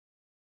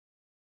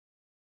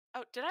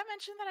Oh, did I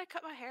mention that I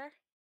cut my hair?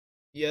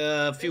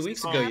 Yeah, a few This weeks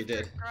is ago you after did.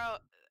 it grow.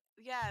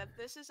 Yeah,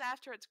 this is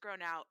after it's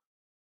grown out.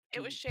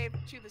 It was shaved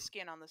to the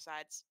skin on the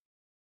sides.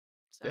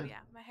 So Yeah, yeah,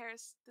 my hair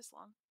is this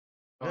long.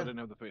 Oh, I yeah, didn't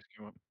have the face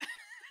came up.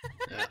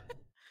 yeah. So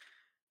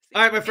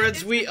All yeah, right, my friends,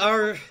 it's we been this long.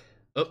 are.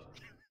 Oh,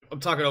 I'm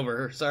talking over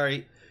her.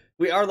 Sorry.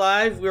 We are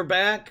live. We're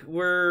back.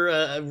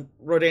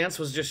 Rodance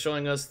was just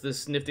showing us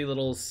this nifty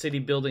little city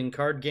building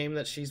card game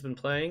that she's been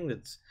playing.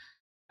 That's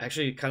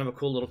actually kind of a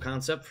cool little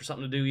concept for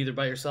something to do either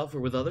by yourself or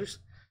with others.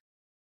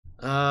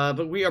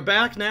 But we are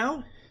back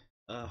now.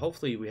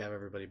 Hopefully, we have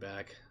everybody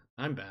back.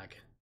 I'm back.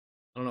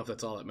 I don't know if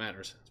that's all that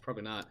matters. It's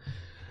probably not.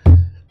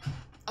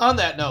 On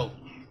that note,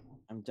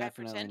 I'm I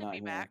definitely pretend to not be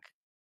here. back.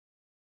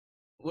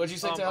 what'd you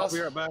say, I'll Talos? be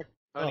right back.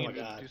 I Oh need my to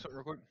god. do something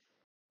real quick.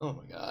 Oh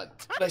my god.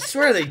 I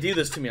swear they do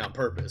this to me on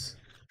purpose.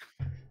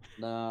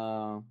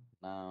 No,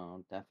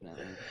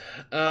 definitely.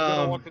 I'm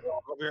gonna walk the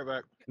dog. I'll be right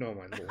back. Oh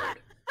my lord.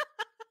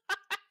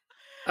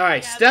 All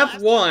right, Yeah, the step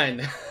last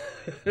one.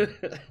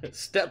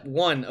 Step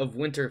one of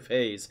winter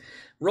phase.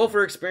 Roll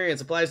for experience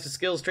applies to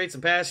skills, traits,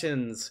 and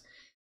passions.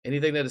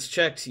 Anything that is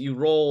checked, you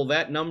roll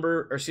that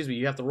number, or excuse me,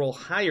 you have to roll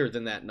higher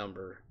than that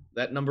number.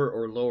 That number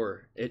or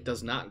lower. It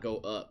does not go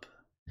up.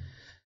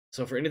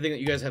 So for anything that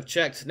you guys have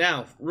checked,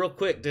 now, real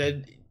quick,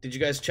 did you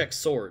guys check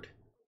sword?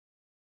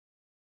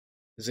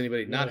 Does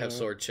anybody not have Yeah.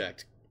 sword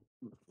checked?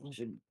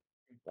 Should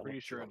Pretty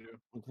sure I do.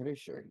 I'm pretty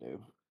sure I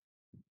do.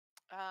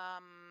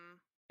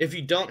 If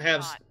you don't I do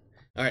have, not.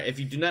 all right, if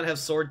you do not have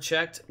sword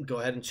checked, go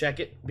ahead and check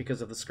it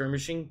because of the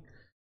skirmishing.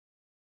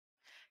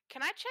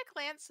 Can I check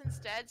Lance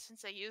instead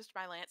since I used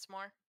my Lance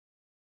more?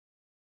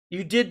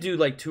 You did do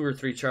like 2 or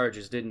 3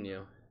 charges, didn't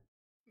you?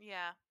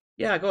 Yeah.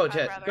 Yeah, go I'd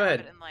ahead. rather Go have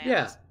ahead. it in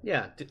Lance.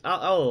 Yeah, yeah.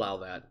 I'll allow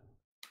that.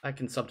 I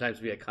can sometimes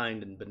be a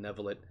kind and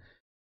benevolent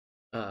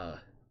GM.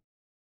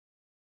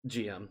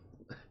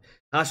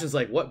 Hashin's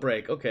like, what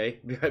break? Okay,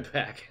 be right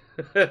back.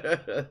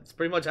 It's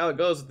pretty much how it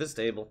goes at this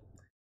table.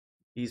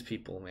 These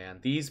people, man.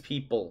 These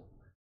people.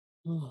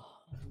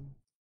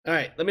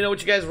 Alright, let me know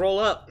what you guys roll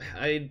up.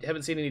 I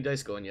haven't seen any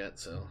dice going yet,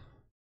 so.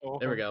 Oh,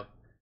 There we okay. go.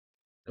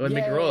 Go ahead and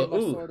make a roll. My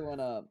Ooh. sword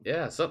went up.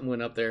 Yeah, something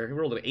went up there. He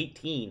rolled an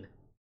 18.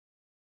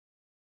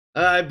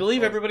 I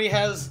believe everybody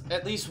has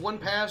at least one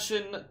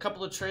passion, a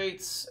couple of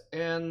traits,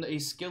 and a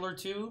skill or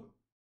two,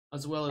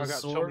 as well as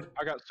sword.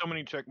 I got so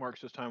many check marks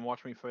this time.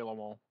 Watch me fail them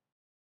all.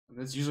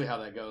 That's usually how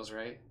that goes,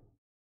 right?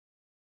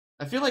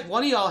 I feel like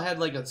one of y'all had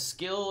like a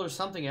skill or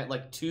something at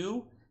like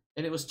 2,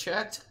 and it was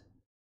checked,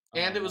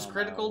 and it was My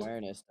critical.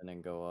 awareness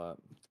didn't go up.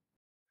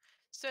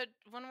 So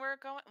when we're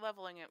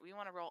leveling it, we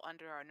want to roll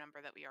under our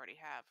number that we already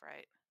have,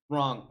 right?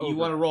 Wrong. You Over.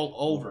 want to roll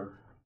over.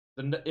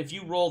 If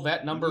you roll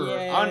that number or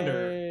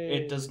under,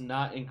 it does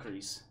not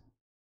increase.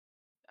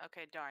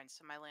 Okay, darn.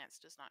 So my Lance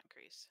does not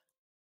increase.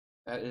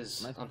 That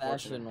is My unfortunate.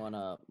 fashion went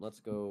up. Let's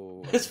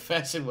go. His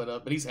fashion went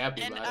up, but he's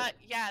happy And about it.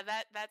 yeah,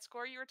 that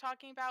score you were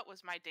talking about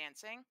was my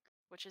dancing,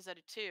 which is at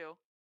a 2.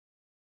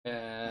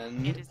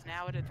 And It is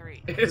now at a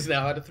 3. It is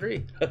now at a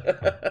 3.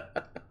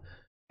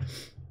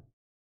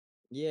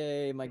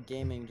 Yay, my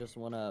gaming just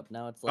went up.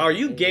 Now it's like. Oh,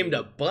 you gamed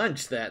a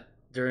bunch that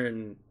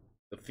during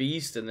the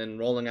feast and then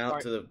rolling out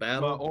Right. to the My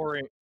battle.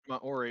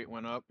 orate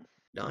went up.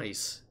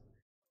 Nice.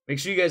 Make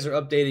sure you guys are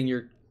updating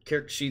your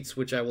character sheets,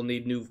 which I will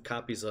need new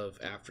copies of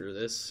after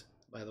this,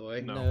 by the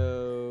way.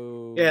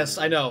 No. Yes,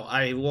 I know.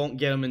 I won't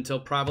get them until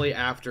probably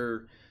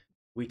after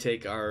we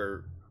take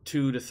our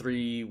 2 to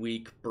 3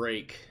 week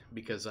break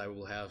because I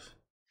will have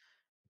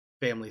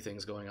family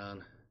things going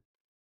on.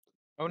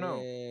 Oh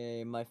no.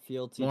 Yay, my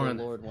fealty Lauren.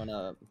 to Lord went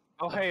up.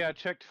 Oh hey, I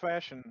checked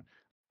fashion.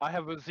 I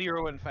have a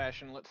 0 in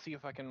fashion. Let's see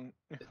if I can.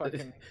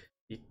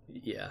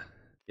 Yeah.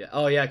 Yeah.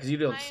 Oh yeah, because you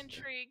don't. My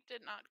intrigue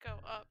did not go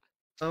up.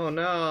 Oh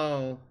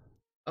no.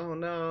 Oh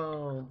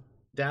no.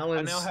 Dallins.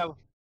 I now have.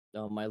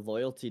 Oh, my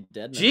loyalty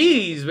dead.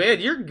 Jeez, man,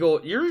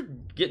 you're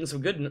getting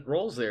some good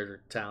rolls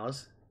there,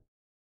 Talos.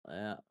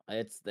 Yeah,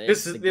 the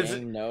This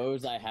game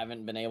knows I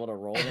haven't been able to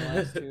roll the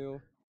last two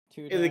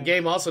The times.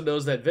 game also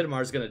knows that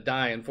Vidamar's gonna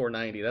die in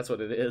 490. That's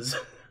what it is.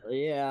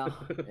 Yeah.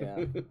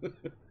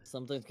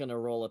 Something's gonna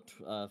roll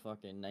a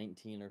fucking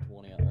 19 or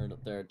 20, or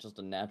they're just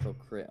a natural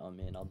crit on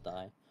me, and I'll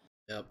die.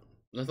 Yep.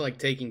 Nothing like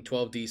taking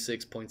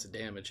 12d6 points of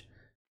damage.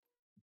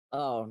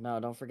 Oh no!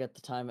 Don't forget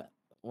the time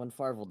when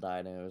Farvel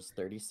died, and it was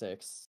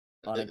 36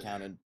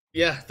 unaccounted.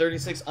 Yeah,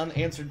 36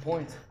 unanswered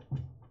points.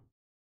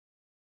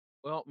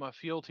 Well, my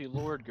fealty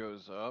lord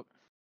goes up.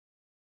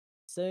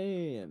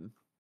 Same.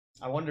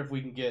 I wonder if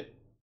we can get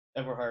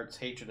Everhardt's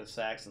hatred of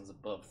Saxons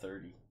above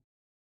 30.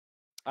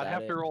 I'd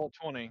have to roll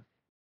 20.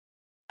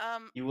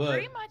 You would.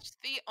 Pretty much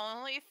the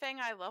only thing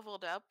I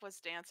leveled up was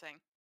dancing.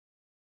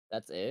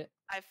 That's it.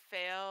 I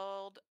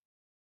failed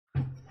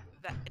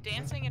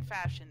dancing and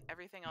fashion.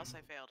 Everything else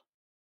I failed.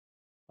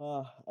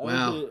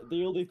 Wow.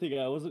 The only thing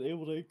I wasn't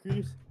able to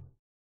increase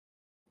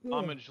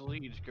Homage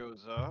liege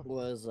goes up.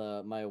 was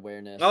my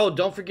awareness. Oh,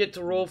 don't forget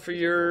to roll for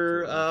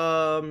your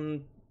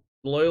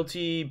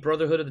loyalty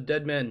Brotherhood of the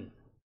Dead Men.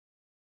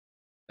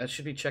 That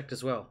should be checked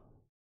as well,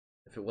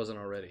 if it wasn't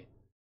already.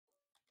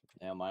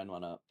 Yeah, mine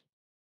went up.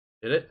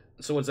 Did it?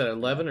 So what's that,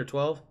 11 or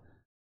 12?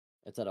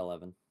 It's at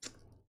 11.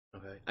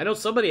 Okay. I know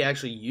somebody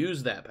actually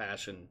used that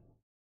passion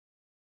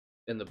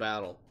in the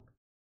battle.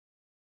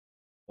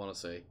 I want to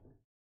say.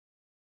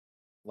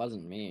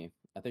 Wasn't me.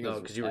 I think No, it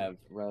 'cause was you were-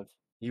 Rev.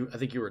 I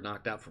think you were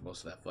knocked out for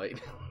most of that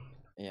fight.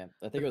 Yeah,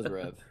 I think it was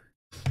Rev.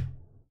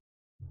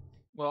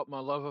 Well, my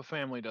love of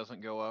family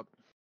doesn't go up.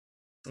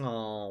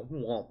 Oh,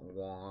 wah,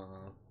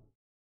 wah.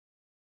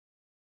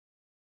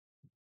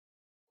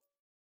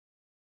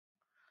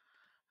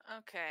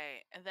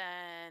 Okay, and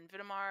then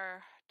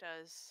Vitamar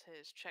does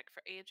his check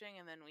for aging,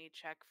 and then we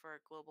check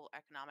for global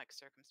economic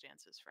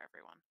circumstances for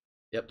everyone.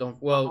 Yep.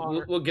 Don't. Well,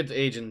 Honor- we'll get to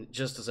age in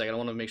just a second. I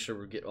want to make sure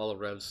we get all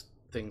of Rev's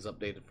things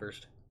updated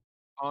first.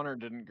 Honor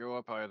didn't go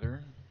up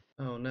either.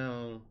 Oh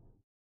no.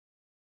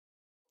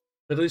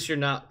 But at least you're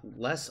not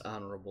less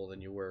honorable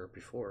than you were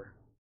before.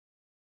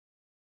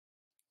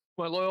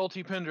 My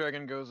loyalty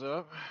Pendragon goes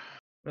up.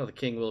 Well, the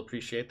king will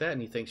appreciate that,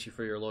 and he thanks you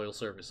for your loyal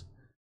service.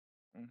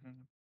 Mm-hmm.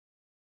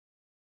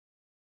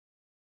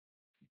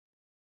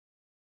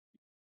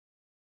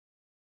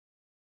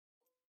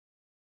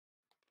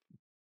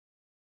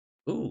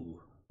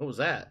 Ooh, what was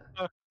that?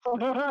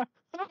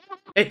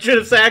 Hatred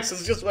of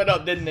Saxons just went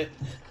up, didn't it?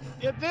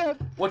 It did.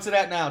 What's it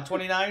at now?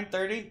 29,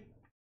 30?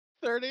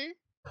 30.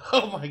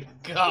 Oh my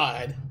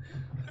god.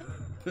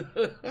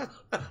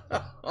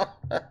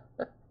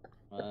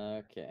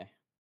 Okay.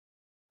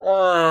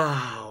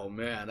 Oh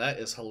man, that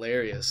is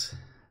hilarious.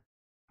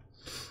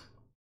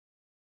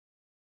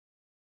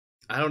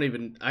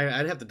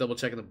 I'd have to double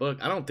check in the book.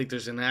 I don't think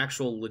there's an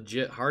actual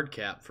legit hard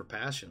cap for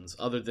passions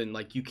other than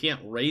like you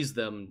can't raise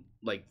them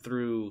like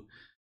through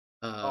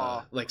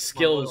like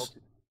skills.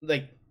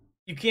 Like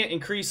you can't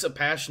increase a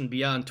passion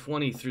beyond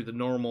 20 through the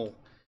normal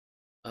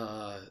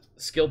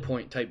skill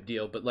point type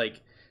deal, but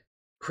like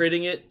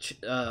critting it,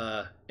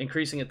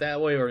 increasing it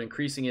that way, or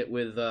increasing it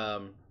with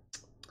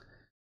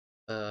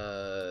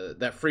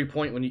that free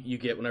point when you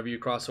get whenever you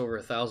cross over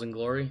 1,000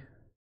 glory.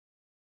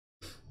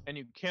 And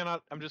you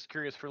cannot. I'm just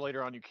curious for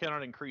later on. You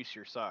cannot increase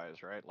your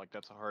size, right? Like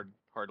that's a hard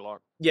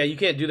lock. Yeah, you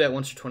can't do that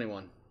once you're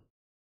 21,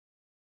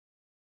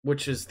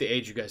 which is the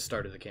age you guys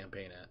started the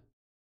campaign at.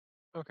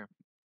 Okay.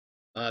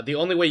 The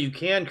only way you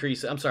can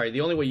increase it,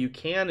 the only way you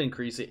can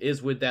increase it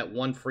is with that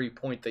one free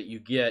point that you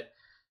get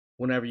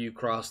whenever you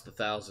cross the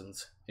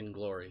thousands in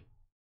glory.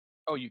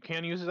 Oh, you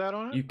can use that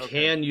on it. You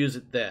can use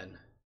it then.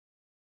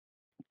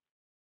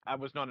 I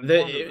was not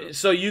informed of this.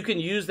 So you can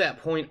use that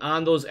point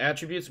on those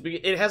attributes.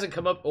 It hasn't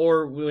come up,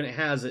 or when it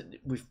has,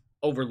 we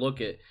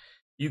overlook it.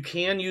 You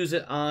can use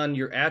it on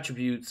your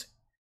attributes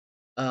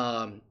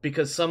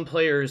because some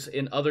players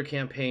in other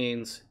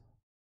campaigns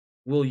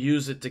will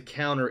use it to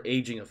counter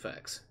aging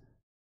effects.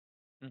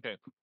 Okay.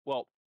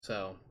 Well,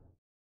 so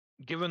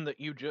given that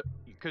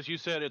because you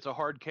said it's a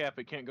hard cap,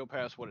 it can't go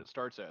past what it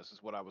starts as, is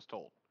what I was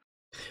told.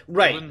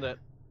 Right. Given that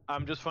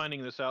I'm just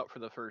finding this out for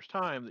the first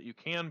time that you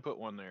can put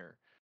one there.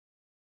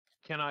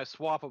 Can I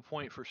swap a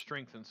point for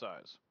strength and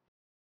size?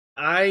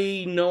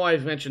 I know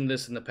I've mentioned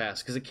this in the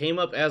past because it came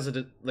up as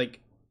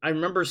I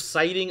remember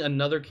citing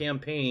another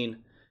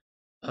campaign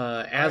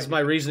as my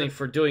reasoning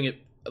for doing it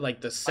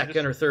like the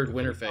second or third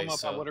winter phase.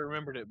 So. I would have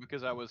remembered it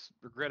because I was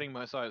regretting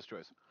my size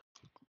choice.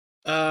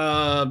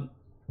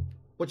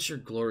 What's your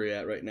glory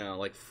at right now?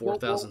 Like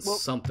 4,000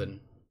 something.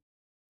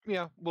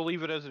 Yeah, we'll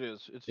leave it as it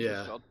is. It's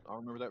yeah. Just, I'll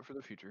remember that for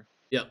the future.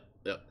 Yep.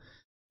 All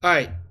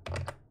right.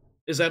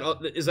 Is that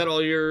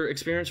all your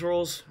experience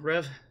rolls,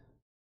 Rev?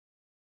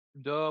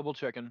 Double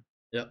checking.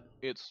 Yep.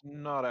 It's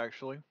not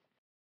actually.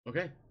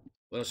 Okay.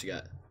 What else you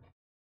got?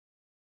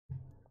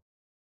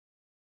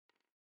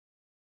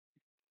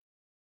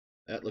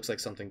 That looks like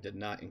something did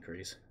not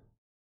increase.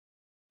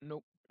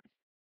 Nope.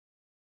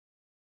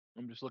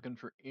 I'm just looking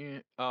for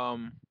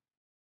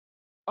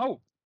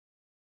Oh.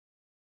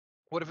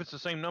 What if it's the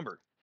same number?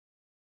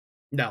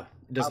 No,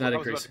 it does not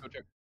increase. Go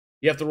check.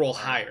 You have to roll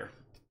higher.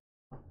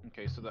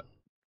 Okay,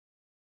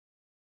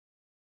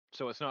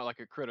 so it's not like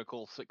a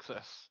critical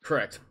success.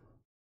 Correct.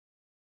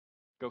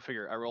 Go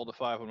figure. I rolled a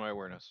 5 on my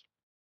awareness.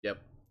 Yep.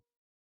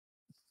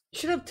 You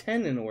should have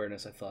 10 in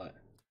awareness, I thought.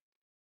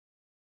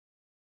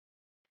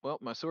 Well,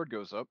 my sword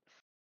goes up.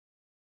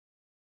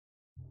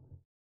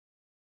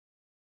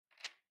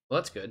 Well,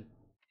 that's good.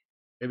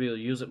 Maybe you'll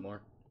use it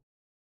more.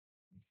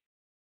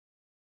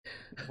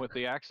 With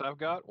the axe I've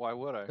got, why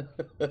would I?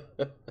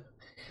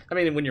 I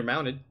mean, when you're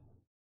mounted.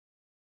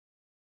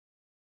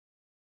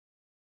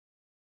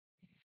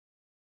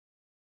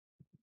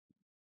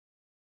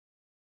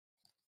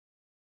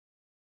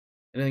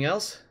 Anything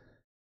else?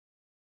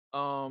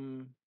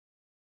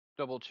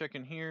 Double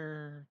checking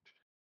here.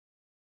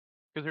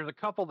 Because there's a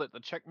couple that the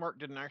check mark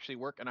didn't actually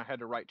work, and I had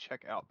to write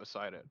check out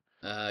beside it.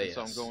 Yes.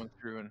 So I'm going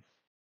through and...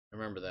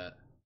 Remember that.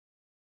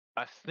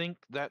 I think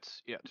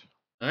that's it.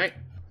 All right.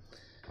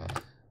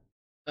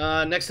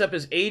 Next up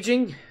is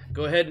aging.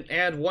 Go ahead and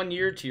add 1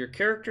 year to your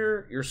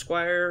character, your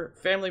squire,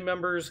 family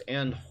members,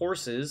 and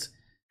horses.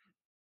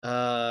 You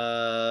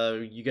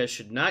guys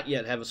should not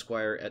yet have a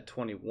squire at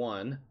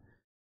 21.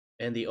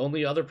 And the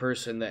only other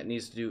person that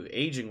needs to do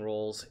aging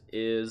rolls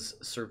is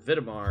Sir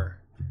Vitamar.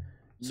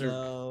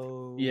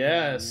 No.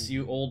 Yes,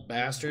 you old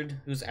bastard,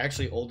 who's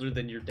actually older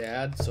than your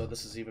dad, so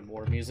this is even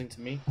more amusing to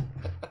me.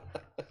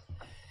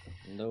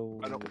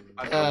 No. I don't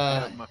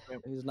have my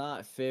family. He's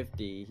not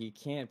 50. He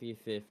can't be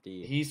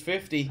 50. He's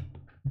 50.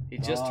 He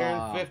just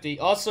turned 50.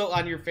 Also,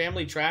 on your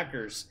family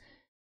trackers,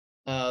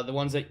 the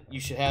ones that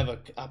you should have a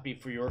copy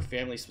for your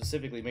family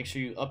specifically, make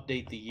sure you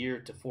update the year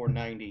to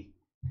 490.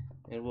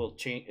 It will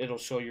change. It'll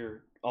show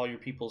all your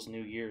people's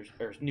new years,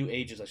 or new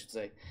ages, I should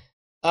say.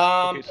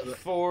 Okay, so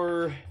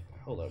For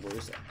hold on, where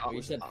is that? Oh,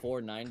 you said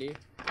 490?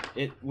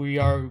 We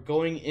are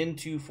going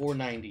into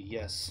 490.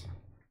 Yes.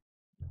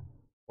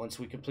 Once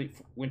we complete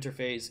winter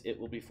phase, it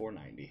will be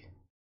 490.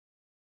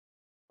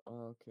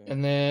 Okay.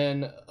 And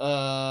then,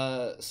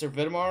 Sir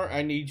Vitamar,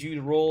 I need you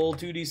to roll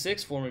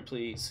 2d6 for me,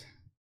 please.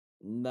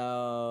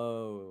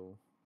 No.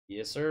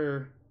 Yes,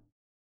 sir.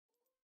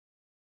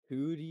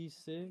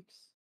 2d6?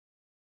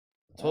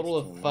 Total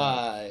of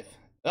 5.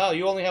 Oh,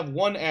 you only have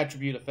one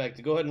attribute effect.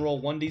 Go ahead and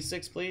roll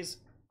 1d6, please.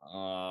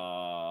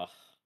 Roll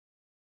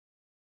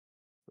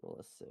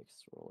a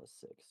 6, roll a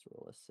 6,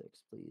 roll a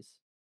 6, please.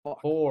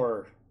 Fuck.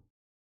 4.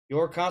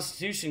 Your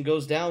constitution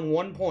goes down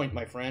 1 point,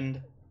 my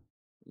friend.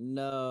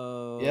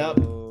 No. Yep.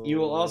 You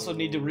will also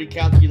need to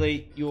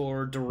recalculate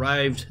your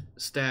derived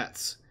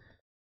stats.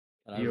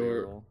 Can I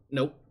reroll?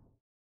 Nope.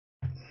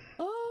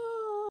 Ah.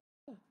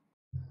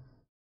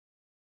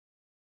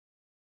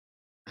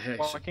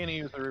 Why can't he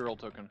use the reroll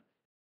token?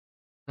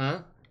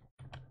 Huh?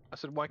 I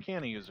said, why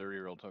can't he use the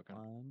reroll token?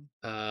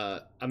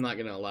 I'm not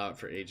gonna allow it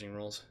for aging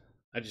rolls.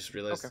 I just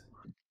realized Okay.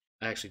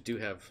 I actually do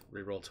have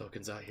reroll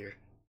tokens out here,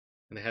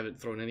 and I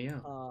haven't thrown any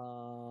out.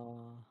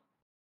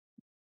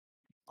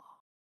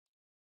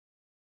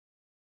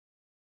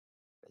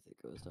 As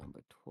it goes down by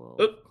 12.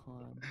 Oop.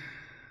 Climb.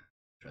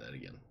 Try that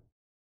again.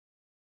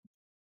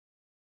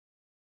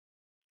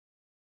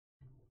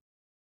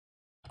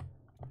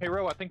 Hey,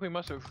 Ro, I think we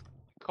must have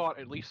caught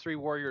at least 3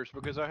 warriors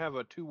because I have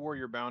a 2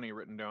 warrior bounty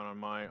written down on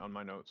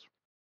my notes.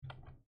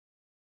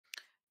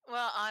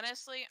 Well,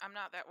 honestly, I'm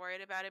not that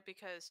worried about it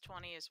because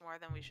 20 is more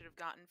than we should have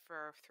gotten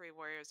for 3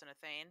 warriors and a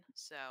Thane.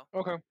 So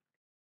Okay.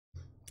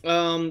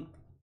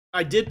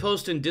 I did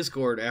post in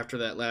Discord after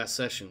that last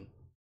session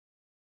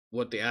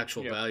what the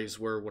actual Yeah. values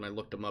were when I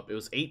looked them up. It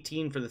was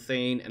 18 for the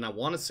Thane, and I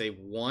want to say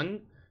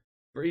 1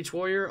 for each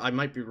warrior. I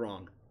might be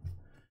wrong.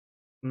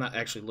 I'm not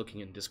actually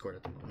looking in Discord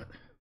at the moment.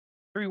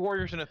 3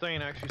 warriors and a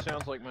Thane actually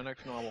sounds like my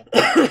next novel.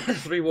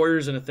 3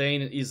 warriors and a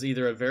Thane is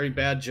either a very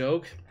bad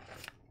joke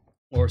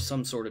or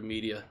some sort of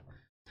media.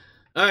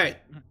 Alright.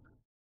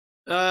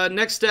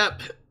 Next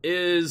step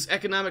is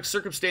economic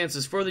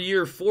circumstances for the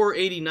year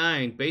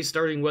 489. Base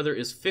starting weather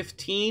is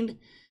 15.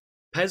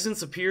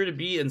 Peasants appear to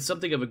be in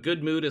something of a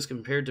good mood as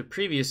compared to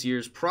previous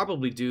years,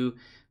 probably due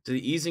to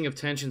the easing of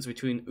tensions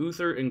between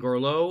Uther and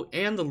Gorlo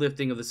and the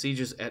lifting of the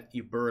sieges at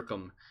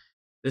Eburicum.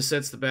 This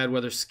sets the bad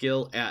weather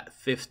skill at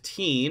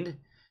 15.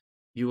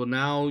 You will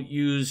now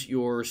use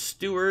your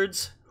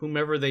stewards,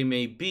 whomever they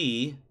may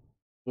be,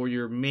 for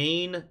your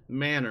main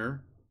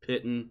manor,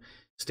 Pitton,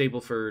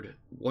 Stapleford,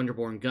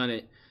 Wonderborn,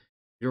 Gunnet.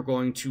 You're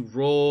going to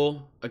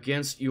roll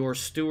against your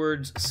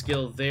steward's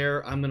skill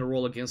there. I'm going to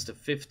roll against a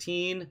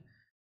 15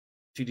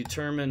 to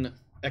determine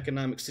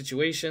economic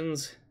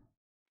situations.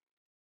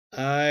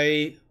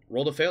 I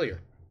rolled a failure.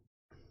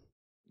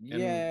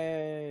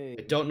 Yay!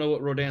 I don't know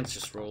what Rodance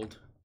just rolled.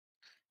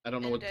 I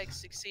don't know what. Index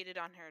succeeded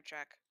on her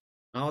check.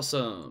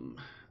 Awesome.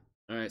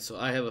 All right, so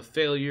I have a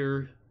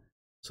failure,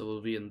 so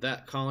we'll be in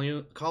that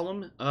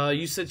column.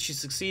 You said she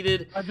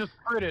succeeded. I just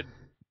critted.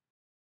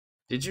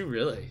 Did you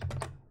really?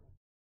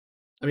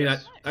 I mean,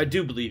 Yes. I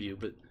do believe you,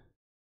 but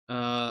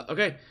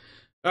okay.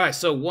 All right,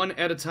 so one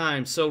at a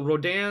time. So Sir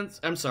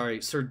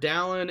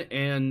Dallin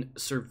and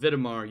Sir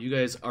Vitamar, you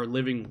guys are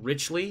living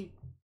richly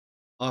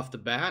off the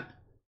bat.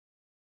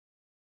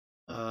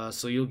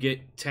 So you'll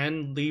get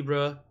 10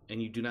 Libra,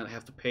 and you do not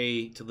have to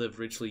pay to live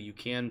richly. You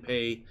can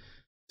pay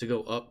to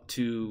go up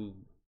to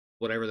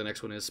whatever the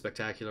next one is,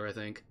 Spectacular, I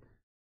think.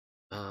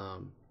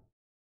 And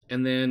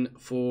then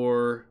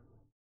for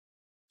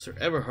Sir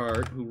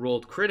Everhard, who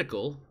rolled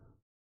critical,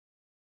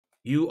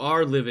 you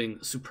are living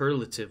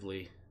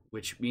superlatively,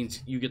 which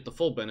means you get the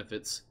full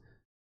benefits.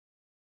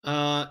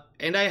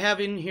 And I have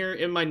in here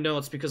in my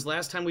notes, because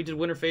last time we did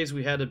Winter Phase,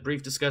 we had a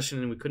brief discussion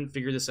and we couldn't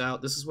figure this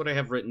out. This is what I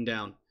have written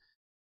down.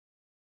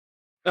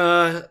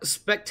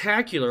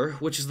 Spectacular,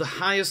 which is the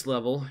highest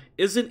level,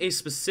 isn't a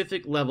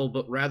specific level,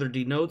 but rather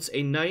denotes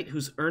a knight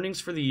whose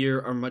earnings for the year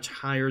are much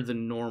higher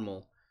than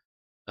normal.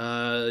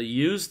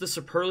 Use the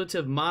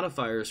superlative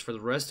modifiers for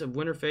the rest of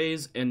Winter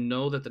Phase and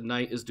know that the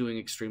knight is doing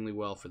extremely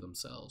well for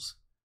themselves.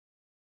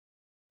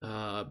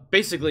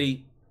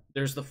 Basically,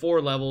 there's the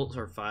 4 levels,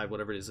 or 5,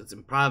 whatever it is. It's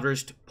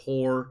impoverished,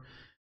 poor,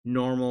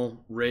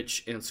 normal,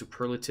 rich, and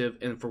superlative.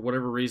 And for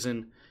whatever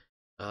reason,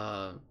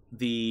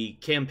 the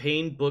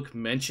campaign book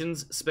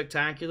mentions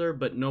spectacular,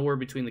 but nowhere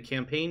between the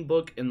campaign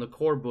book and the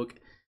core book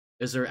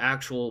is there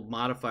actual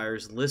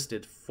modifiers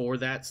listed for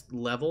that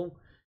level.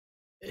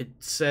 It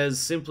says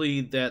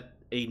simply that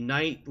a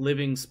knight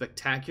living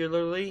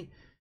spectacularly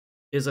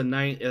is a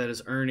knight that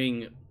is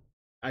earning,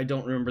 I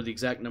don't remember the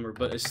exact number,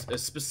 but a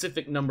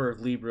specific number of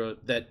Libra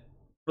that,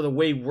 for the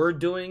way we're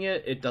doing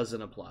it, it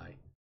doesn't apply.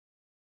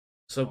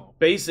 So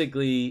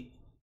basically,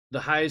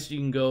 the highest you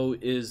can go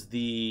is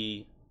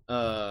the,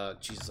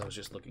 Jesus, I was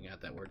just looking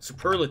at that word,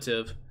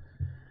 superlative,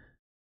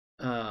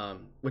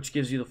 which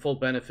gives you the full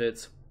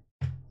benefits.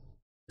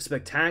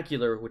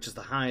 Spectacular, which is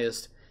the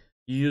highest,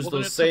 you use Well, then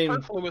those it's same.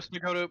 superfluous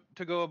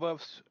to go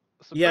above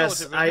Yes,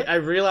 superlative, isn't it? I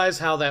realize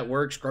how that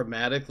works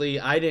grammatically.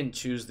 I didn't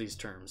choose these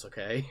terms,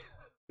 okay?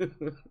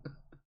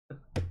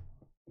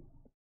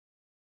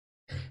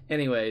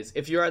 Anyways,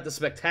 if you're at the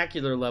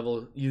spectacular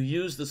level, you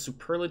use the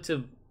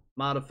superlative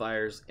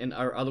modifiers and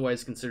are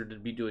otherwise considered to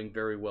be doing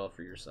very well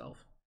for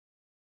yourself.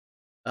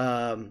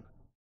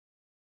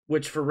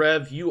 Which for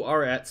Rev, you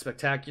are at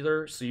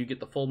spectacular, so you get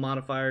the full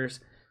modifiers.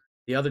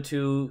 The other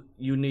two,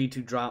 you need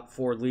to drop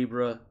 4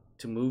 Libra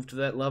to move to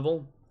that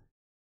level.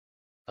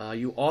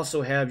 You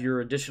also have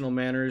your additional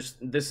manners.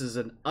 This is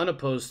an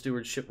unopposed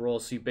stewardship roll,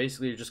 so you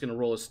basically are just going to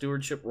roll a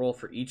stewardship roll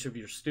for each of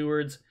your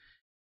stewards.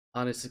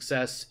 On a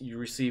success, you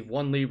receive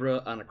 1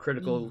 Libra. On a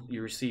critical,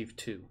 you receive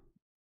 2.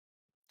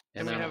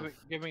 Can we have it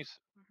Mhm.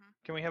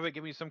 Can we have it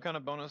give me some kind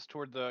of bonus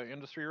toward the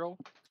industry roll?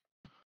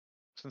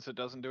 Since it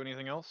doesn't do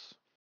anything else?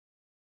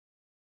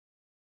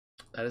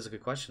 That is a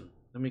good question.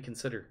 Let me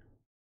consider.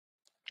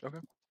 Okay.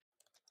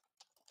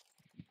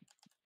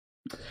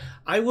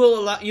 I will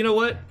allow. You know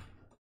what?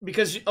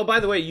 Because by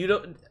the way, you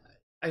don't.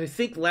 I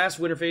think last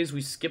winter phase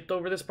we skipped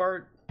over this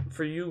part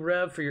for you,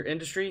 Rev, for your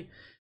industry.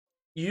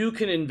 You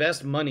can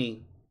invest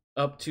money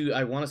up to,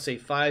 I want to say,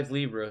 5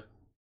 Libra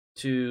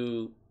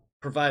to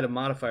provide a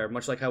modifier,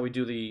 much like how we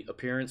do the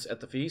appearance at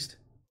the feast.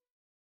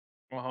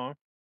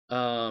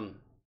 Actually,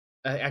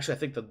 I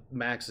think the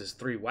max is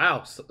 3.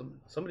 Wow,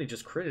 somebody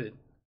just critted.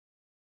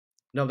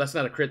 No, that's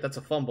not a crit. That's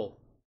a fumble.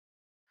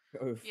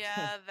 Oof.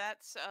 Yeah,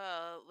 that's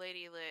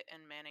Lady Lit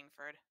and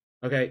Manningford.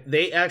 Okay,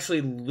 they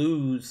actually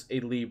lose a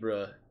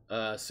Libra.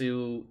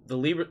 So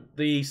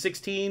the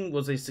 16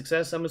 was a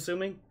success, I'm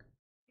assuming.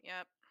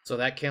 Yep. So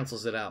that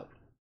cancels it out.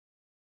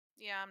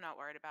 Yeah, I'm not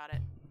worried about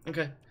it.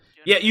 Okay. Doing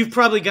Yeah, okay. you've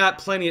probably got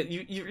plenty of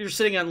you're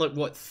sitting on like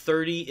what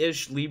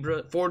 30-ish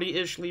Libra,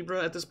 40-ish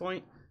Libra at this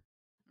point.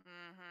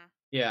 Mhm.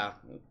 Yeah.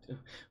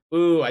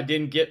 Ooh, I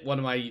didn't get one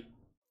of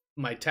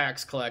my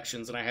tax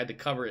collections and I had to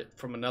cover it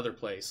from another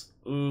place.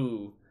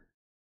 Ooh.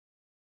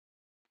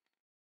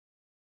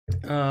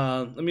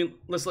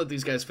 Let's let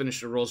these guys finish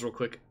their rolls real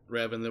quick,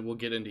 Rev, and then we'll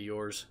get into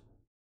yours.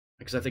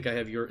 Because I think I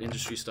have your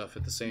industry stuff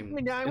at the same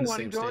in the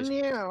same stage.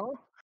 now.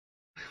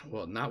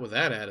 Well, not with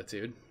that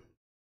attitude.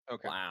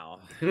 Okay. Wow.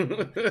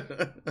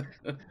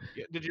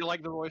 Yeah, did you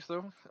like the voice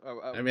though?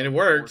 I mean, it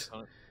worked.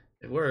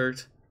 It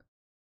worked.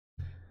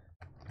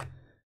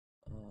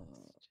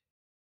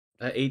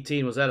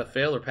 18, was that a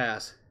fail or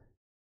pass?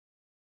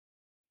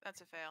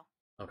 That's a fail.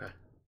 Okay.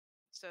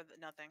 So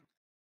nothing.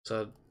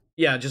 So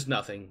yeah, just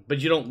nothing. But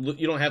you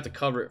don't have to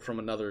cover it from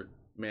another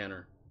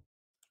manner.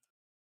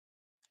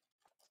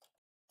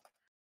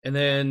 And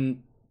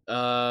then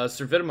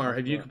Sir Vitamar,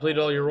 have you completed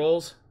all your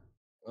rolls?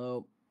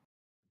 Oh.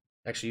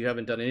 Actually, you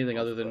haven't done anything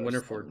other than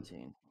Winterford.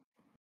 17.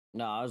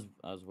 No, I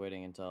was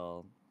waiting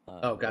until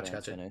Oh,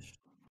 gotcha. finished.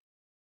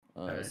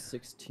 Alright.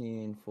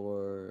 16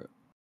 for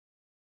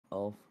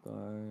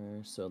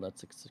Ulfgar, so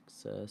that's a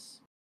success.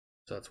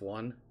 So that's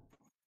 1.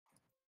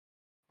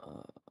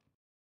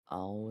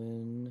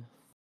 Alwyn,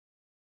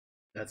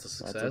 That's a that's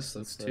success. a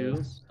That's 2.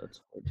 success. That's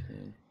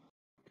 14.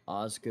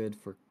 Osgood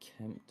for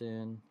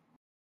Kempton.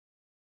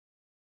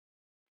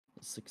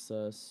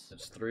 Success.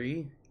 That's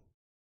 3.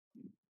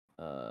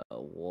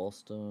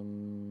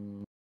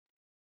 Walston.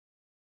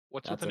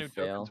 What's with That's the a new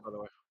fail. tokens, by the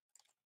way?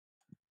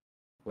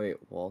 Wait,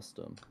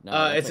 Walston.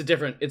 No, It's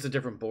that's a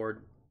different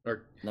board.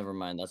 Or Never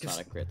mind, that's not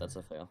a crit, that's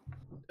a fail.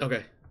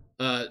 okay.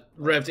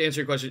 Rev, to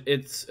answer your question,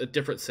 it's a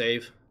different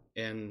save,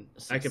 and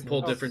I could pull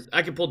Success.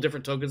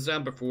 different tokens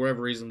down, but for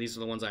whatever reason, these are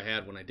the ones I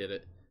had when I did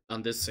it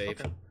on this save.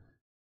 Okay.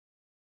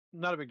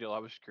 Not a big deal. I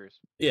was just curious.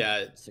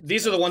 Yeah,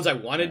 these are the ones I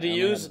wanted to only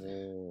had use.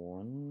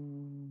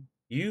 one.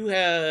 You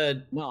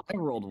had No, I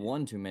rolled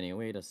 1 too many.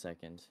 Wait a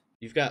second.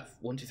 you've got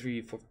 1, 2,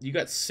 3, 4. You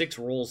got 6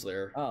 rolls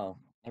there. Oh,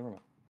 never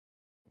mind.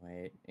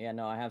 Wait, yeah,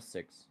 no, I have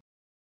 6.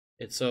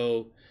 And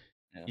so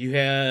Yeah. you I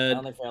had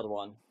only failed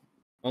 1.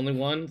 only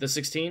 1, the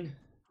 16.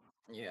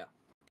 Yeah.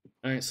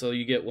 All right, so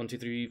you get 1, 2,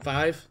 3,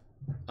 5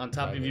 on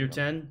top 5 of your Libra.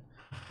 10.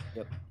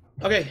 Yep.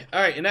 Okay,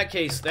 all right. In that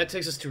case, that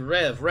takes us to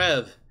Rev,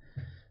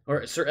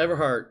 or Sir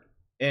Everhart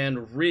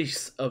and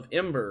Reese of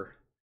Ember.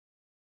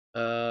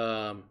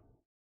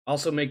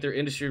 Also make their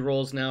industry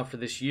rolls now for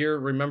this year.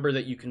 Remember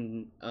that you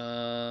can.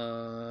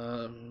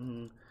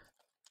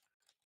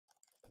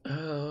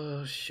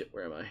 Oh shit!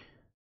 Where am I?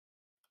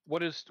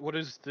 What is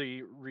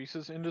the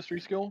Reese's industry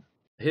skill?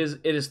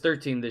 It is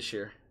 13 this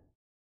year.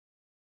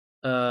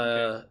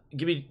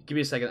 Give me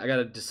a second. I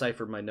gotta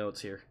decipher my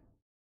notes here.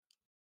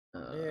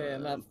 Yeah,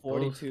 I'm at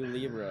Both 42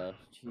 Libra.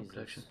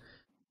 protection. Jesus.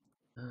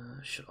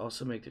 Should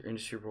also make their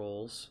industry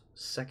rolls.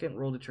 Second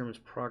roll determines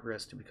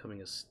progress to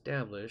becoming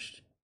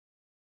established.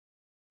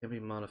 Can be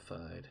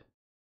modified.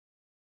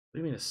 What do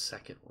you mean a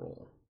second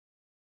roll?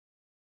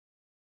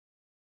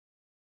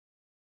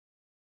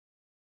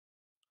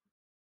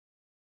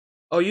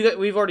 Oh,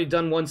 we've already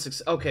done one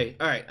success. Okay,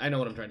 all right. I know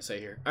what I'm trying to say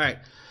here. All right.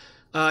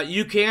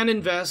 You can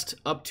invest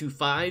up to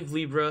 5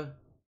 Libra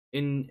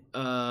in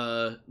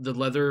the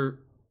leather.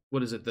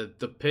 What is it?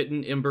 The Pit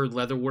and Ember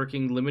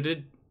Leatherworking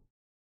Limited,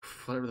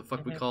 whatever the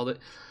fuck we called it.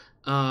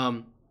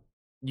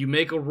 You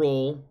make a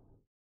roll.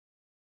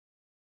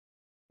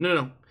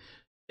 No.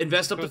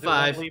 Invest up to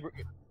 5.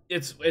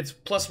 It's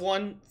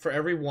 +1 for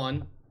every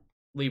 1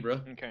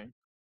 Libra. Okay.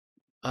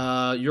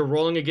 You're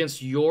rolling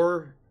against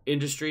your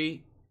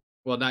industry.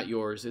 Well, not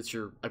yours. It's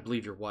I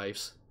believe your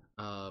wife's.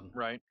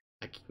 Right.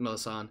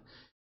 Melissan.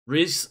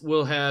 Reese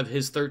will have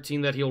his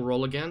 13 that he'll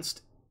roll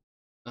against.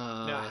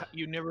 Now,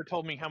 you never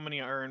told me how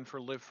many I earned for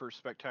Live for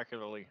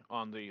Spectacularly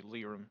on the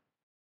Lirum.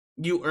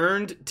 You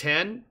earned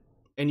 10,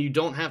 and you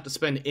don't have to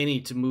spend any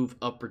to move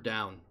up or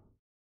down.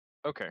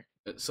 Okay.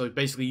 So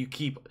basically,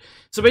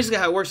 So basically,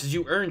 how it works is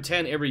you earn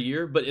 10 every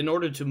year, but in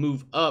order to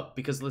move up,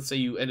 because let's say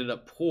you ended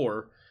up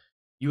poor,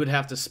 you would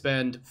have to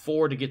spend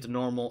 4 to get to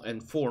normal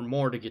and 4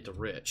 more to get to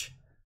rich.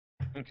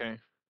 Okay.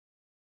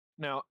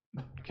 Now,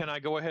 can I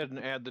go ahead and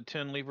add the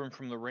 10 Librum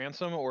from the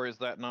ransom, or is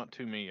that not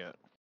to me yet?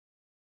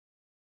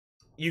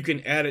 You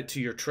can add it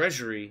to your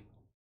treasury,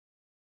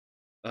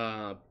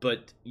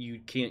 but you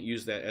can't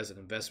use that as an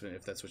investment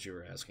if that's what you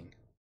were asking.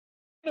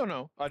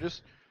 No.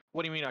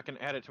 What do you mean I can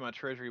add it to my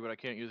treasury, but I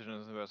can't use it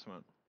as an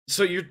investment?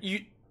 So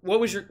what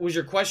was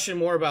your question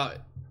more about?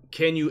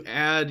 Can you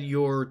add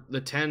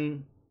the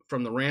 10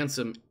 from the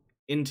ransom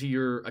into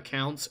your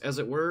accounts, as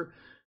it were,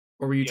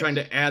 or were you trying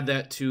to add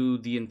that to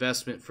the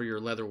investment for your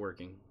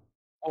leatherworking?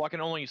 Well, I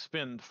can only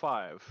spend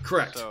 5.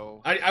 Correct.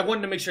 So I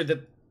wanted to make sure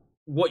that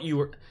what you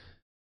were.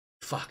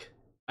 Fuck.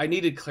 I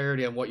needed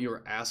clarity on what you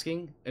were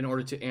asking in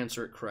order to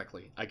answer it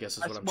correctly, I guess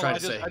is what I'm trying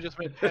to say. I just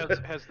meant,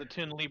 has the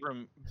 10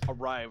 Librum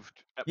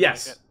arrived to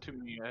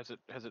me? Has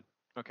it?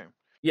 Okay.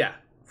 Yeah,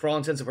 for all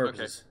intents and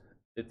purposes.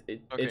 Okay.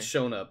 It's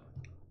shown up.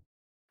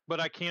 But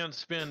I can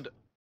spend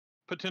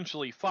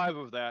potentially 5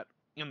 of that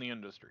in the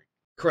industry.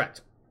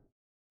 Correct.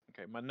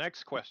 Okay, my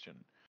next question.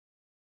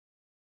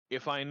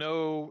 If I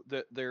know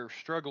that they're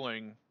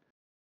struggling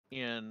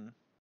in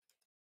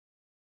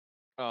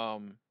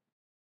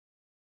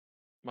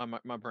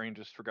my brain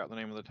just forgot the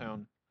name of the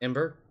town.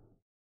 Ember.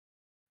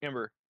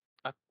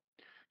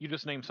 You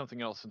just named something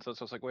else, and so I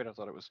was like, wait, I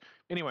thought it was.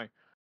 Anyway,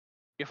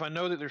 if I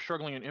know that they're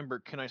struggling in Ember,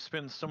 can I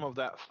spend some of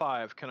that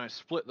 5? Can I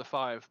split the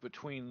 5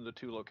 between the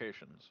 2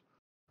 locations?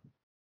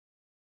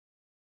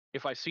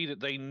 If I see that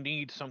they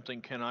need something,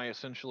 can I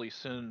essentially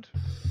send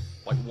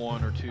like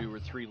 1 or 2 or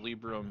 3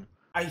 Librum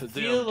to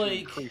them to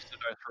increase the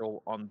dice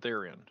roll on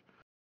their end?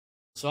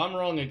 So I'm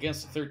rolling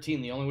against the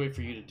 13. The only way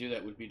for you to do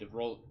that would be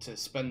to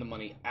spend the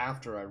money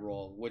after I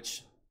roll,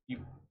 which you.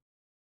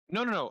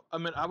 No. I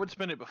mean, I would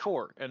spend it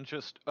before and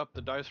just up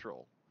the dice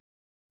roll.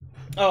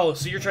 Oh,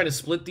 so you're trying to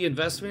split the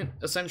investment,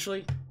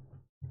 essentially?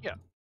 Yeah.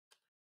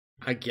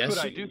 I guess.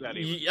 Could I do that?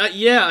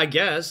 Yeah, I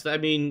guess. I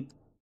mean,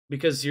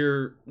 because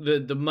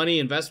the money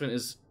investment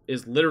is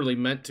literally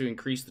meant to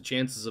increase the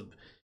chances of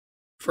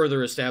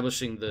further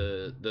establishing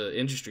the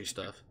industry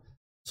stuff.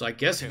 So I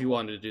guess if you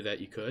wanted to do that,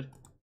 you could.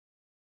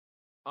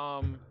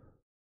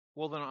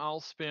 Well then I'll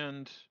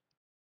spend.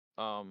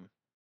 I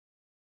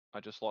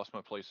just lost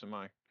my place in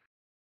my.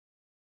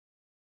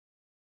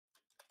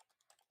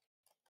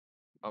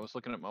 I was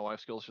looking at my life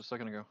skills just a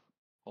second ago.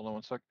 Hold on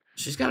one sec.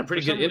 She's got a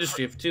pretty good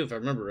industry too, if I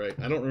remember right.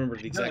 I don't remember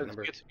the exact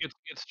number.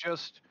 It's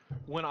just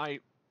when I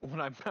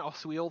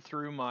mouse wheel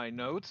through my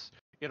notes,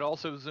 it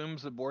also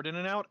zooms the board in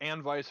and out,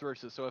 and vice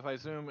versa. So if I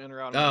zoom in or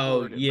out of the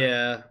board,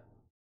 yeah.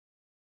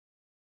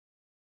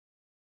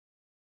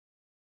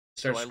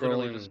 Start so scrolling. I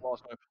literally just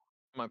lost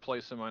my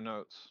place in my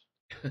notes.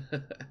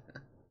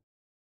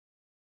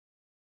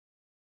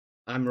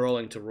 I'm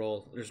rolling to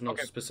roll. There's no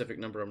specific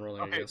number I'm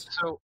rolling against.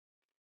 So,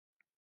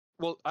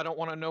 well, I don't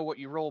want to know what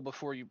you roll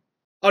before you.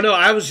 Oh no,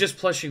 I was just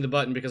pushing the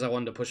button because I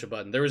wanted to push a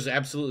button. There was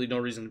absolutely no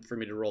reason for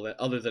me to roll that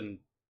other than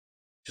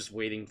just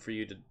waiting for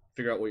you to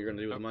figure out what you're going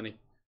to do with the money.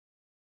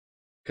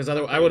 Because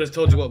I would have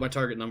told you what my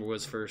target number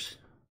was first.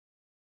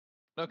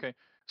 Okay,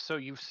 so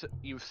you've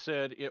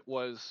said it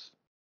was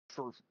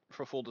for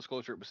full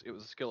disclosure, it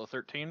was a skill of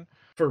 13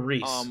 for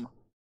Reese.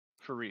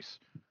 For Reese.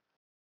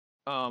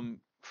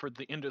 For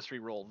the industry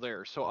roll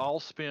there. So I'll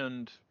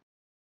spend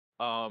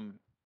 3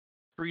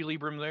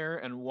 Librum there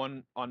and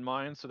 1 on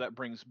mine, so that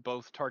brings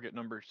both target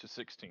numbers to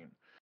 16.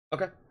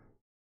 Okay.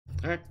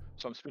 All right.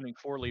 So I'm spending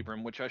 4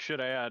 Librum, which I should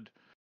add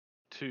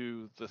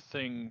to the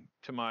thing,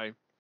 to my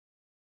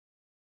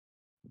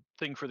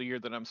thing for the year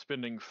that I'm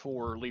spending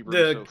 4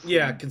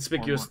 Librum.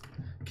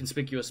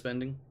 Conspicuous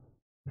spending.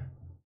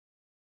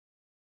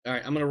 All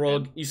right, I'm gonna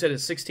roll. You said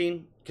it's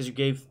 16 because you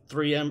gave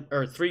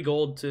 3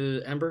 gold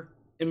to Ember.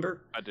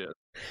 I did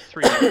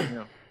 3.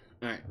 Yeah.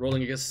 All right,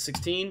 rolling against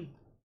 16.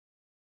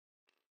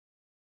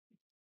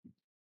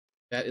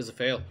 That is a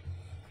fail.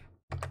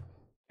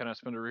 Can I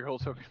spend a reroll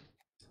token?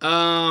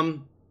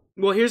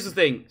 Well, here's the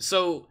thing.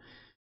 So,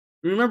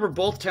 remember,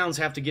 both towns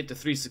have to get to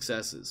 3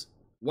 successes.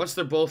 Once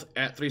they're both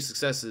at 3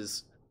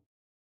 successes,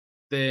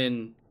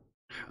 then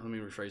let me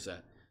rephrase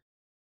that.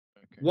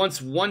 Okay.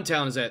 Once one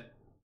town is at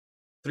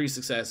 3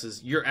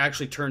 successes, you're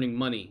actually turning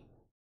money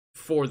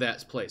for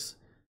that place.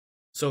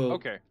 So,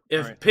 Okay.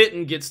 if alright.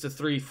 Pitton gets to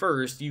 3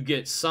 first, you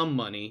get some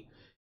money.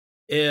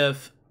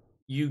 If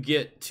you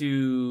get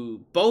to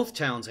both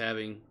towns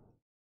having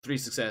 3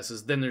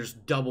 successes, then there's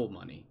double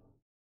money.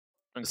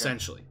 Okay.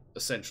 Essentially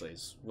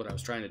is what I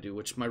was trying to do,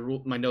 which my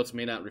notes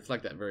may not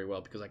reflect that very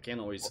well because I can't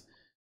always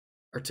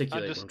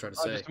articulate what I'm trying to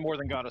I say. just more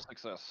than got a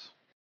success.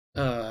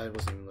 I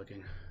wasn't even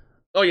looking.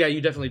 Oh yeah, you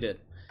definitely did.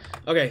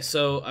 Okay,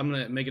 so I'm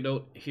gonna make a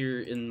note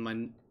here in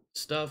my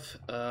stuff.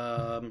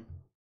 I'm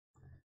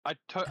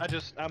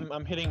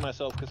hitting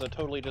myself because I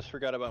totally just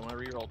forgot about my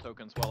reroll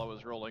tokens while I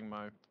was rolling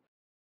my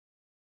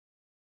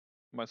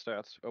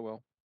stats. Oh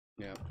well.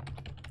 Yeah.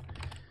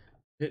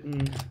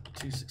 Hitting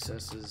 2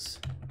 successes.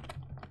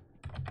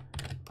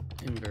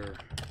 Ember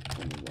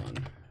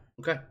 21.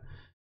 Okay.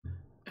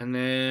 And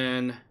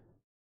then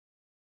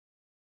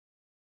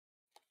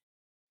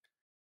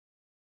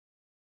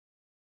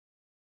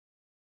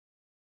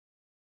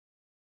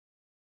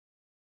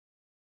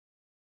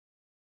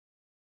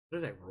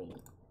what did I roll?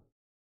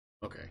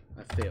 Okay,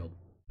 I failed.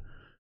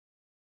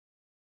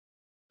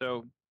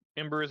 So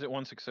Ember is at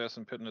 1 success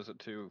and Pitton is at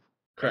 2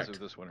 Correct. as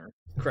of this winter.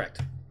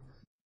 Correct.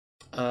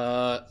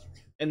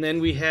 And then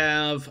we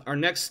have our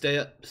next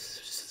step,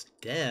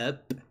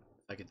 if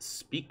I could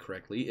speak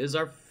correctly, is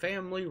our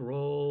family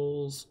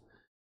roles.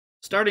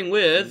 Starting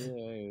with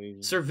Yay.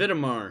 Sir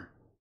Vitamar.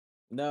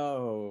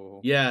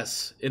 No.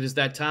 Yes, it is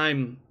that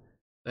time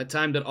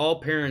that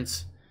all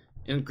parents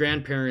and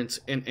grandparents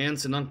and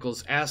aunts and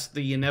uncles ask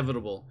the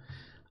inevitable.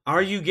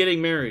 Are you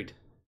getting married?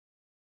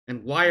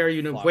 And why are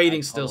you Fuck, waiting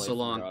I still totally so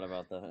long? forgot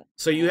about that.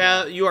 So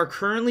you are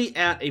currently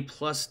at a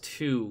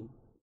 +2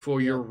 for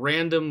your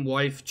random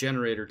wife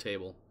generator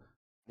table.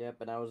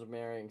 Yep, and I was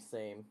marrying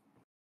same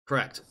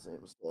Correct.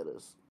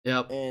 status.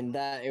 Yep. And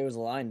that it was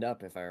lined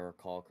up, if I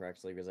recall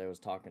correctly, because I was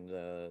talking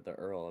to the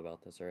Earl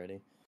about this already.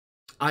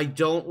 I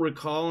don't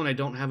recall, and I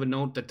don't have a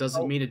note. That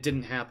doesn't mean it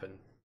didn't happen.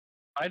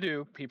 I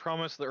do. He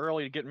promised the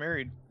Early to get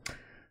married.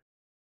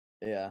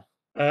 Yeah.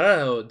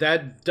 Oh,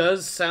 that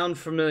does sound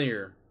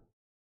familiar.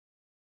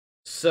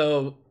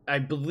 So I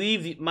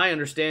believe my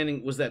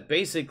understanding was that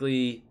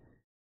basically,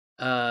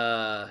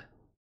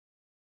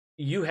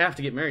 you have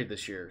to get married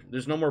this year.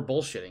 There's no more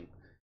bullshitting.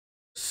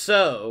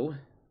 So,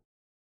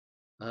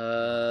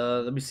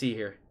 let me see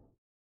here.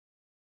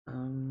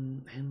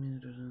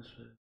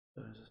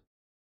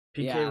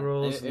 PK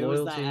rolls, it was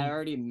loyalty. that I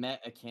already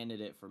met a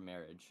candidate for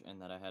marriage,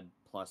 and that I had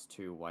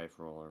 +2 wife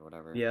roll or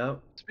whatever. Yeah.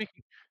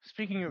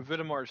 Speaking of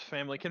Vitamar's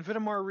family, can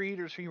Vitamar read,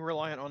 or is he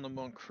reliant on the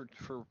monk for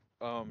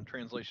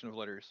translation of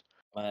letters?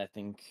 I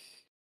think.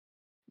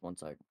 One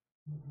sec.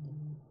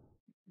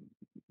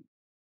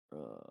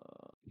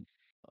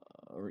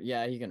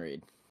 Yeah, he can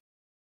read.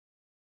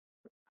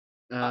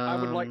 I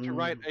would like to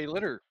write a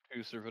letter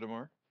to Sir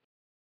Vitamar.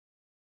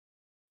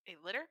 A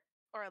litter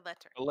or a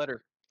letter? A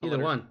letter. Either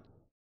one.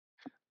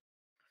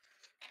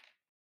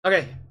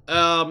 Okay.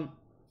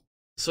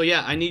 So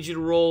yeah, I need you to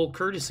roll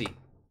courtesy.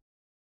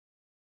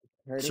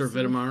 Sir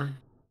Vitamar.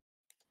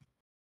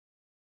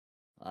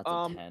 That's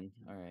a 10.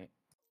 All right.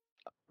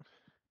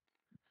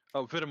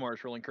 Oh,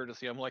 Vitamar's rolling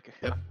courtesy. I'm like,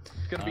 Yep.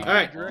 It's gonna be All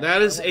right,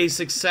 that is a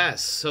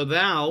success. So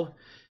now,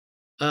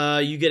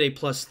 you get a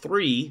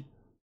 +3,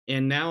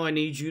 and now I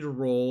need you to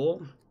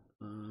roll.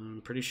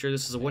 I'm pretty sure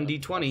this is a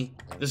 1d20.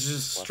 This is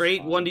just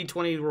straight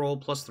 1d20 roll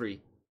 +3.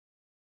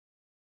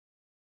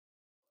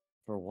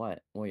 For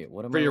what? Wait,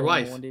 what am For I your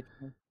rolling wife.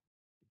 1d20?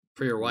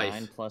 For your wife.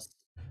 9 plus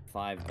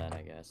 5 then,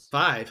 I guess.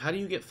 5. How do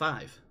you get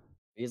 5?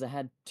 Because I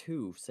had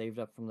 2 saved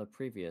up from the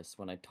previous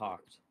when I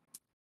talked.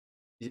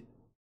 You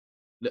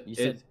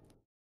said...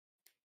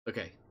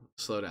 Okay,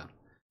 slow down.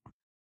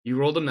 You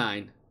rolled a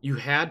 9. You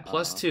had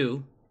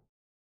 +2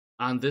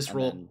 on this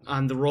roll,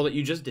 on the roll that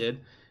you just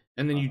did,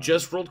 and then you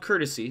just rolled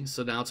courtesy,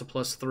 so now it's a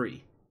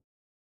 +3.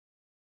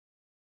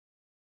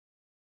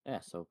 Yeah,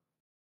 so...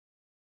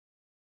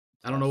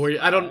 I don't know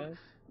where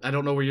I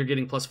don't know where you're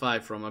getting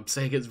 +5 from. I'm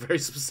saying it's very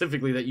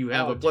specifically that you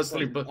have a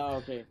 +3. But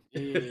okay.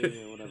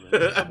 Yeah, whatever.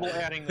 Double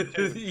adding the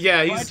 2.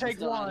 Yeah, If I he's take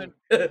 1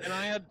 and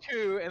I add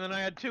 2 and then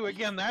I add 2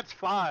 again, that's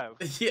 5.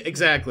 yeah,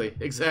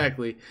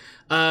 exactly.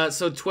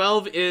 So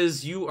 12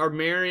 is you are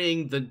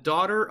marrying the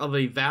daughter of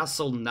a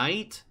vassal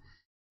knight.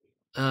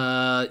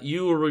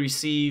 You will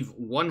receive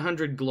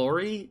 100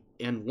 glory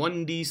and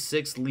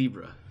 1d6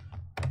 libra.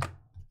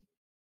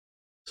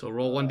 So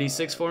roll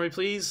 1d6 for me,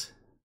 please.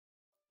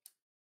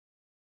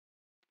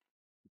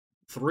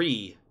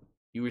 3.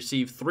 You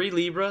receive 3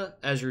 libra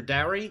as your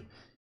dowry,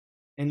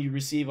 and you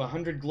receive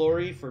 100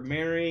 glory for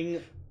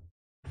marrying.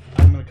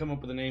 I'm gonna come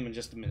up with a name in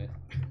just a minute.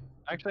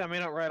 Actually, I may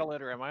not write a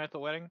letter. Am I at the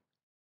wedding?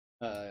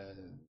 I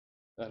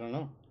don't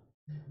know.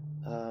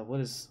 What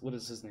is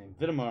his name?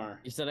 Vitamar.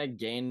 You said I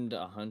gained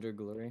 100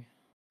 glory?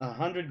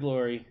 100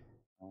 glory.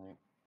 Alright.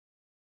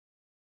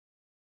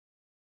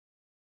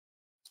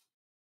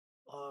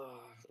 Alright,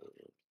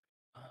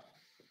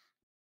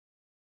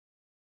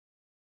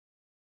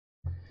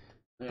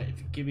 if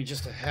you give me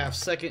just a half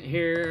second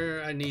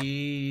here, I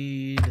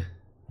need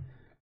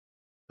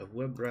a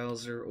web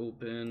browser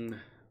open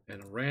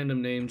and a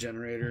random name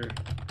generator.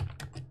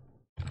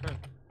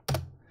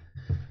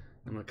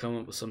 I'm gonna come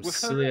up with some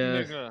silly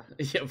ass.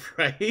 Yeah,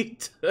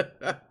 right.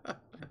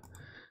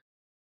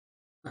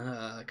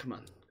 Come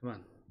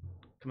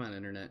on,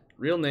 internet.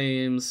 Real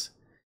names,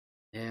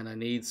 and I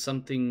need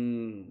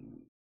something.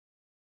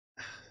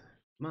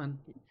 Come on.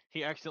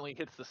 He accidentally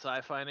hits the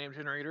sci-fi name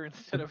generator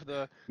instead of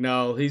the.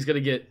 No, he's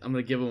gonna get. I'm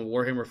gonna give him a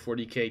Warhammer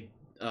 40k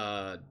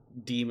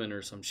demon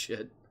or some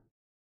shit.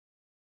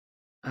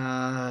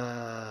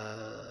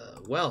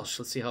 Welsh.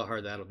 Let's see how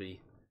hard that'll be.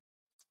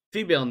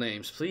 Female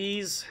names,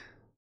 please.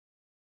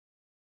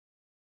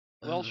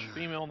 Welsh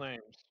female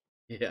names.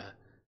 Yeah.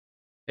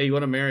 Hey, you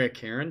want to marry a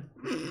Karen?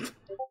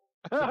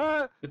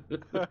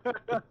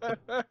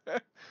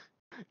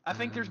 I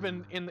think there's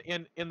been in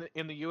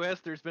the U.S.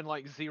 there's been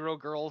like 0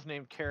 girls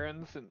named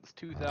Karen since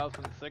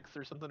 2006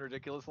 or something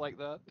ridiculous like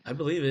that. I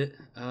believe it.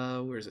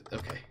 Where is it?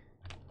 Okay.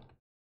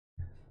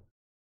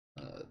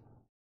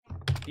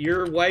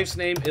 Your wife's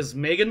name is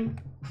Megan.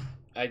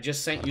 I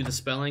just sent you the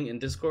spelling in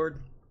Discord.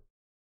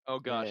 Oh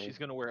gosh, Yay. she's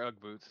gonna wear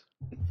UGG boots.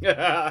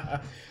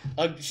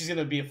 She's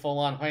gonna be a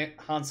full-on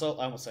Han Solo.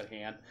 I almost said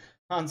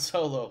Han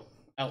Solo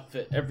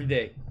outfit every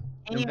day.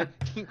 You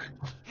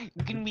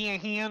can be a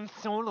Han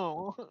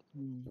Solo.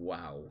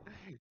 Wow.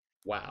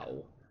 Are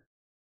you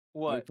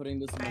What? putting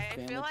this in the I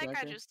family feel like I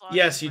tracker? just lost.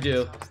 Yes, the you brain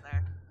do. cells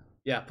there.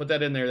 Yeah, put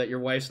that in there. That your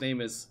wife's name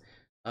is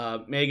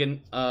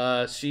Megan.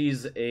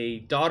 She's a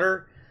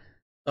daughter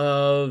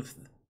of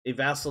a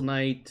vassal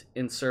knight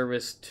in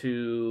service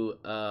to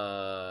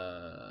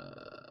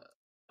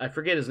I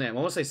forget his name.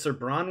 I want to say Sir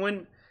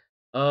Bronwyn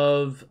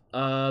of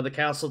the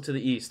castle to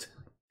the east.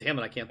 Damn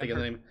it, I can't think of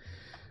the name.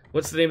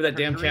 What's the name of that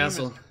damn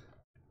castle?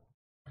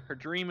 Her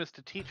dream is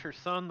to teach her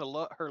son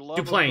her love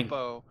Duplain. of the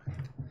bow.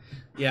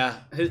 Yeah,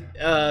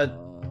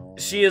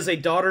 she is a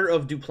daughter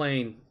of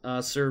Duplain,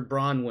 Sir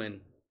Bronwyn.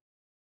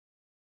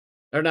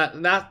 Or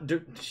not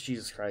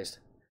Jesus Christ.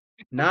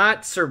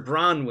 Not Sir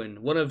Bronwyn,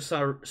 one of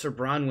Sir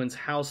Bronwyn's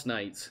house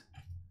knights.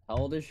 How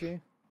old is she?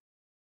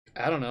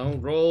 I don't know.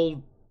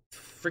 Roll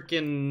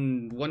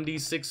freaking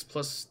 1d6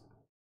 plus.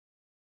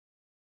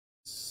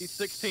 He's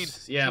 16.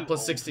 Yeah, Too plus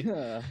old. 16.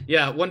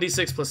 Yeah,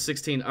 1d6 plus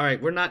 16. All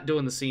right, we're not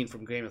doing the scene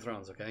from Game of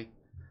Thrones, okay?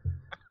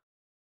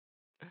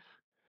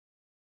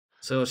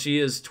 So she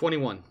is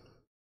 21.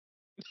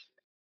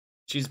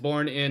 She's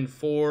born in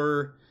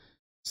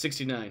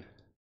 469.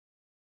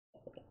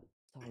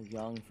 So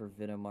young for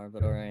Vitamar,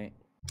 but alright.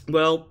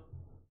 Well,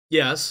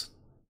 yes,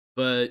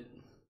 but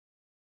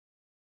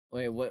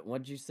Wait,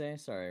 what'd you say?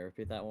 Sorry,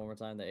 repeat that one more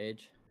time, the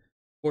age?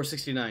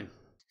 469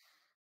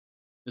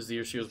 is the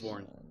year she was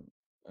born.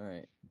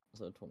 Alright,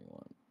 so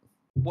 21.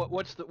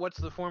 What's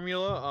the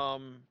formula?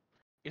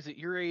 Is it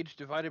your age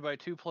divided by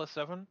 2 plus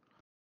 7?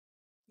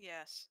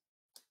 Yes.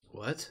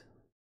 What?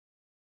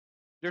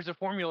 There's a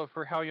formula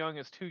for how young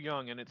is too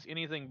young, and it's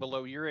anything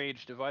below your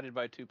age divided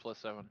by 2 plus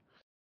 7.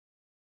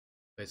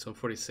 Wait, so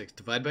 46.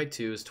 Divided by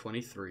 2 is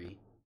 23.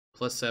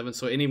 Plus 7.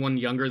 So anyone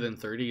younger than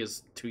 30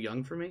 is too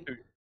young for me?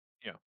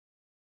 Yeah.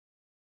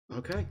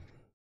 Okay.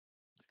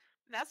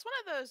 That's one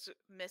of those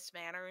Miss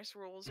Manners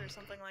rules or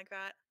something like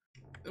that.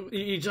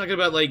 You're talking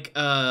about like,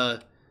 oh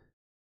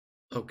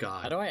How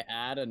god. do I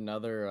add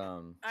another,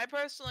 I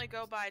personally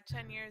go by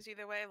 10 years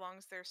either way, as long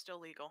as they're still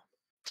legal.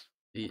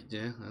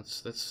 Yeah,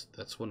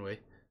 that's one way.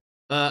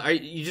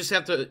 You just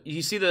have to,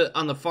 you see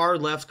on the far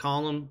left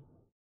column,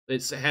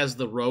 it has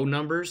the row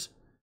numbers.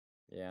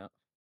 yeah.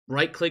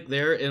 Right click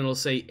there and it'll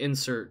say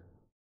insert.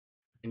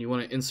 And you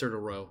want to insert a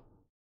row.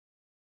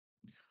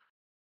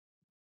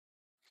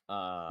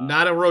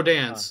 Not a row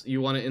dance.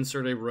 You want to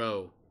insert a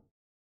row.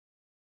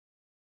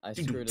 I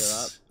screwed it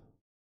up.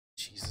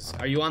 Jesus.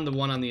 Are you on the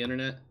one on the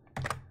internet?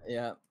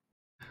 Yeah.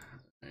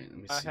 Alright, let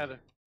me I see.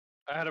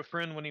 had a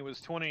friend when he was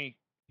 20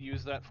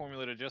 use that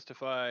formula to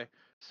justify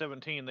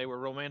 17. They were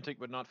romantic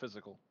but not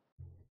physical.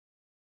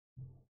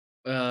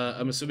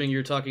 I'm assuming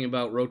you're talking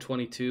about row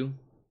 22.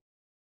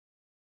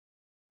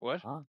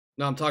 What? Huh?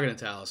 No, I'm talking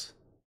to Talos.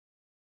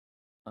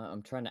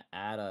 I'm trying to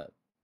add a...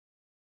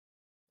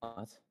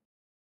 What?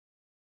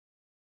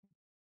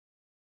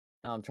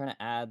 No, I'm trying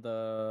to add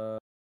the...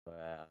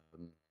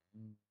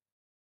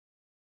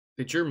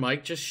 Did your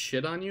mic just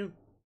shit on you?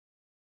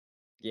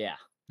 Yeah,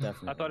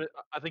 definitely.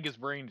 I think his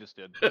brain just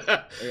did.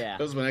 Yeah. That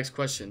was my next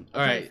question. I'm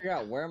All trying to right. figure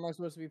out where am I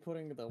supposed to be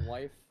putting the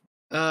wife?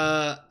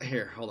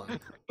 Here, hold on.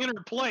 In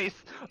her place.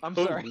 I'm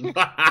sorry.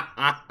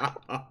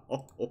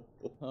 All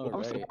I'm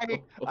right. sorry.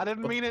 I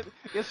didn't mean it.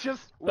 It's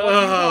just.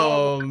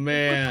 Oh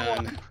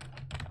man.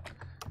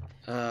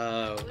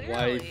 Clearly,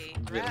 Wife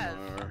Rev.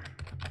 Vidmar.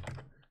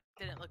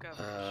 Didn't look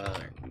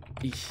over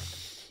his shoulder.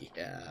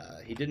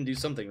 Yeah, he didn't do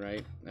something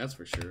right. That's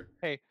for sure.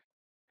 Hey,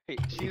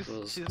 she's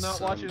Equals not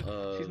sum watching. She's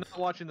of- not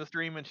watching the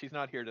stream, and she's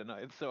not here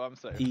tonight, so I'm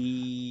safe.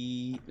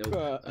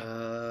 Nope.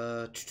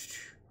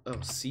 Oh,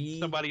 C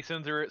Somebody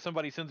sends her a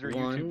YouTube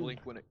 1 link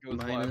when it goes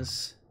live.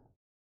 minus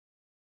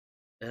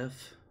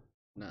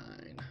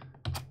F9.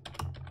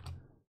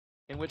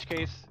 In which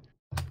case,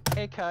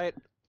 hey Kite,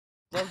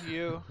 love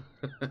you.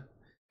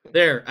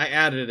 There, I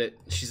added it.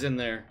 She's in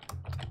there.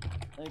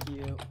 Thank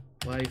you.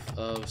 Wife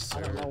of Sir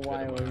I don't know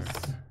why it was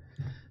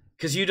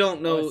Because you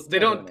don't know. it's They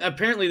still don't. doing it.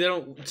 Apparently, they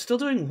don't. Still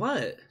doing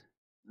what?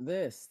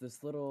 this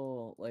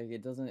little like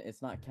it doesn't.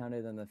 It's not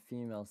counted in the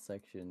female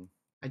section.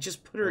 I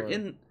just put her Or-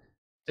 in.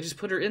 I just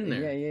put her in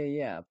there.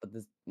 Yeah. But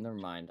this, never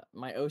mind.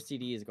 My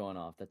OCD is going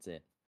off. That's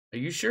it. Are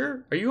you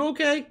sure? Are you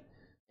okay?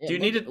 Yeah, Do you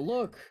need to-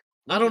 look?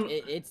 I don't-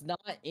 It's not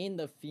in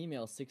the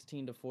female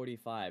 16 to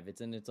 45.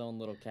 It's in its own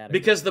little category.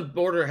 Because the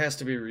border has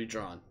to be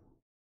redrawn.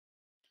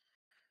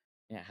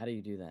 Yeah. How do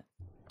you do that?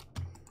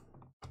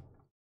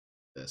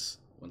 This.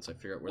 Once I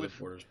figure out where With- the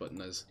borders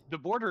button is. The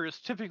border is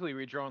typically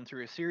redrawn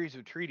through a series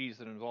of treaties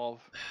that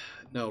involve.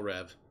 No,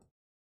 Rev.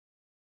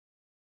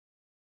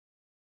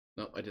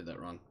 No, I did that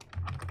wrong.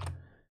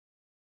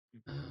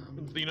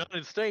 The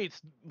United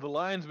States, the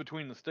lines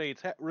between the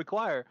states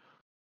require.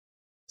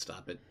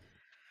 Stop it.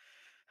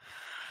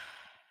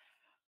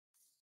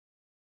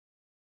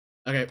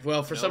 Okay,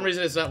 well, for some No.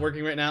 reason it's not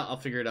working right now. I'll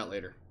figure it out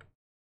later.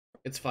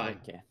 It's fine.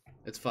 Okay.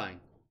 It's fine.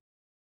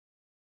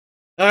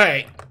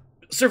 Alright.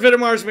 Sir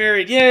Vitamar's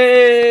married.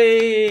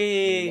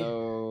 Yay!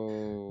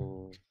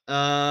 No.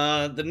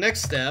 The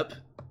next step,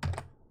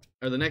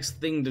 or the next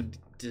thing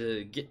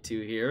to get to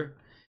here,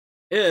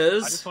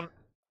 is... I just want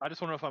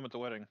to know if I'm at the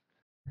wedding,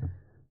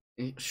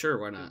 Sure,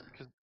 why not?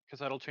 because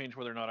that'll change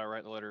whether or not I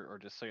write the letter or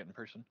just say it in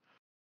person.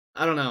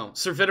 I don't know.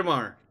 Sir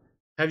Vitamar,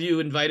 have you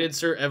invited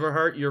Sir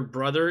Everhart, your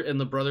brother in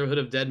the Brotherhood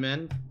of Dead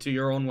Men, to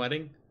your own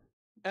wedding?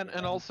 And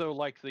also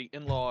like the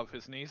in-law of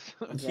his niece.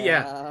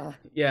 Yeah.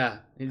 Yeah.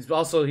 He's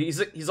also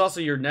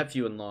your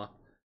nephew-in-law.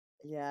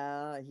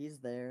 Yeah, he's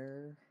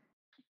there.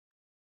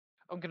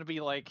 I'm gonna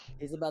be like,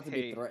 He's about to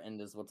Hey. be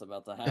threatened is what's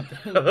about to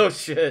happen. Oh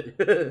shit.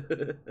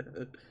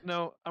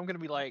 no, I'm gonna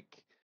be like,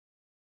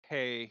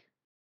 hey,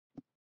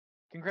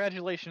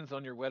 congratulations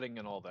on your wedding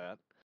and all that.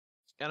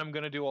 And I'm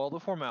gonna do all the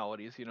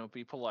formalities,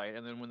 be polite.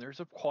 And then when there's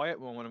a quiet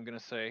moment, I'm gonna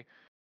say,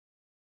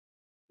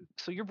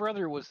 so your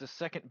brother was the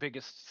second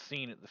biggest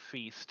scene at the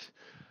feast.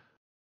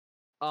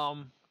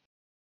 You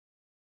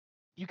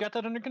got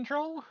that under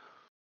control?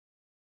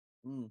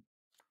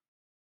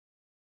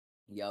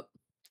 Yep.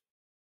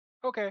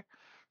 Okay.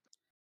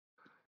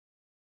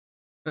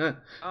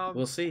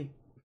 We'll see.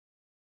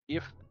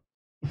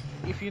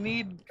 If you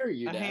need Sure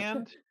you a do.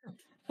 hand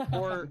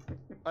or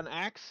an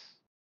axe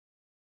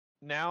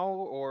now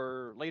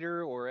or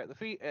later or at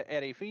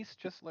a feast,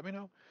 just let me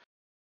know.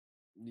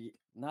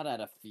 Not at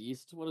a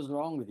feast. What is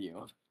wrong with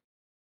you?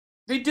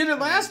 They did it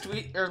last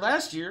week or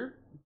last year.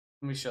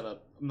 Let me shut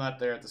up. I'm not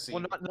there at the scene.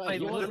 Well, not, No, I he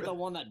wasn't literally- the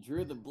one that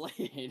drew the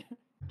blade.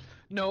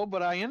 no,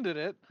 but I ended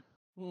it.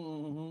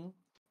 hmm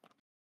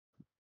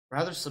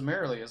Rather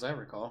summarily, as I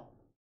recall.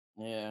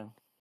 Yeah.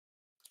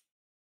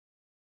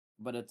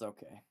 But it's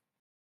okay.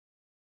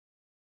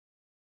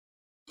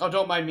 Oh,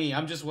 don't mind me.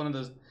 I'm just one of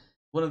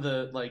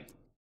the like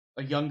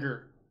a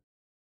younger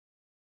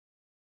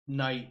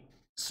knight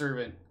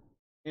servant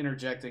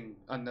interjecting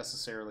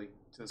unnecessarily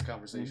to this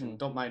conversation. Mhm.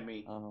 Don't mind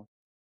me. Uh-huh.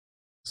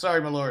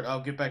 Sorry, my lord.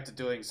 I'll get back to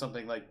doing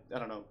something like, I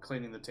don't know,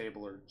 cleaning the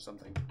table or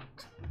something.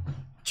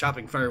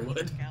 Chopping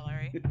firewood.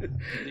 Gallery.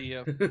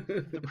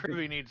 The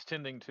privy needs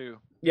tending to.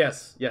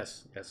 Yes,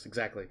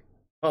 exactly.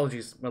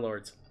 Apologies, my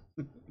lords.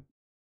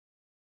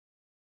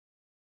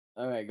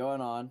 Alright,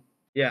 going on.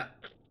 Yeah.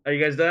 Are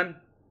you guys done?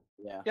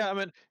 Yeah. Yeah, I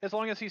mean, as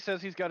long as he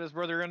says he's got his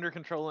brother under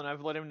control, and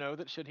I've let him know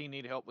that should he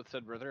need help with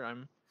said brother,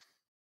 I'm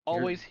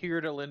always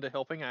here to lend a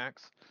helping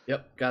axe.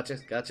 Yep, gotcha.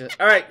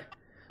 All right.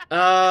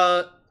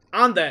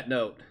 On that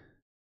note,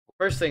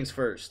 first things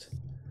first.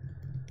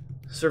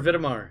 Sir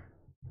Vitamar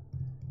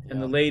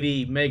and the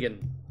lady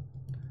Megan.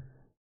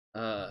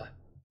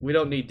 We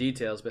don't need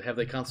details, but have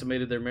they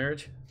consummated their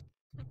marriage?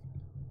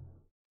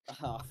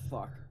 Oh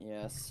fuck.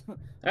 Yes. All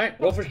right,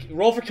 roll for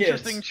kids.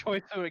 Interesting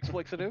choice of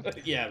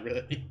explicative. Yeah,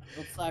 really.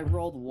 I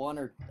rolled one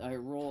or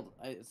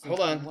so Hold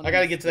on, one I of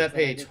gotta the get to that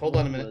sticks I page. just Hold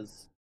on a rolled minute.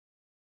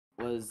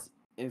 Was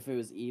if it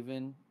was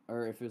even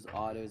or if it was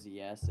odd, it was a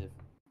yes.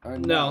 Or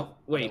No,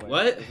 wait, other way.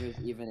 what? If it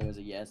was even, it was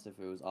a yes. If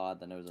it was odd,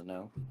 then it was a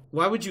no.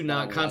 Why would you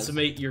not was.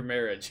 consummate your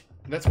marriage?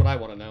 That's what I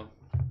want to know.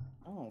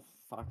 I don't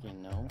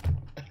fucking know.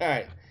 All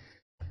right,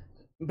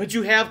 but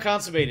you have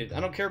consummated. I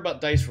don't care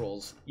about dice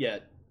rolls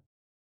yet.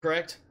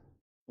 Correct?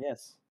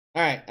 Yes.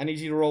 All right, I need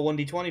you to roll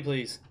 1d20,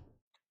 please.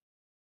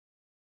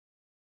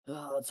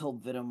 Oh, let's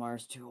hope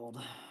Vitamar's too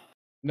old.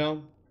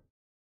 No.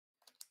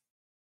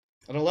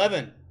 An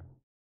 11.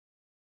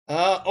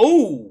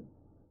 Oh,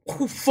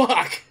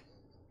 fuck.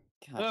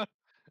 God,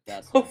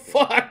 that's Oh, not good.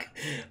 fuck.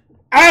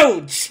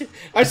 Ouch.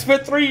 I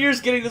spent 3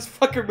 years getting this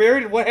fucker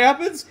married, and what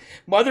happens?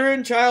 Mother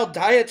and child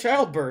die at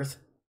childbirth.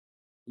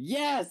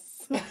 Yes.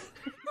 God.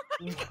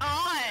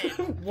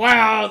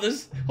 Wow,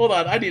 hold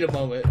on, I need a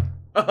moment.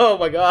 Oh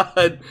my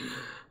god.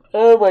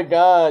 Oh my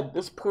god,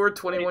 this poor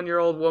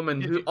 21-year-old woman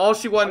Did who you- all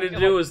she wanted to I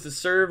do feel was to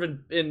serve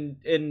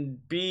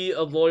and be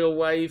a loyal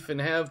wife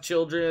and have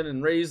children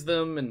and raise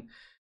them and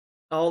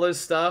all this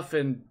stuff,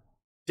 and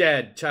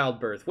dead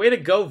childbirth. Way to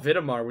go,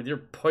 Vitamar, with your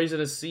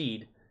poisonous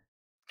seed.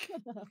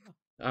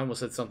 I almost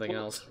said something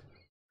else.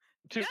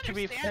 You To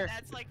be understand fair,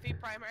 that's like the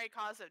primary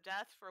cause of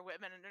death for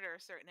women under a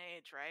certain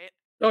age, right?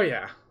 Oh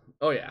yeah.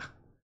 Oh yeah.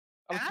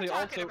 I would And say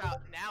I'm talking also.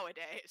 about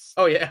nowadays.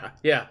 Oh yeah.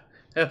 Yeah.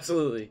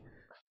 Absolutely.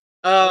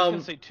 I was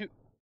gonna say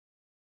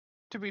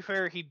to be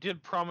fair, he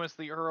did promise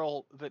the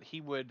Earl that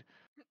he would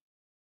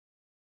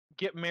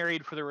get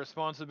married for the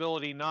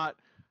responsibility, not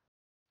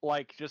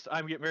like just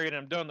I'm getting married and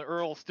I'm done. The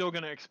Earl's still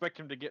gonna expect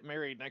him to get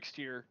married next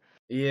year.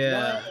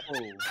 yeah.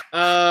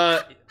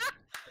 No.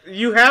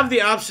 You have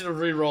the option of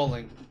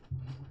re-rolling.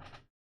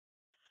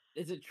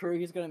 Is it true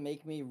he's gonna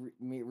make me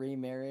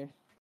remarry?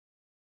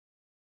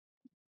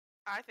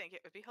 I think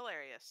it would be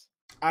hilarious.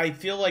 I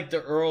feel like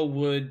the Earl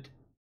would.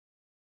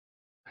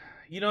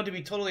 You know, to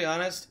be totally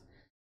honest,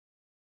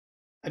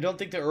 I don't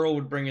think the Earl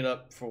would bring it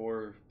up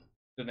for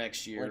the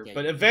next year, Like a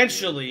but year,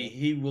 eventually okay.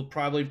 he will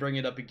probably bring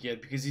it up again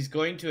because he's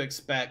going to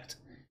expect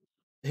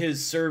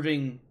his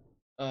serving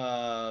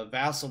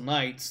vassal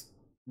knights,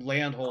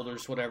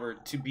 landholders, whatever,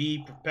 to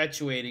be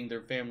perpetuating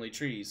their family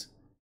trees.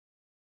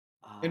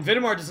 And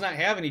Vitamar does not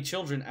have any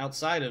children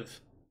outside of,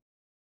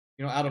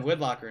 out of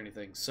wedlock or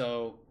anything.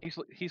 So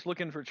He's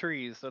looking for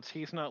trees.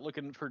 He's not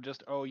looking for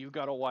just you've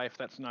got a wife.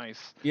 That's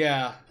nice.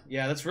 yeah,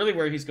 that's really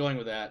where he's going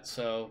with that.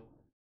 So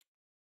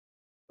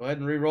go ahead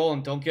and re-roll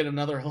and don't get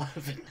another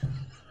 11.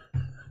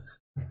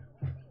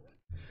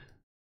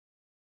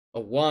 A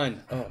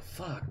 1. Oh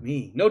fuck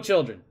me. No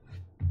children.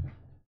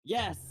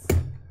 Yes.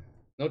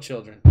 No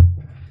children.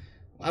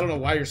 I don't know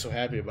why you're so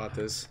happy about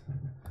this.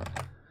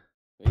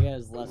 You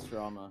guys less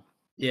drama.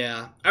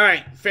 Yeah. All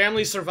right.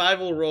 Family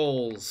survival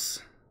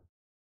rolls.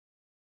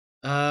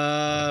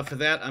 For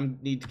that, I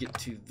need to get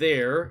to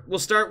there. We'll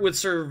start with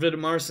Sir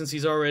Vitamar since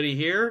he's already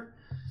here.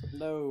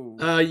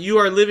 No. You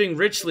are living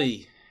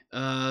richly.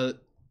 Why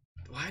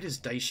does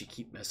Daishi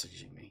keep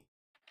messaging me?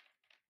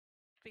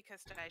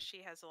 Because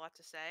Daishi has a lot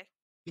to say.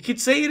 You could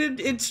say it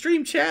in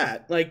stream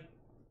chat. Like,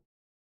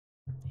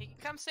 He can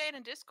come say it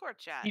in Discord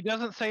chat. He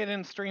doesn't say it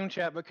in stream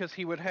chat because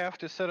he would have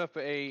to set up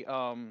a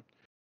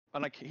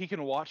he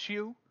can watch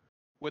you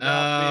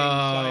without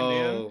being signed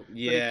in. But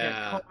he yeah.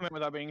 can't comment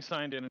without being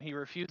signed in, and he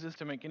refuses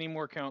to make any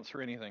more counts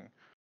for anything.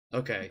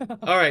 Okay.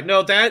 All right.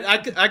 No, that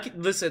I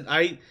listen.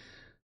 I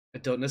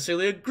don't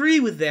necessarily agree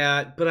with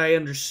that, but I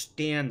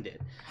understand it.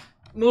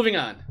 Moving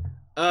on.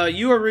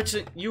 You are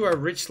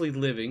richly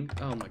living.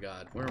 Oh my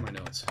God, where are my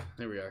notes?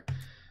 There we are.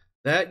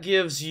 That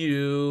gives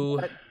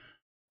you.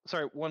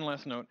 Sorry, one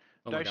last note.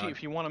 Oh my Daishi, God.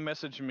 if you want to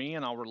message me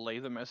and I'll relay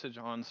the message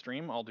on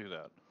stream, I'll do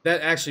that.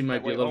 That actually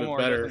might That be a way little bit Omar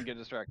better. doesn't get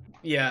distracted.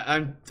 Yeah,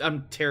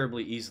 I'm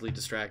terribly easily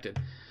distracted.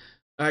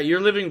 All right, you're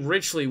living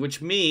richly,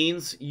 which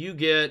means you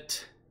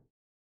get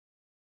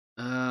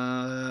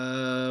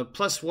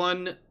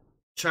 +1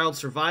 child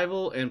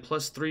survival and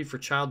 +3 for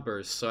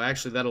childbirth. So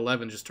actually, that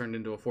 11 just turned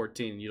into a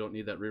 14. You don't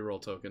need that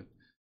reroll token.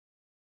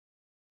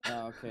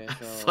 Oh, okay, I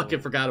so fucking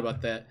forgot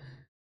about that.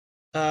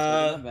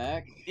 taking it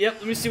back. Yep.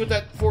 Let me see what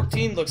that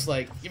 14 looks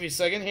like. Give me a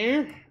second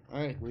here. All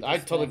right, We I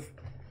just totally. spent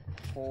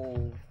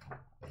whole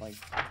like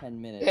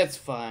 10 minutes. That's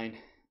fine.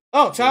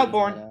 Oh, child figuring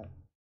born. it out.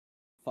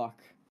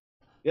 Fuck.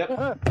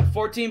 Yep.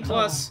 14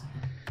 plus.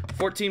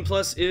 14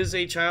 plus is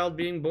a child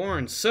being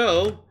born.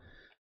 So,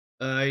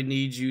 I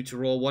need you to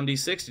roll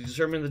 1d6 to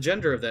determine the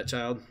gender of that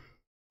child.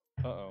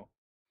 Uh-oh.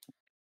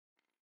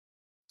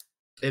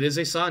 It is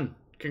a son.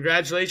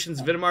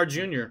 Congratulations, Vitamar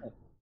Jr.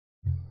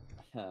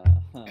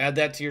 Add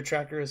that to your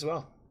tracker as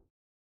well.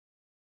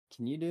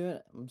 Can you do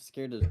it? I'm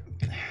scared of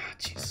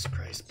Jesus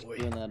Christ, boy.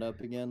 doing that up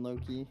again,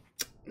 Loki.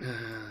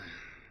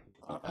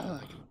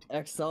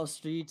 Excel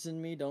streets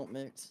and me don't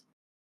mix.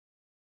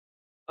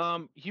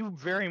 You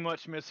very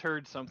much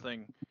misheard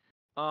something.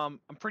 I'm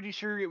pretty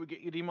sure it would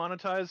get you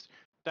demonetized.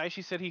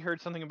 Daishi said he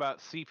heard something about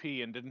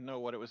CP and didn't know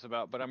what it was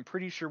about, but I'm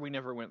pretty sure we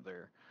never went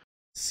there.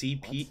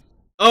 CP.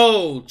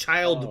 Oh,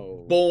 child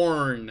Oh.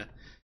 born.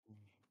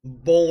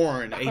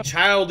 Born. A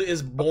child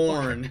is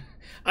born.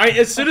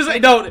 As soon as I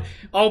don't,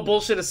 all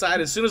bullshit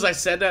aside, as soon as I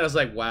said that, I was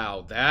like,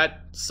 wow,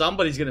 that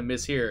somebody's gonna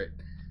mishear it.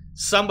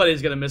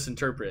 Somebody's gonna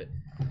misinterpret.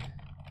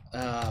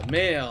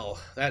 Male.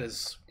 That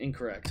is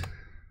incorrect.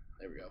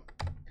 There we go.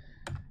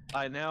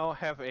 I now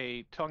have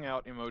a tongue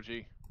out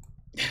emoji.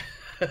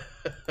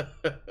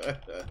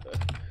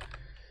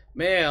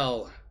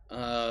 Male.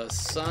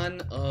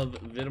 Son of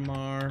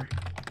Vitamar.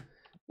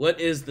 What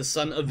is the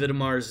son of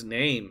Vitamar's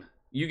name?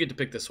 You get to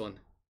pick this one.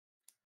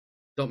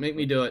 Don't make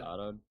me do it.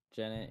 Auto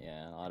gen it?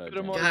 Yeah, auto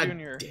gen Vitamar God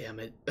Jr.. damn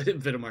it.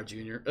 Vitamar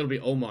Jr. It'll be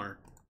Omar.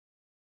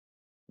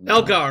 No.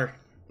 Elgar.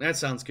 That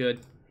sounds good.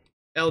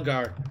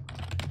 Elgar.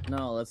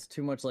 No, that's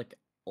too much like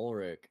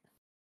Ulrich.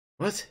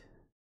 What?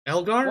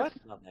 Elgar? What?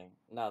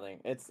 Nothing.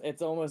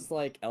 It's almost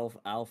like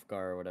Alfgar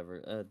or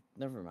whatever.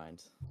 Never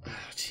mind. Oh,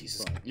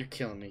 Jesus. Fuck. You're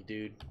killing me,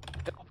 dude.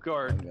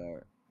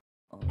 Elfgard.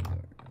 Ulgar.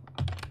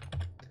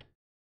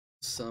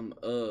 some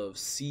of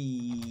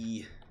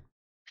C.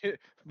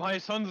 My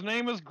son's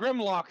name is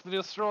Grimlock the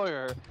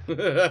Destroyer.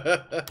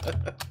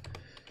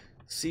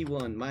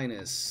 C1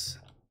 minus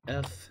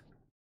F5.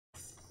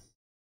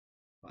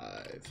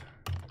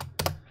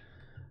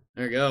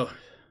 There we go.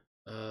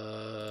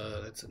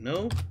 That's a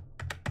no.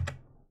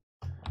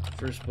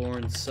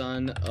 Firstborn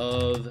son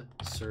of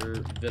Sir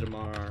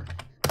Vitamar.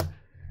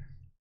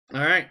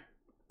 Alright.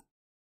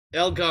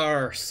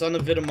 Elgar, son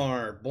of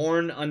Vitamar,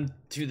 born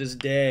unto this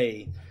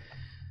day.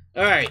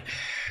 Alright.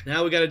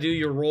 Now we gotta do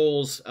your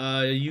rolls.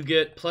 You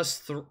get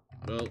 +3.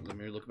 Well, let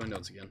me look at my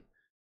notes again.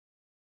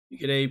 You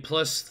get a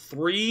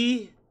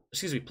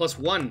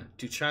 +1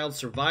 to child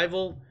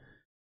survival,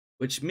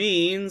 which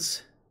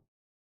means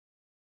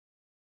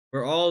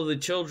for all of the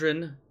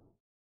children,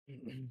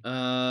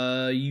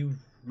 you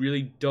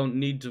really don't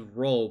need to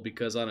roll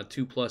because on a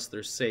 2+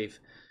 they're safe.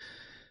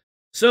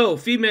 So,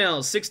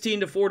 females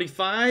 16 to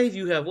 45,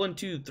 you have 1,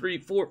 2, 3,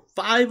 4,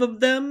 5 of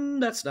them.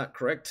 That's not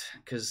correct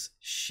because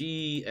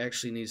she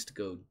actually needs to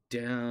go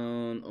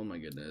down. Oh my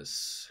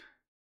goodness.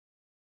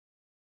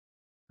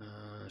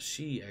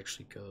 She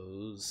actually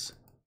goes,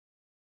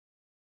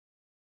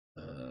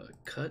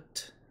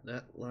 cut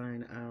that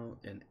line out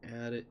and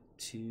add it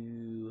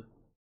to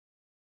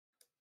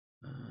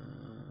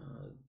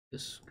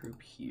this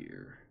group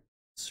here.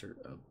 Insert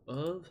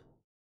above.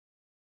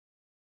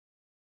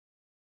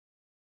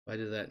 Why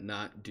did that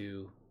not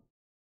do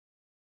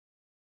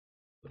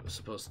what it was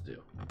supposed to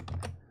do?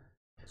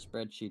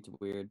 Spreadsheet's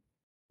weird.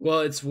 Well,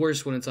 it's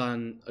worse when it's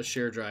on a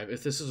share drive.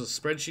 If this is a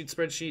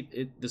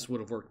spreadsheet, this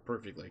would have worked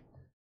perfectly.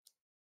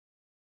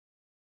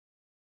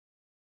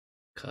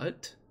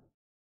 Cut.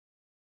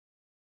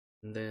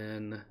 And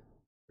then,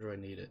 where do I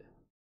need it?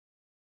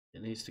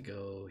 It needs to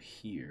go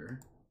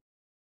here.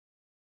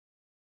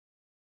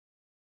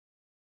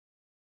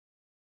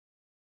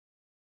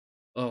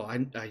 Oh,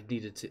 I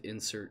needed to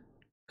insert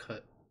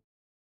cut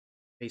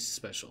paste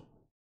special.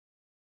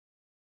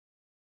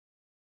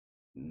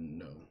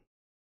 No.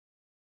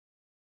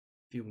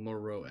 Few more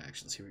row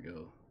actions. Here we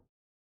go.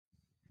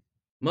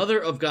 Mother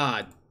of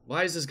God.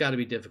 Why has this got to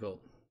be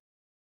difficult?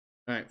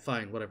 All right,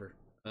 fine, whatever.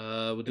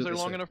 We'll do Is there this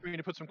long way. enough for me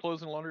to put some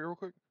clothes in the laundry real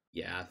quick?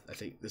 Yeah, I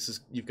think this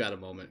is. You've got a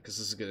moment because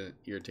this is gonna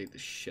irritate the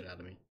shit out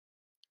of me.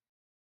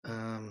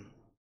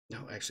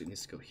 No, actually, it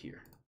needs to go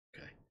here.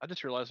 Okay. I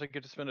just realized I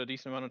get to spend a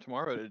decent amount of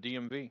tomorrow at a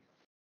DMV.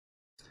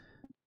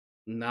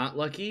 Not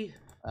lucky.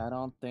 I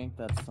don't think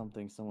that's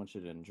something someone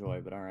should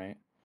enjoy, but alright.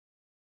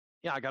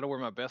 Yeah, I gotta wear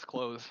my best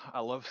clothes. I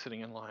love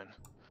sitting in line.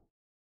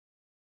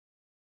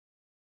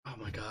 Oh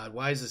my god,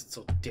 why is this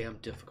so damn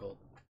difficult?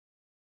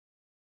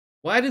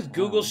 Why does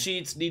Google Wow.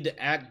 Sheets need to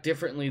act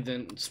differently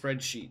than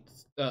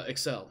spreadsheets,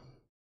 Excel?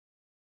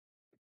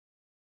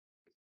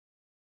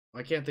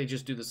 Why can't they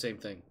just do the same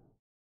thing?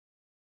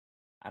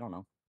 I don't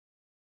know.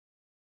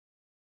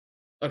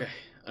 Okay,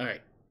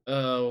 alright.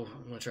 I'm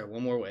gonna try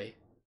one more way.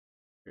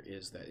 Here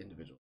is that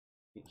individual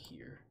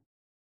here.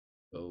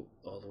 Go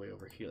all the way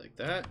over here like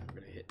that.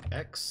 We're gonna hit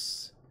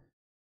X.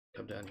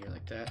 Come down here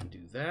like that and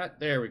do that.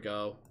 There we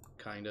go.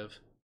 Kind of.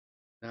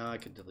 Now I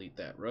can delete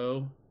that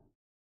row.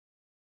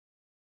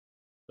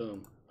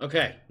 Boom.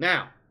 Okay,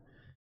 now.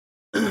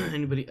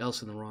 Anybody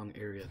else in the wrong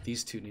area?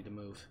 These two need to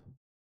move.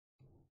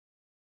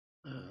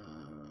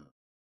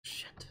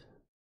 Shit.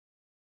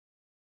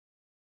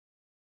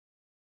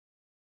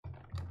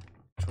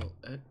 Control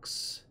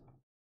X.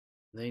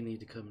 They need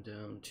to come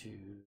down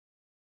to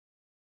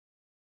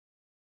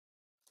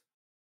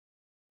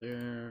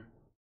there.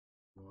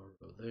 More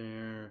row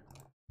there.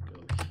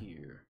 Go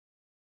here.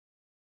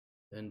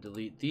 Then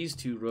delete these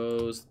two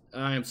rows.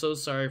 I am so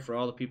sorry for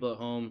all the people at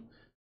home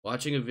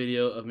watching a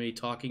video of me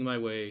talking my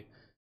way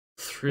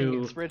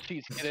through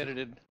Spreadsheets get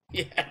edited.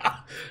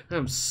 Yeah,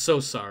 I'm so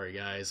sorry,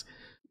 guys.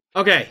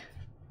 Okay,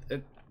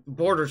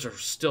 borders are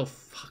still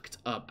fucked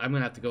up. I'm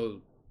gonna have to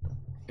go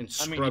and I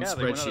scrub mean, yeah,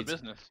 they went out of spreadsheets.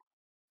 business.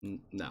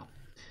 No.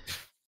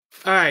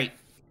 All right.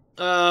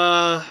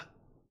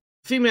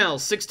 Female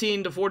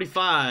 16 to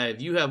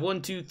 45. You have 1,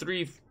 2,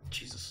 3.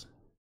 Jesus.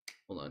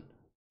 Hold on.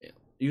 Yeah.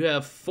 You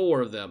have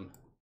 4 of them.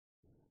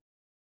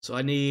 So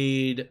I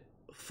need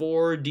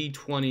 4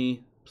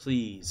 D20,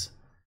 please.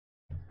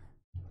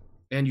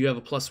 And you have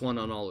a +1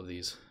 on all of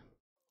these.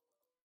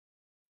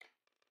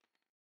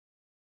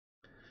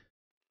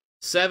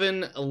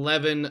 7,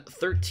 11,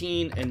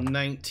 13, and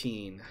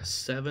 19.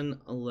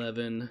 7,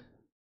 11,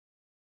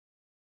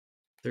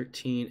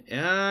 13.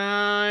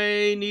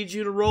 I need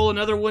you to roll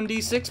another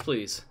 1d6,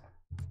 please.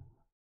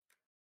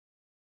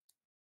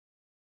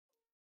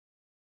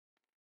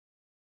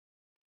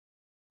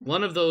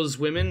 One of those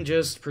women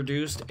just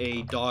produced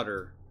a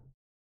daughter.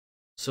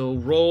 So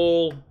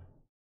roll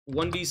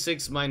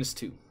 1d6 minus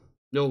 2.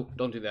 No,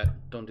 don't do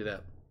that. Don't do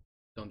that.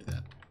 Don't do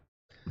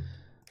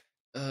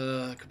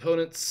that.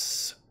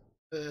 Components.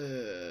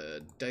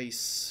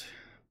 Dice.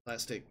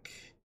 Plastic.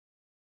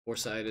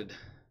 4-sided.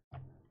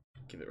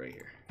 Give it right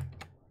here.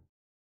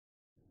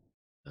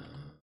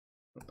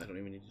 I don't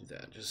even need to do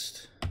that.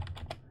 Just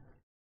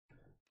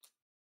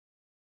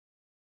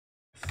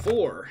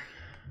 4.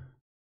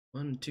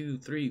 1, 2,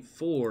 3,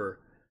 4.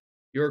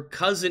 Your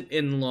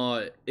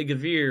cousin-in-law,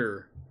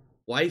 Igavir,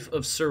 wife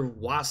of Sir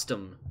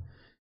Wastam,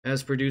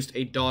 has produced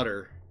a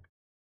daughter.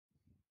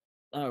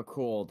 Oh,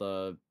 cool.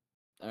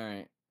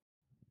 Alright.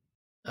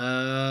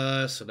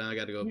 So now I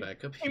gotta go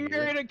back up He here.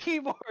 married a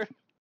keyboard.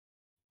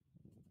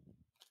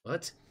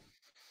 What?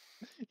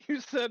 You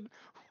said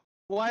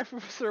wife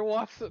of Sir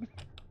Watson.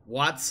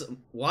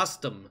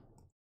 Wastam.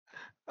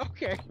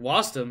 Okay.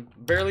 Wastam?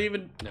 Barely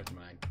even... Never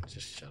mind.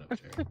 Just shut up,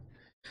 Jerry.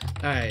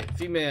 Alright,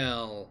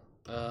 female.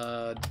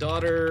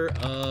 Daughter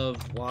of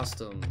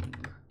Wastam.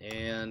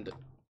 And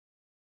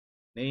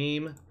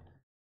name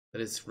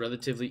that is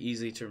relatively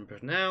easy to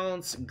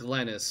pronounce.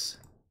 Glennis.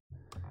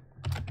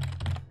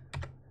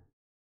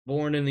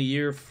 Born in the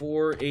year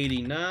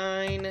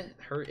 489.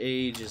 Her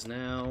age is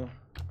now...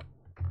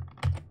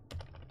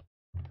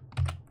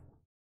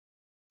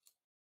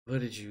 What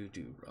did you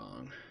do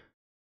wrong?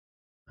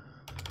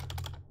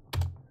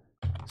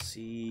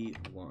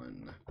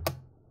 C1.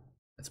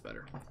 That's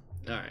better.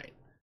 Alright.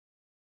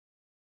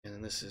 And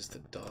then this is the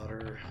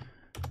daughter.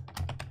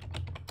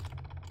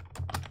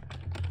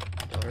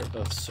 Daughter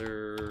of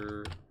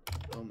Sir...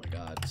 Oh my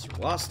god. Sir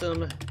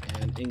Wastam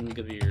and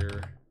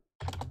Ingavir.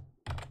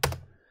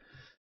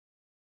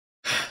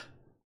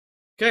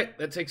 Okay,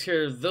 that takes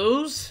care of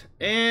those.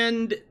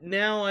 And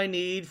now I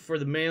need for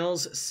the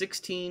males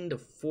 16 to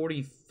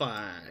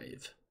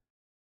 45.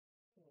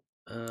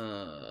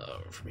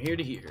 From here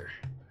to here.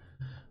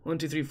 1,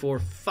 2, 3, 4,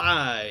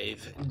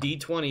 5.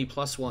 D20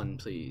 plus 1,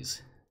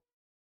 please.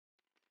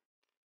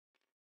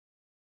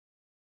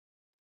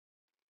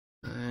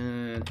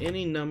 And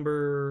any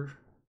number.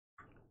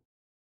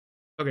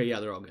 Okay, yeah,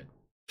 they're all good.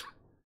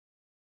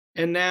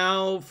 And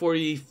now for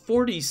the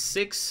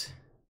 46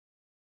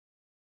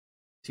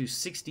 to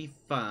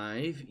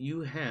 65,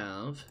 you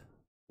have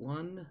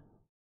 1.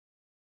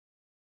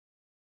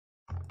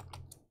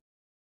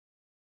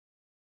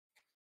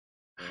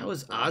 How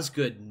is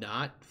Osgood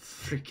not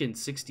freaking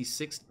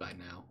 66 by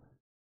now?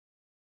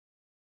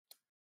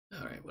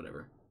 Alright,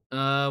 whatever.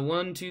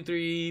 1, 2,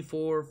 3,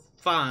 4,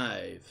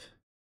 5.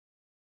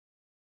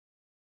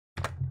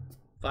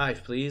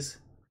 5, please.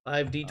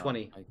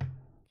 5d20.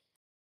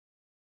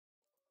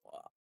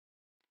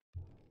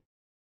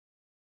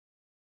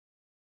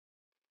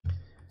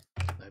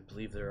 I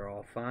believe they're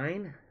all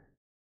fine.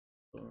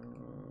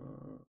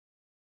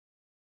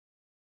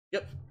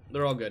 Yep,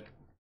 they're all good.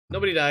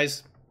 Nobody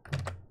dies.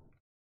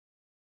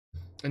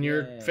 And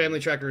your Yay. family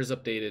tracker is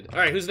updated.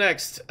 Alright, who's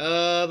next?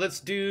 Let's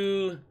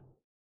do...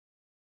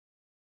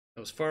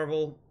 That was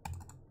Farvel.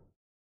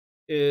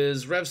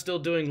 Is Rev still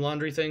doing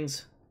laundry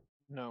things?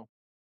 No.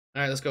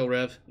 Alright, let's go,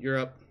 Rev. You're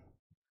up.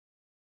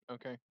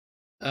 Okay.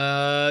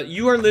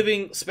 You are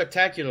living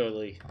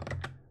spectacularly.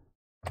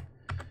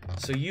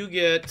 So you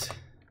get...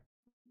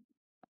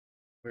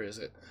 Where is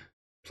it?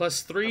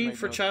 +3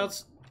 for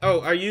child's...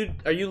 Oh, are you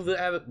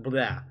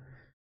blah.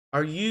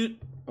 Are you...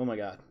 Oh my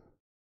god.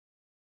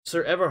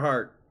 Sir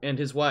Everhart and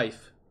his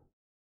wife,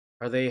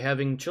 are they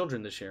having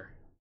children this year?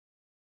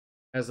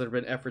 Has there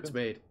been efforts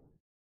made?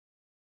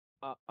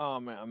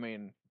 I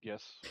mean,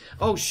 yes.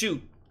 Oh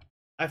shoot!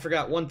 I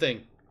forgot one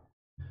thing.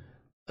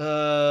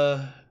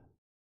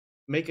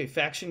 Make a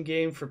faction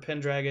game for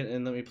Pendragon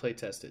and let me play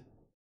test it.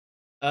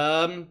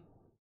 Hashin,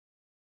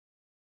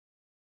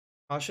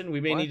 we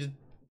may need to...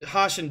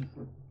 Hashin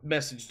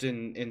messaged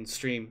in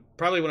stream.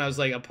 Probably when I was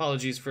like,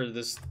 apologies for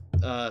this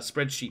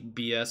spreadsheet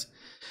BS.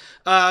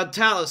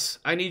 Talus,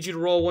 I need you to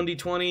roll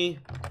 1d20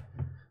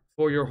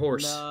 for your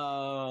horse.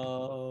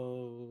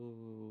 No.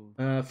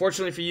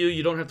 Fortunately for you,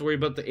 you don't have to worry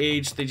about the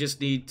age. They just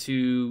need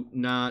to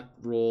not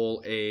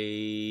roll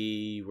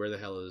a... Where the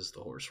hell is the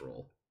horse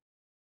roll?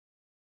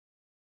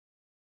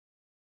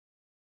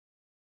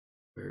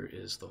 Where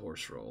is the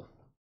horse roll?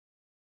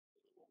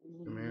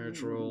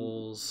 Marriage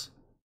rolls.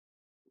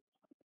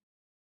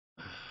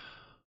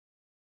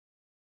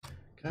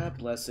 God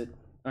bless it.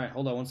 Alright,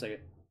 hold on one second.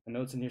 I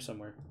know it's in here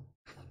somewhere.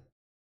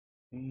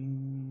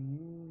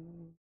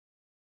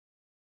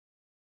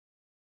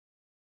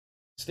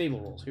 Stable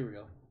rolls. Here we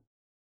go.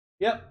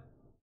 Yep.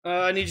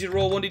 I need you to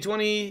roll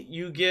 1d20.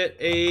 You get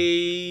a...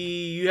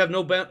 You have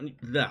no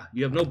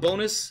you have no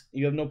bonus.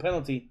 You have no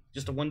penalty.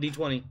 Just a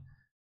 1d20.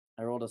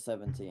 I rolled a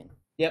 17.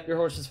 Yep, your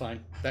horse is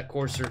fine. That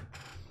courser.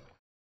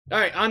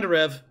 Alright, on to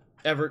Rev.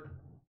 Everhart.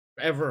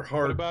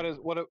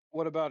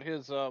 What about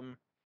his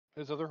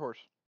other horse?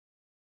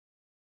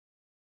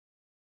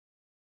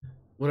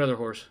 What other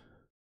horse?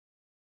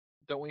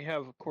 Don't we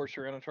have a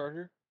courser and a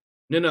charger?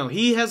 No.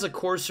 He has a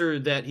courser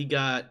that he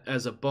got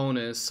as a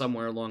bonus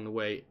somewhere along the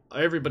way.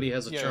 Everybody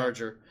has a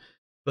charger.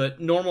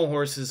 But normal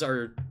horses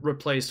are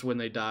replaced when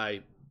they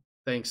die,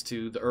 thanks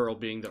to the Earl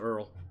being the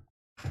Earl.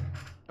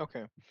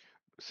 Okay.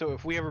 So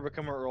if we ever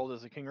become our Earl,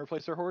 does the king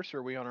replace our horse, or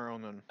are we on our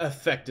own then?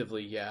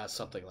 Effectively, yeah,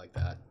 something like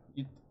that.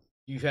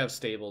 You have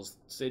stables.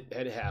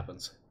 It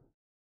happens.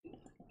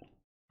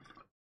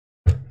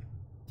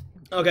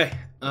 Okay.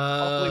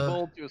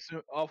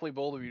 Awfully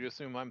bold of you to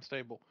assume I'm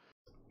stable.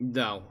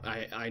 No,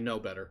 I know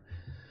better.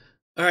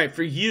 All right,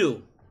 for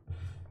you,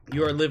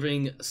 You are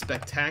living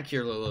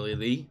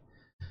spectacularly.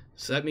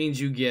 So that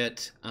means you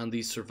get, on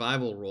these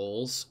survival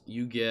rolls,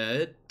 you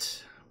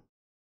get...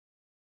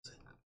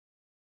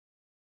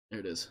 There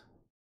it is.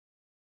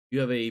 You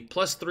have a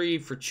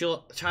 +3 for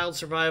child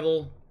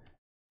survival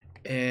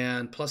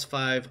and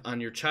 +5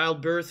 on your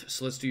childbirth.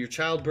 So let's do your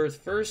childbirth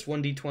first.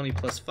 1d20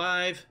 plus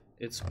 5.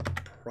 It's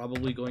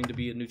probably going to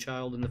be a new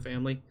child in the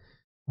family.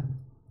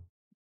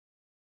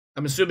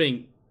 I'm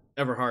assuming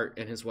Everhart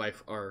and his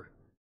wife are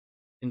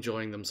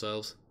enjoying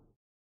themselves.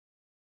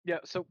 Yeah,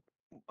 so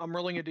I'm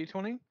rolling a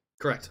d20?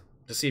 Correct.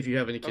 To see if you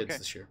have any kids Okay.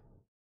 this year.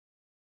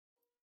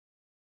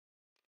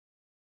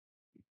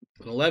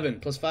 An 11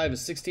 plus 5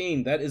 is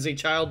 16. That is a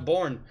child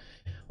born.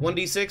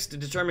 1d6 to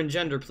determine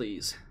gender,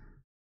 please.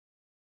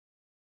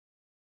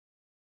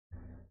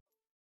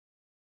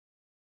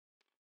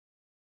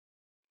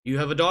 You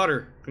have a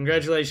daughter.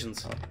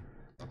 Congratulations.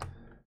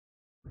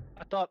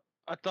 I thought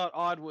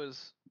Odd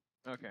was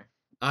okay.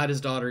 Odd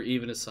his daughter,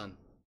 even his son.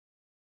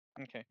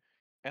 Okay.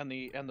 And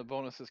the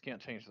bonuses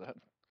can't change that.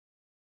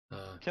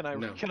 No. Can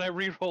I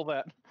re-roll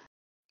that?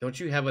 Don't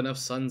you have enough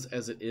sons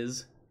as it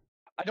is?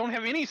 I don't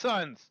have any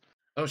sons.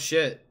 Oh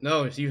shit.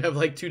 No, you have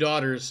like 2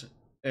 daughters.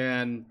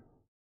 And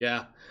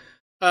yeah.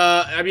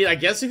 I mean, I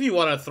guess if you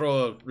want to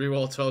throw a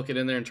reroll token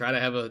in there and try to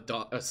have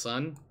a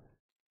son.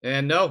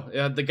 And no,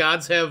 the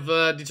gods have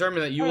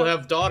determined that you will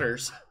have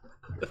daughters.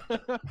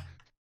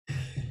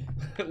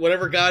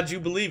 Whatever god you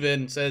believe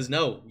in says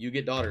no, you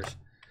get daughters.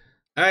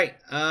 Alright,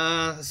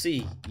 let's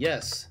see.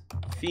 Yes.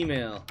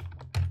 Female.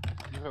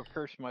 You have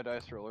cursed my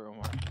dice roller,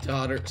 Omar.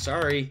 Daughter,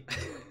 sorry.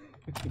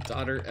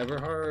 Daughter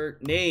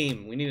Everhart.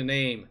 Name. We need a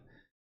name.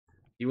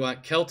 You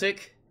want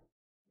Celtic?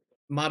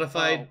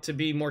 Modified to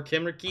be more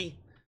Kimricky?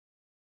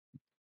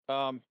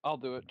 I'll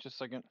do it. Just a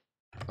second.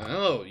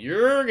 Oh,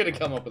 you're gonna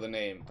come up with a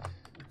name.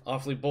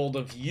 Awfully bold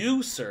of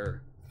you,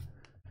 sir.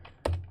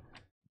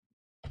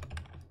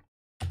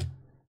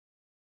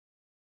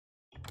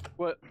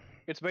 What?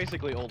 It's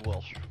basically Old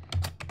Welsh.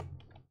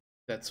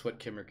 That's what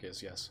Kimrick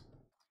is, yes.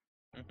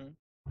 Mm-hmm.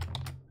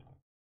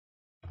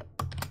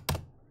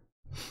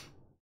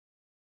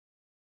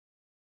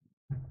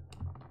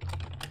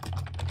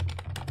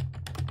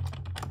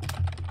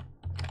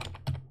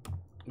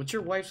 What's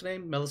your wife's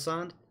name?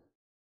 Melisande?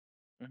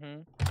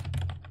 Mm-hmm.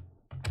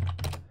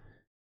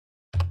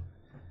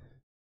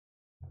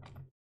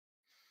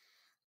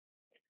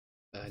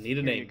 I need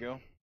a Here name. you go.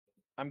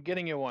 I'm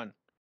getting you one.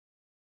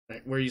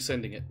 Right, where are you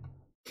sending it?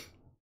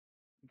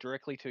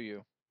 Directly to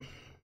you.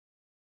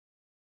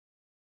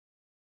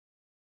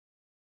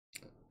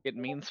 It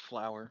means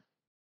flower.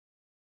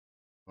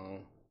 Oh.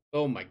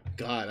 Oh my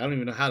god, I don't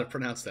even know how to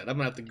pronounce that. I'm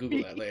gonna have to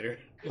Google that later.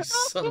 You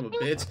son of a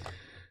bitch.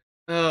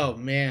 Oh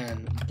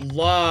man.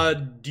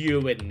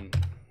 Blooduin.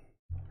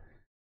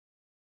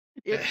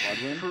 It,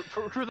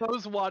 for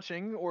those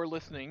watching or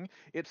listening,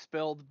 it's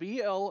spelled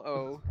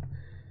Bloodeuyn.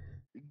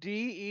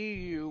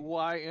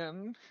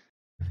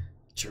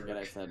 Forget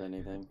I said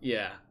anything.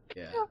 Yeah.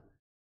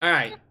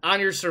 Alright, on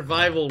your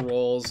survival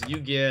rolls, you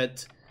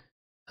get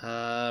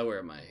where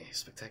am I?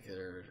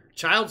 Spectacular.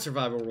 Child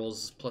survival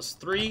rolls is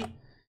 +3.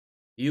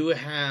 You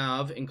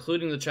have,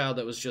 including the child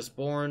that was just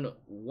born,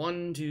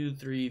 1, 2,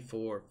 3,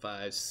 4,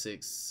 5,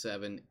 6,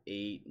 7,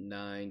 8,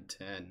 9,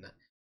 10.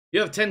 You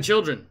have 10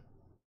 children.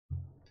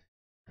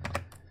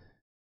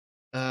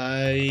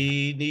 I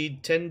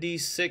need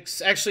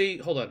 10d6. Actually,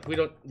 hold on. We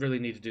don't really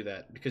need to do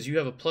that because you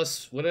have a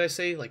plus, what did I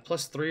say? Like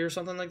 +3 or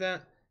something like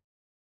that?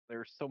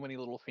 There's so many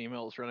little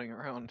females running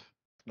around.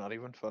 It's not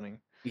even funny.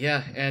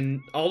 Yeah,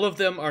 and all of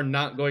them are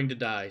not going to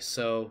die,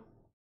 so...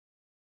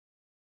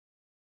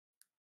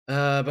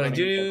 but I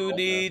do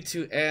need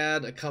to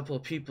add a couple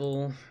of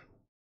people,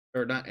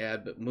 or not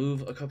add, but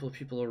move a couple of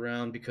people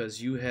around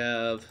because you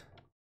have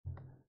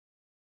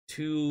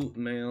 2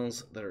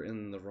 males that are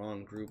in the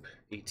wrong group,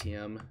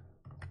 ATM.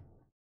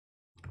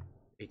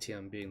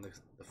 ATM being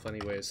the funny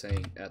way of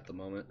saying at the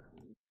moment.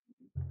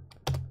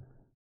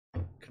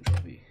 Control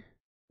V.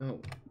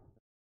 Oh.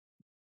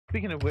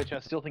 Speaking of which, I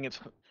still think it's...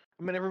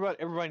 I mean,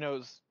 everybody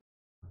knows...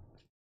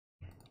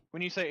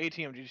 When you say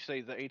ATM, did you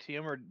say the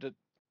ATM, or do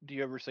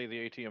you ever say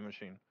the ATM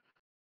machine?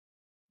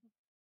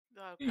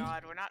 Oh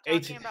god, we're not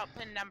talking about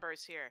PIN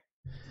numbers here.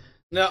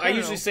 No, I No.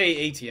 usually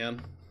say ATM.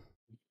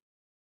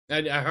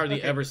 I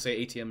hardly ever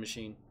say ATM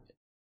machine.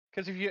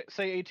 Because if you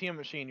say ATM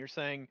machine, you're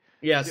saying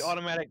Yes. the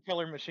automatic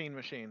teller machine.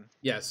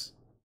 Yes.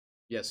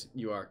 Yes,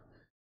 you are.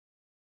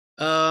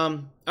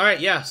 Alright,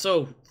 yeah,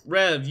 so,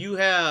 Rev, you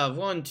have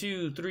 1,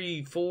 2,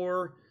 3,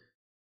 4,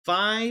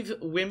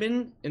 5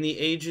 women in the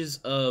ages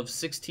of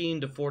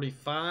 16 to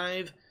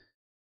 45.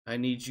 I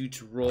need you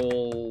to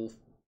roll...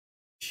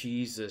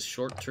 Jesus,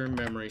 short-term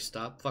memory,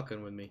 stop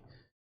fucking with me.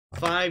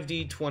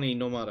 5d20,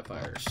 no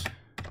modifiers.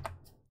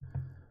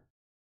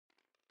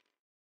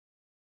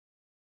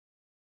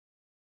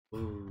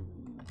 Ooh,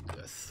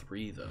 a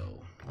 3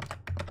 though.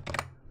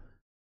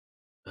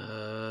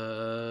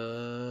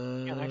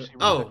 Can't actually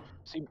read Oh, it.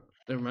 See,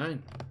 never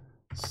mind.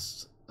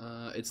 It's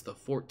the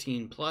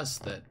 14 plus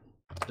that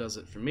does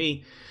it for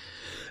me.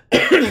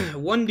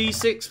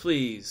 1d6,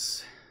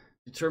 please.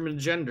 Determine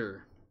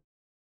gender.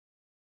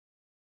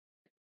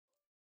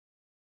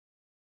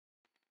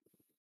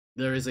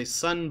 There is a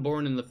son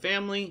born in the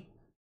family.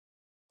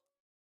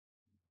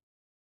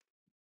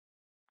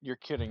 You're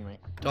kidding me.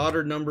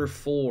 Daughter number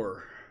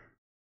 4.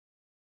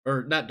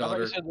 Or not I thought you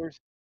daughter. said there's.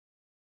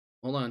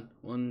 Hold on.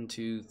 1,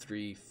 2,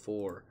 3,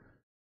 4.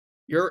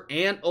 Your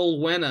Aunt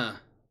Olwena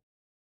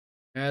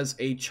has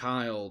a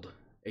child,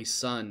 a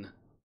son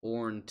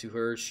born to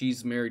her.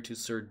 She's married to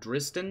Sir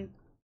Dristan.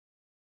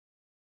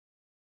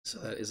 So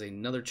that is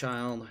another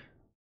child.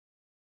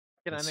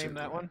 Can I Yes, name sir.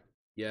 that one?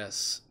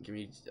 Yes. Give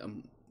me.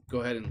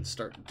 Go ahead and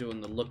start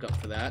doing the lookup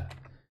for that.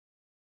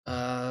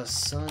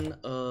 Son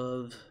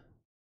of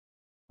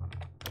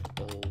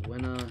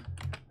Olwena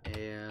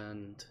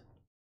and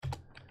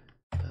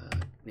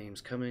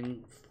names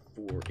coming.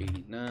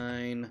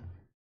 489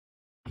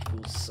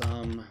 equals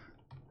sum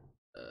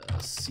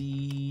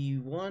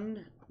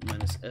C1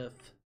 minus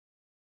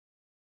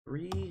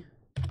F3.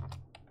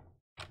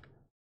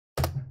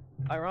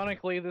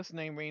 Ironically, this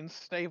name means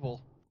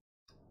stable.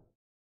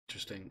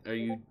 Interesting. Are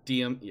you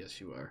DM? Yes,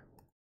 you are.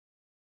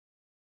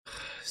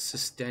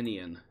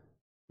 Sistenian.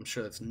 I'm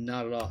sure that's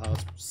not at all how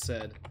it's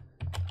said.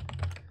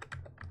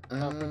 For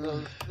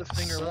those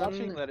listening or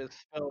watching, son that is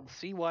spelled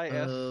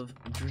C-Y-S-T-E-N-I-A-N.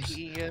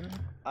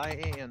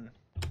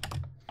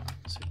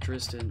 So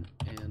Tristan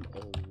and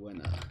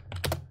Olwena.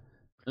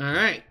 All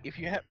right. If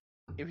you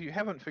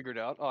haven't figured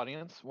out,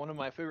 audience, one of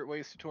my favorite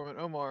ways to torment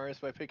Omar is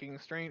by picking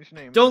strange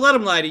names. Don't let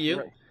him lie to you.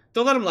 Right.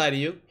 Don't let him lie to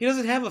you. He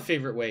doesn't have a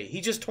favorite way. He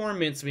just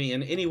torments me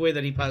in any way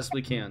that he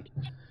possibly can.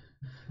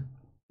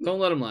 Don't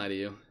let him lie to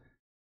you.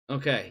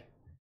 Okay.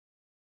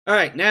 All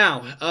right,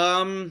 now,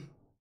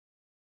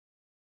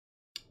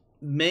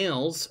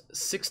 males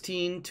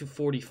 16 to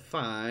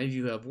 45.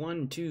 You have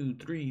 1, 2,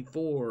 3,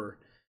 4,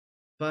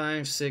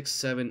 5, 6,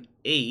 7,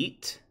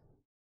 8.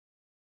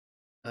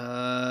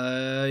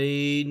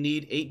 I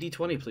need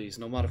 8d20, please.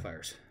 No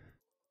modifiers.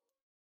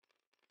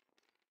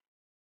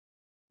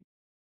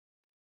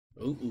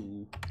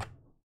 Ooh.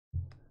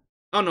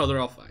 Oh no, they're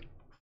all fine.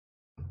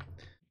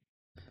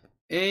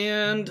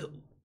 And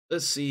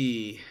let's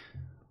see.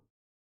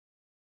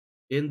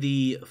 In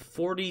the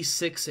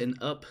 46 and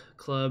up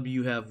club,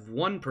 you have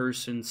one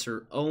person,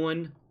 Sir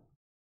Owen.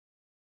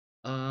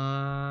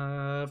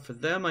 For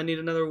them, I need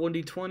another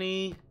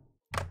 1d20.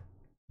 I'm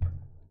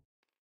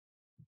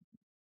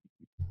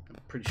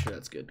pretty sure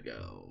that's good to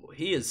go.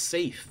 He is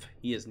safe.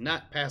 He is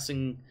not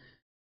passing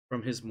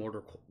from his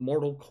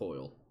mortal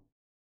coil.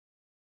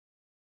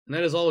 And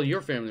that is all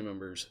your family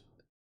members.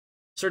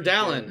 Sir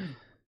Dallin,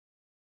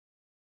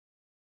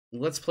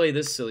 let's play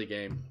this silly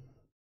game.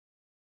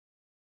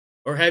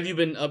 Or have you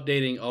been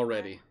updating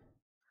already?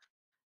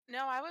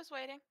 No, I was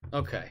waiting.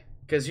 Okay.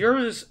 Because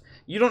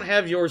you don't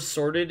have yours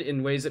sorted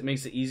in ways that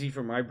makes it easy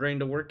for my brain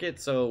to work it,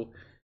 so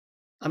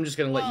I'm just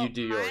going to let you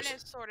do yours. Mine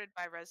is sorted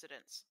by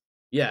residence.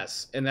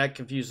 Yes, and that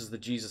confuses the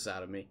Jesus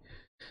out of me.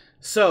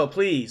 So,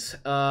 please,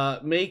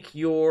 make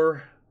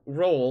your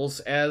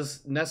rolls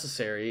as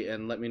necessary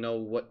and let me know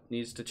what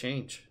needs to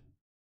change.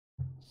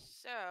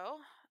 So,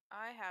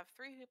 I have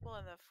 3 people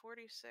in the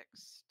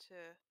 46 to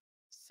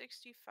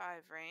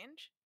 65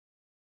 range.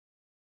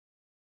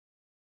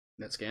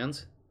 That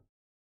scans?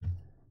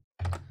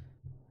 1,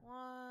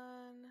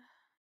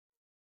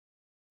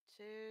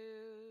 2,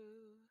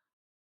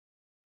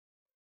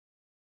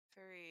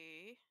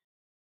 3.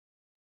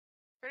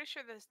 Pretty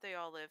sure they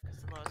all live because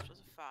the lowest was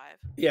a 5.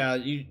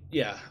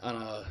 Yeah, on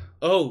a...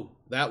 Oh,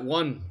 that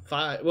one,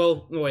 5...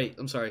 Well, no, wait,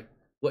 I'm sorry.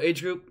 What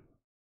age group?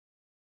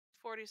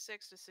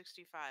 46 to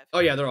 65. Oh,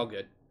 yeah, they're all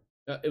good.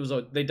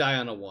 They die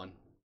on a 1.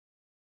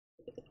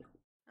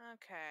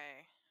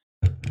 Okay.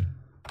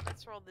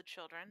 Let's roll the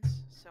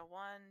children's. So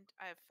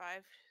I have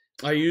 5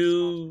 Are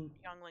you...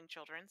 youngling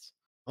children's.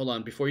 Hold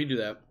on, before you do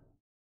that,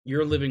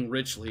 you're living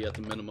richly at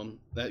the minimum.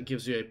 That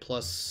gives you a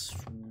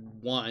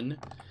 +1.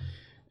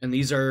 And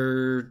these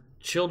are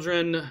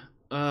children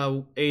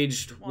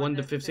aged 1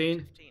 to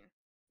 15.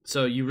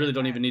 So you really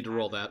don't even need to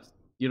roll that.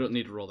 You don't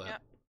need to roll that.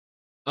 Yep.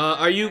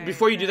 Are you, Okay,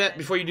 before you do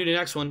the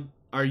next one,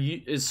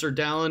 is Sir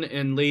Dallin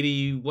and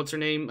Lady, what's her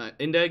name,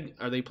 Indeg,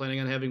 are they planning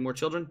on having more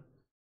children?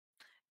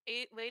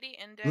 Lady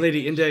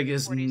Indeg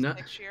is not...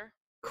 next year.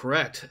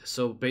 Correct.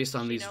 So based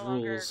on these no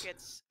longer rules...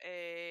 gets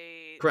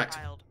a Correct.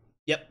 child.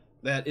 Yep,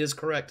 that is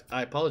correct.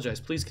 I apologize.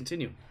 Please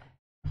continue.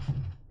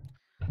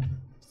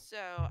 So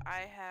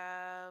I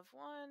have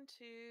 1,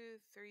 2,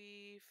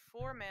 3,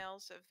 4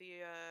 males of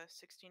the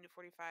 16 to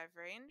 45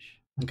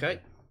 range.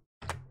 Okay.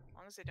 As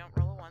long as they don't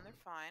roll a 1, they're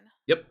fine.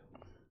 Yep.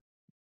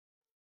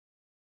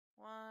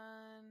 1,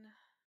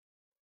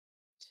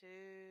 2,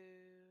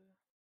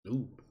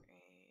 Ooh. 3,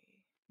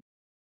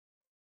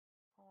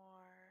 4.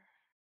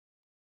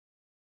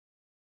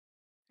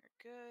 They're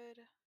good.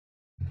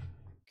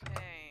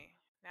 Okay,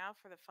 now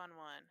for the fun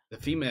one. The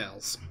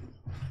females.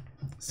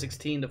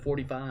 16 to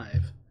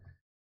 45.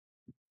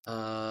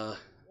 1,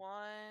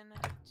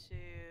 2,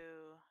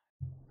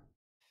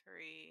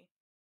 3.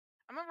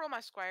 I'm gonna roll my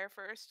squire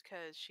first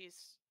because she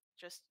is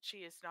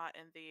not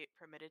in the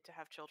permitted to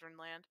have children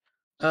land.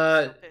 She's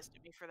Uh, so pissed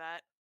at me for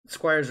that.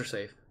 Squires are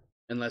safe,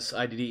 unless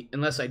I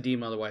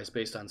deem otherwise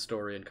based on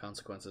story and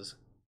consequences.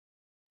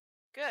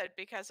 Good,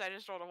 because I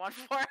just rolled a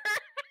 1-4.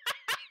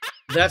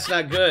 That's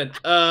not good.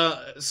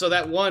 So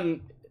that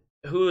one,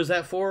 who is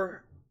that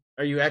for?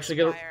 Are you actually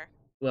gonna? Squire.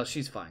 Well,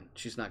 she's fine.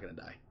 She's not gonna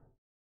die.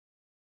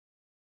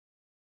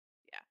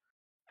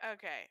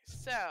 Okay,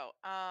 so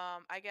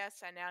I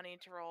guess I now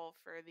need to roll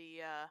for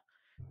the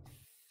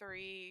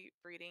 3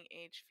 breeding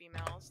age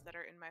females that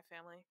are in my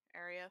family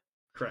area.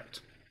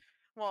 Correct.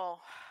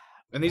 Well,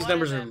 And these one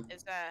numbers of are them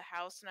is a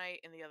house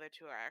knight, and the other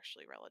 2 are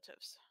actually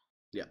relatives.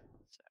 Yeah.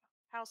 So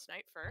house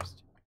knight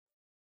first.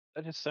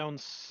 That just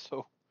sounds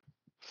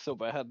so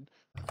bad.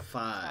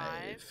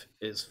 5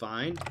 is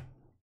fine.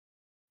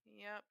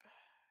 Yep.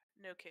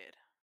 No kid.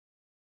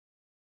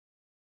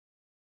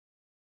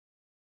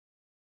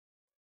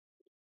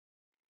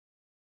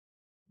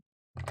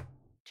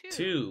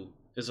 2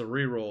 is a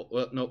reroll.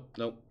 Well,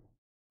 nope.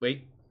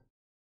 Wait.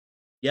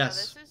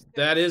 Yes, this is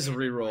that their is a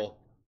standard one. reroll.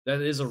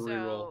 That is a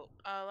reroll.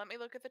 So let me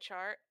look at the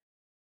chart.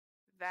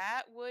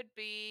 That would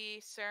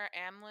be Sir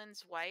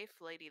Amlin's wife,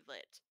 Lady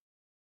Lit.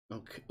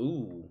 Okay.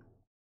 Ooh.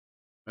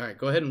 All right,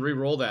 go ahead and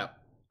re-roll that.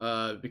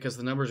 Because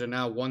the numbers are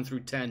now 1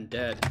 through 10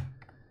 dead.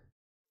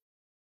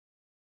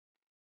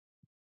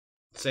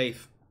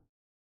 Safe.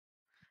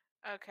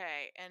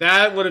 Okay, and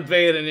That would have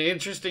then- been an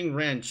interesting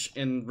wrench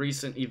in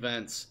recent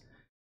events.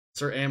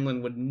 Sir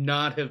Amlin would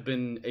not have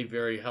been a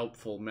very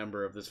helpful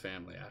member of this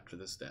family after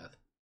this death.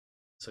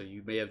 So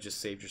you may have just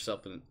saved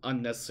yourself an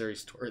unnecessary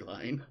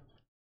storyline.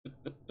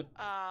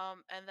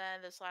 and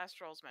then this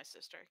last roll is my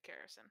sister,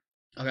 Karison.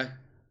 Okay.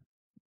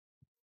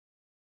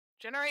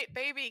 Generate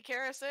baby,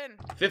 Karison.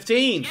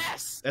 15.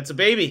 Yes. That's a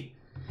baby.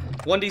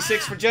 1d6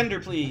 for gender,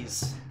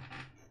 please.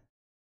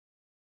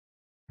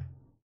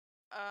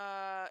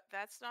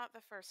 That's not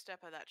the first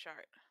step of that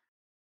chart.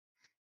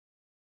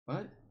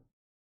 What?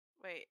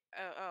 Wait.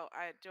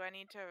 Do I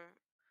need to?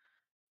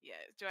 Yeah.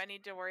 Do I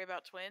need to worry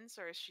about twins,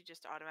 or is she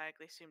just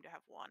automatically assumed to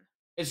have one?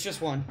 It's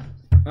just one.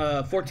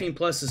 14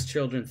 plus is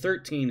children.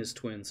 13 is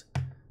twins.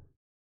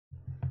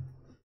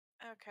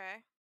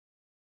 Okay.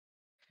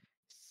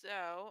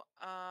 So,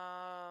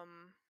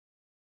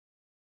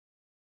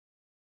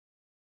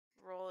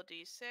 roll a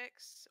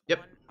d6. Yep.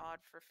 1 odd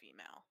for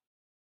female.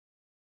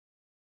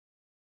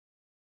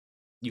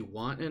 You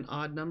want an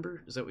odd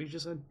number? Is that what you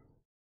just said?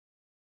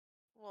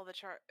 Well, the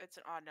chart, it's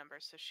an odd number,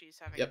 so she's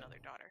having Yep. another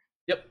daughter.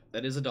 Yep,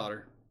 that is a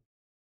daughter.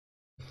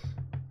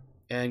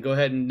 And go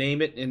ahead and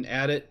name it and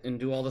add it and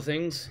do all the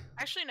things.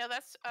 Actually, no,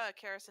 that's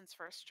Karison's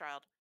first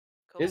child.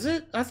 Cool. Is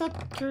it? I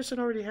thought Kirsten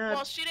already had.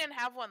 Well, she didn't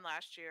have one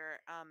last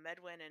year.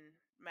 Medwin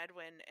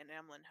and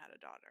Emlyn had a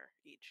daughter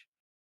each.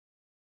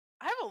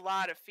 I have a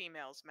lot of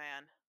females,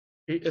 man.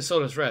 So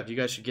does Rev. You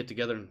guys should get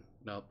together and...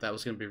 No, that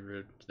was going to be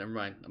rude. Never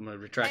mind. I'm going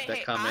to retract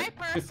that comment. I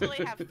personally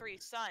have 3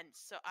 sons,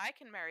 so I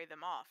can marry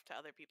them off to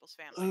other people's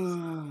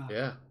families.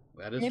 Yeah,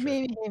 that is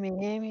Me, true.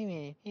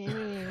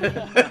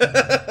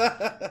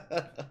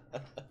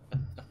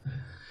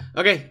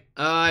 Okay,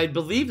 I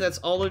believe that's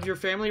all of your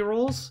family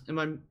roles. Am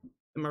I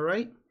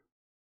right?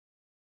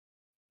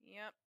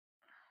 Yep.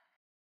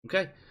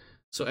 Okay,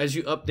 so as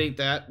you update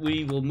that,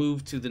 we will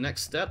move to the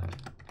next step,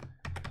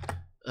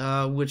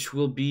 which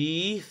will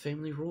be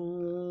family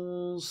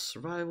roles,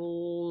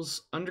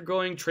 survivals,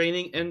 undergoing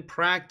training and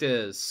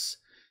practice.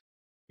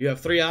 You have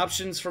 3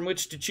 options from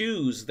which to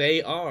choose.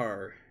 They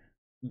are: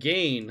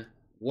 gain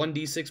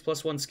 1d6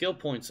 plus 1 skill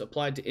points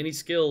applied to any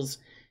skills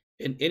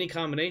in any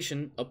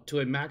combination up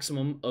to a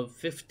maximum of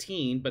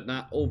 15, but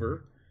not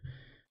over.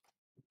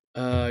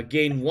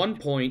 Gain 1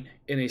 point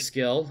in a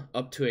skill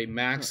up to a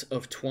max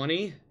of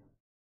 20.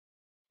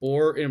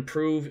 Or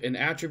improve an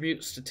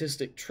attribute,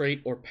 statistic,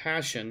 trait, or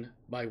passion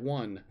by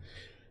 1.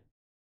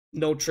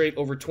 No trait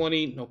over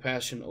 20, no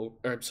passion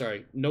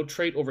no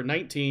trait over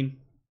 19,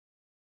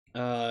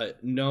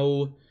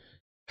 no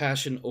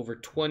passion over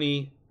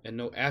 20, and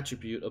no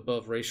attribute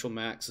above racial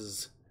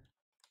maxes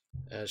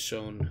as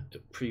shown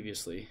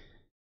previously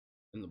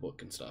in the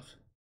book and stuff.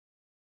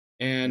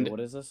 And what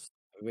is this?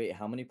 Wait,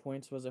 how many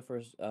points was it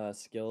for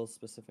skills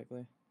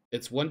specifically?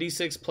 it's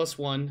 1d6 plus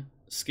 1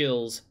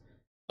 skills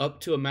up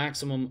to a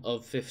maximum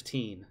of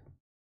 15.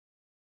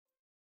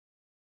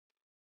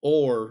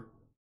 Or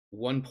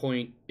 1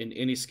 point in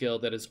any skill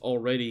that is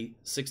already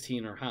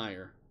 16 or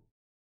higher.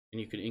 And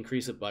you can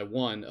increase it by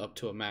 1 up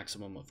to a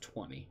maximum of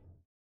 20.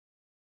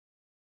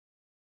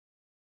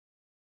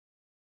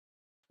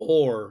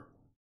 Or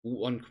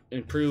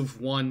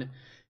improve 1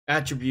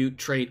 attribute,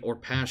 trait, or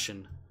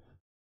passion.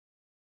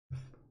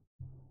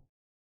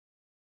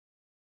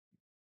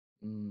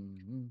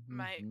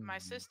 My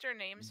sister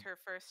names her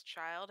first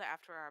child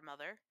after our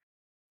mother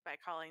by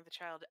calling the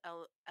child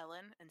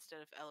Ellen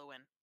instead of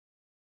Elowin.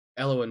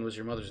 Elowin was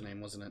your mother's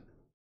name, wasn't it?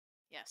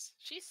 Yes,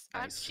 she's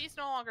Nice. she's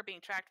no longer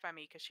being tracked by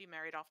me because she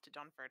married off to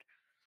Dunford.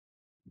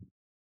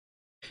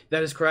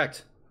 That is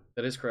correct.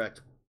 That is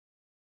correct.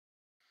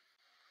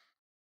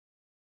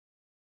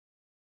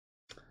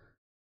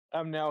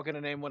 I'm now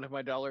gonna name one of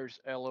my dollars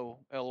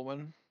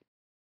Elowin.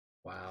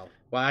 Wow.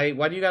 Why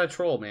do you got to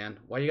troll, man?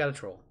 Why you got to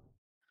troll?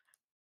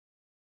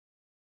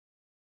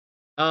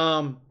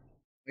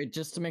 Wait,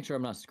 just to make sure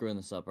I'm not screwing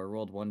this up, I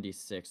rolled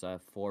 1d6. I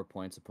have 4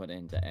 points to put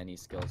into any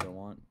skills I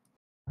want.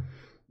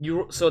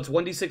 So it's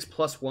 1d6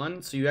 plus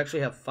 1, so you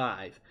actually have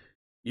 5.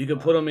 You can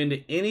put them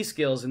into any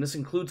skills, and this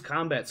includes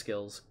combat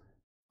skills.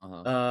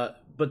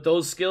 But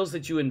those skills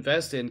that you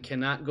invest in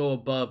cannot go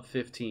above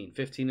 15.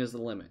 15 is the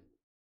limit.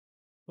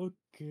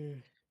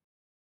 Okay.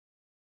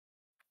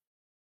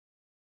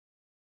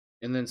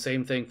 And then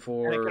same thing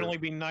for... And it can only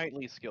be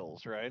knightly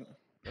skills, right?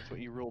 That's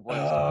what you ruled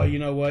last Oh, time. you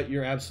know what?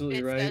 You're absolutely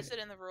It right. says it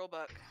in the rule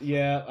book.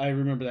 Yeah, I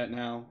remember that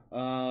now.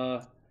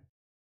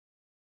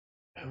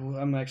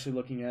 I'm actually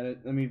looking at it.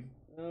 Let me...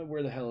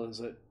 where the hell is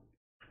it?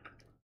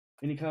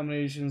 Any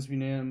combinations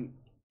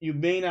you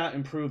may not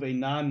improve a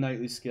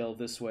non-knightly skill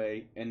this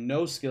way, and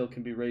no skill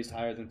can be raised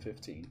higher than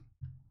 15.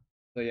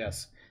 So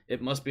yes,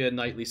 it must be a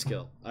knightly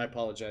skill. I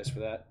apologize for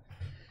that.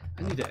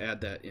 I need to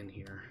add that in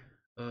here.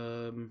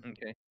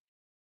 Okay.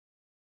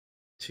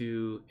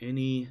 To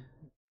any...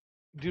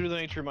 Due to the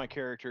nature of my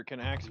character, can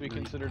axe be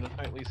considered a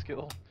knightly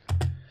skill?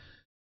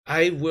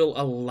 I will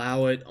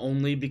allow it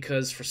only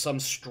because for some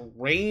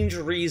strange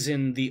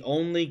reason, the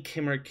only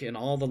Kimric in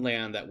all the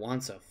land that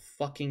wants a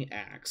fucking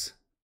axe.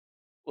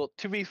 Well,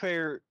 to be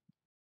fair,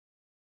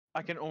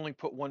 I can only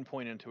put 1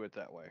 point into it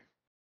that way.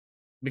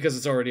 Because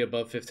it's already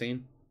above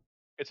 15?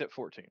 It's at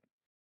 14.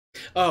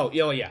 Oh,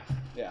 yeah.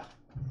 Yeah.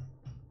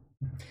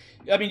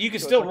 I mean, you can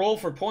still roll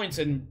for points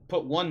and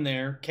put 1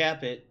 there,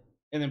 cap it,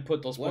 and then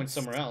put those points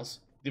somewhere else.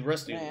 The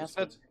rest of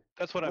you.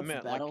 That's what I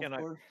meant. Like, can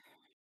I?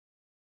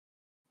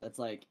 That's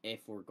like if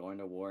we're going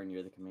to war and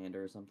you're the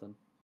commander or something.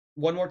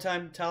 One more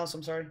time, Talos.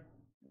 I'm sorry.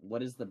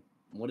 What is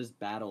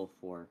battle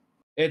for?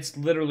 It's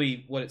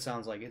literally what it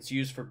sounds like. It's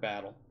used for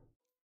battle.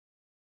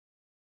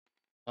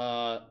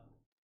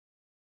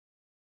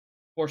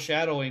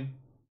 Foreshadowing.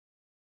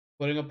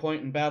 Putting a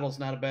point in battle is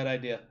not a bad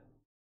idea.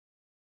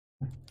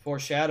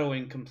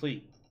 Foreshadowing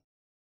complete.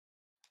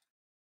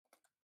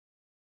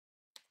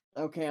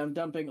 Okay, I'm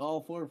dumping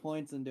all 4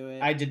 points into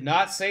it. I did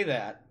not say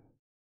that.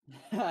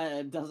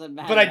 It doesn't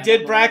matter. But I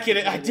did bracket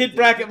it. I did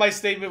bracket my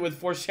statement with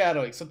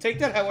foreshadowing. So take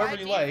that however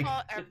you like.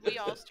 We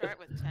all start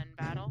with 10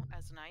 battle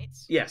as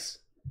knights. Yes.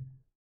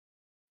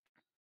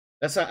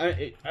 That's not.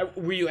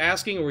 Were you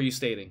asking or were you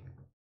stating?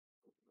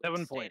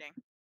 7 points.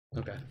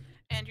 Okay.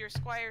 And your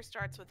squire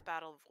starts with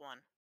battle of 1.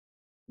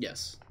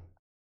 Yes.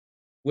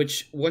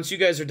 Which, once you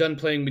guys are done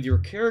playing with your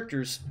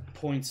characters'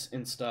 points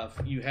and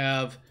stuff, you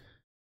have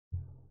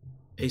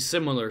a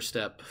similar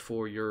step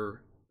for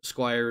your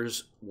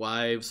squires,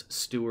 wives,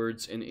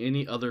 stewards, and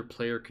any other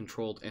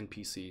player-controlled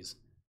NPCs.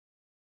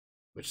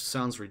 Which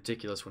sounds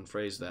ridiculous when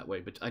phrased that way,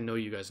 but I know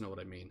you guys know what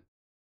I mean.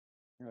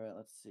 Alright,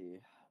 let's see.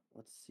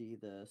 Let's see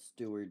the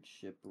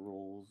stewardship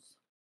rules.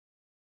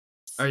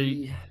 Are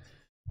you...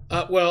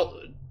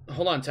 well,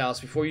 hold on, Talos.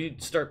 Before you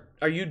start,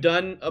 are you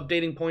done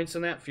updating points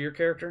in that for your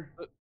character?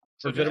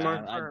 So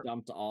Vidamar? I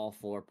dumped all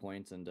 4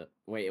 points into...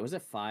 Wait, was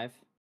it 5?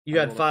 You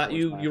had 5.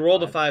 You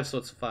rolled a 5, so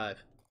it's a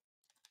 5.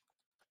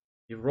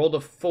 You rolled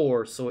a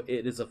 4, so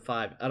it is a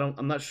 5.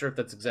 I'm not sure if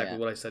that's exactly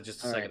what I said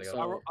just a second ago.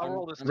 So I'll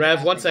roll this.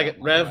 Rev, 1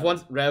 second. Rev,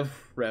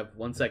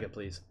 1 second,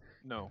 please.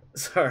 No.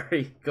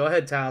 Sorry. Go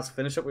ahead, Talos.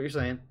 Finish up what you're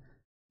saying.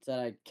 Said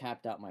I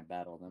capped out my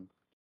battle then.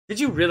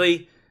 Did you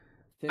really?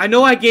 I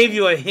know I gave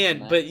you a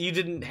hint, but you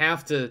didn't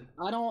have to.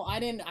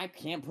 I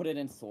can't put it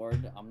in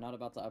sword. I'm not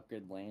about to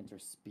upgrade lance or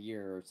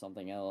spear or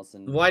something else.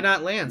 And why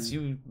not lance?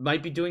 You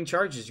might be doing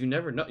charges. You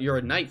never know. You're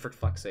a knight, for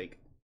fuck's sake.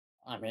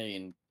 I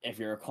mean, if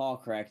you recall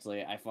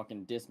correctly, I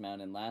fucking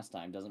dismounted last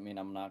time. Doesn't mean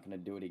I'm not gonna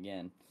do it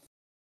again.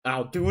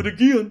 I'll do it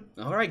again.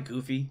 All right,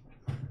 Goofy.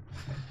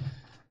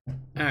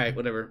 All right,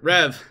 whatever.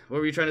 Rev, what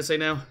were you trying to say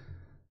now?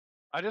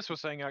 I just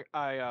was saying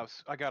I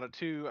got a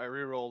 2, I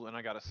rerolled, and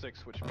I got a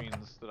 6, which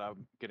means that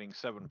I'm getting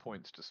 7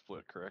 points to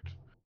split. Correct?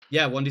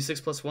 Yeah,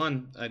 1d6 plus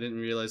 1. I didn't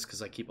realize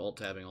because I keep alt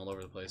tabbing all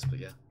over the place, but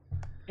yeah.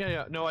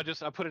 Yeah. No, I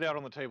put it out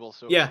on the table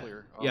so yeah, it's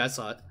clear. Yeah, I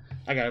saw it.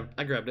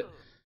 I grabbed it.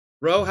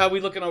 Ro, how we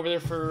looking over there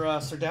for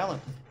Sir Dallin?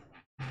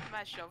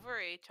 My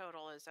chivalry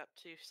total is up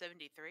to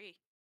 73.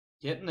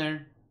 Getting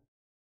there.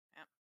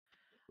 Yep.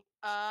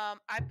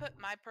 I put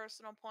my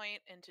personal point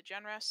into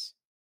generous.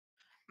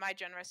 My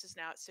generous is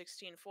now at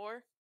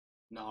 16.4.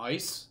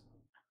 Nice.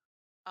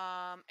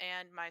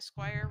 And my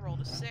squire rolled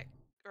a 6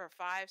 or a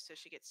 5, so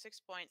she gets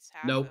 6 points,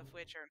 half Nope. of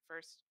which are in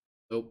first.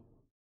 Nope.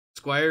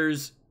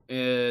 Squires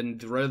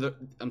and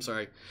I'm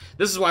sorry.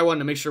 This is why I wanted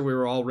to make sure we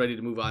were all ready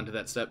to move on to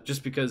that step,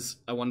 just because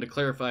I wanted to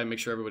clarify and make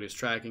sure everybody's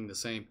tracking the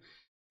same.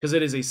 Because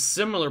it is a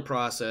similar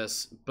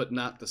process, but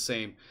not the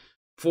same.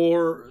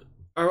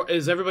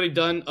 Is everybody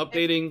done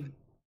updating?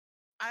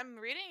 I'm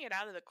reading it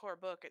out of the core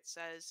book. It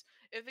says,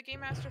 if the game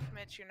master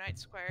permits, your knight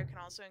squire can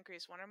also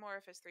increase 1 or more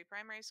of his 3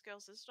 primary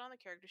skills listed on the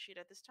character sheet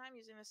at this time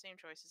using the same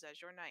choices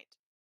as your knight.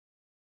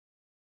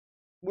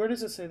 Where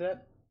does it say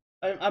that?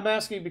 I'm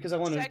asking because I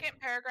want to... Second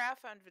paragraph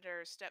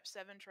under step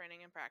 7, training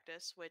and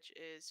practice, which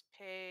is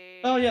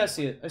page... Oh yeah, I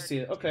see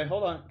it. Okay,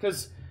 hold on.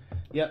 Because,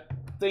 yeah,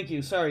 thank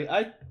you. Sorry,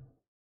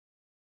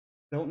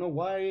 don't know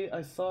why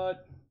I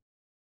thought.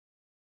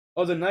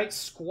 Oh, the Knight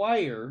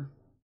Squire.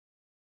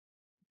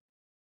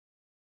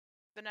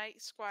 The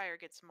Knight Squire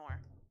gets more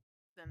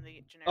than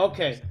the generic.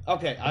 Okay,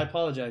 okay, I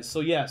apologize. So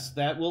yes,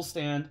 that will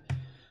stand.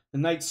 The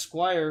Knight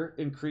Squire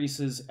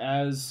increases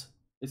as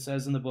it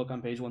says in the book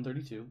on page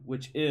 132,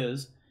 which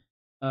is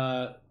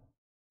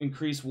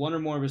increase one or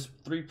more of his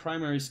 3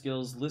 primary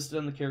skills listed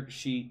on the character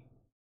sheet,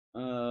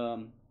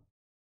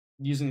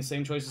 using the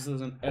same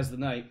choices as the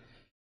knight.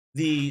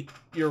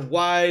 Your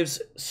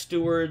wives,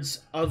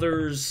 stewards,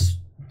 others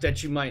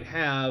that you might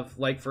have,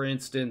 like for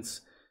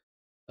instance,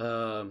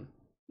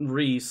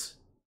 Reese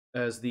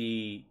as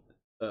the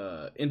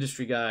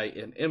industry guy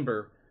in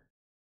Ember,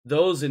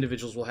 those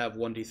individuals will have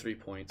 1d3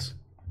 points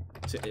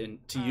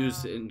to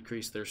use to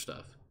increase their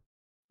stuff.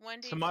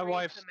 1d3 So my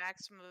wife's the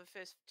maximum of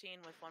 15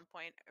 with 1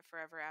 point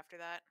forever after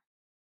that.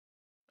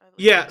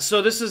 Yeah,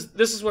 so this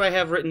is what I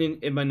have written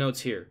in my notes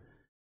here.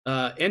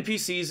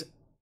 NPCs,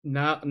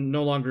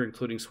 no longer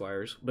including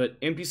squires, but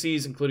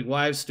NPCs including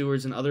wives,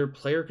 stewards, and other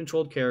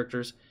player-controlled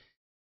characters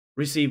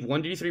receive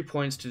 1d3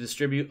 points to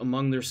distribute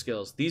among their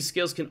skills. These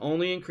skills can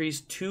only increase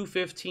to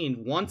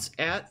 15. Once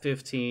at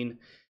 15,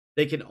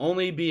 they can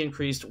only be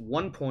increased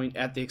 1 point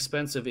at the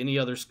expense of any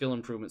other skill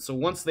improvement. So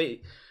once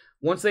they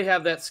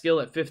have that skill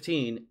at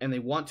 15 and they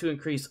want to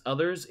increase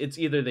others, it's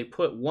either they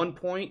put 1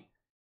 point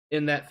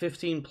in that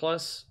 15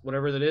 plus,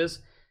 whatever that is,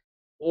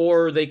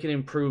 or they can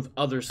improve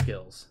other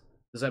skills.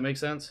 Does that make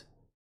sense?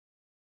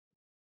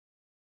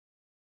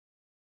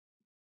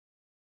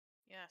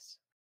 Yes.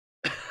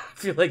 I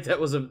feel like that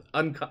was a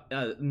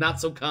not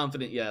so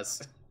confident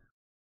yes.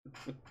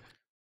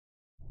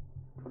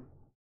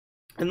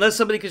 Unless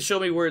somebody can show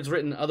me where it's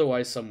written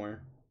otherwise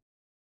somewhere.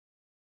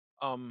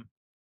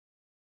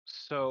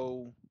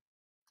 So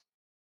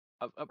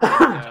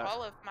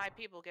all of my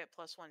people get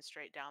 +1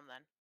 straight down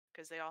then,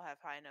 because they all have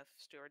high enough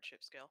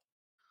stewardship skill.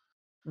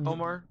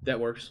 Omar, that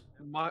works.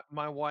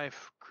 My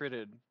wife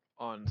critted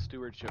on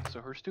stewardship,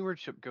 so her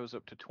stewardship goes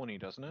up to 20,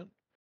 doesn't it?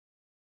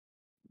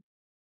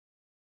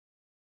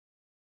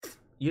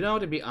 You know,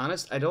 to be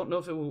honest, I don't know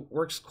if it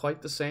works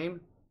quite the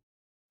same,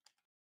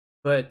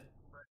 but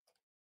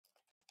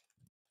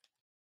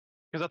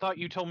because I thought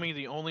you told me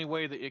the only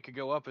way that it could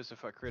go up is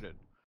if I critted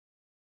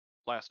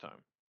last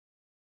time.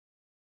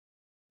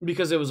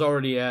 Because it was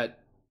already at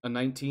a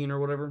 19 or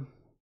whatever.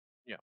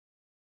 Yeah.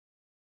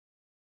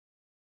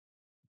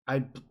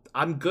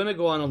 I'm gonna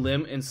go on a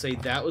limb and say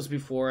that was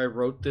before I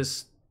wrote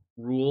this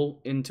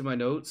rule into my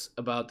notes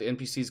about the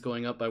NPCs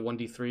going up by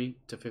 1d3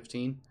 to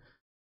 15.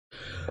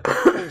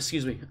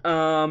 Excuse me.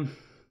 Go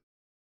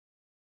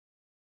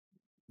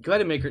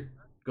ahead and make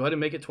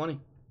it 20.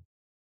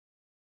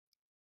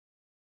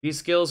 These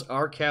skills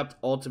are capped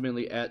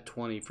ultimately at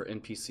 20 for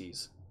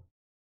NPCs.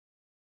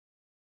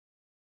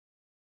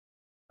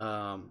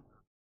 And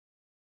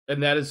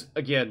that is,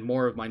 again,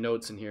 more of my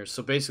notes in here.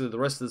 So basically, the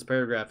rest of this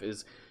paragraph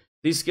is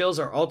these skills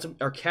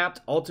are capped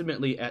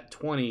ultimately at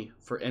 20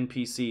 for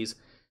NPCs.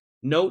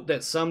 Note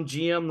that some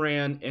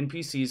GM-ran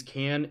NPCs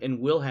can and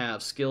will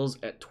have skills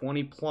at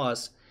 20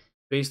 plus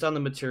based on the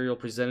material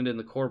presented in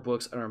the core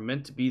books and are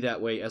meant to be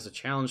that way as a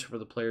challenge for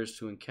the players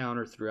to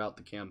encounter throughout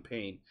the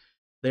campaign.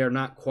 They are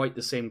not quite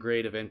the same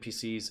grade of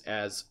NPCs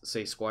as,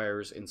 say,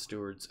 squires and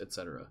stewards,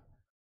 etc.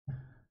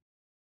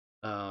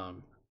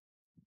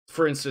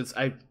 For instance,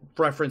 I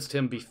referenced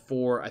him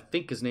before. I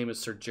think his name is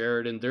Sir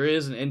Jared, and there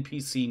is an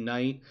NPC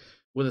knight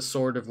with a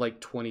sword of like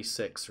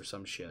 26 or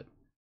some shit.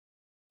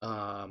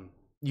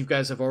 You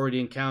guys have already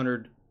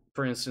encountered,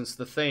 for instance,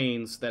 the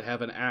Thanes that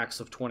have an axe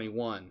of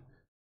 21.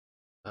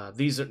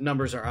 These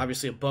numbers are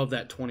obviously above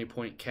that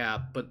 20-point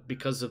cap, but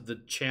because of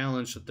the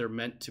challenge that they're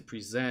meant to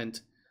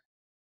present,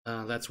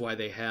 that's why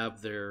they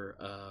have their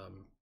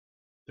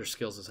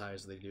skills as high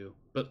as they do.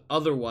 But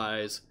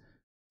otherwise,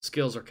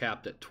 skills are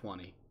capped at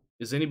 20.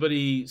 Is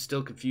anybody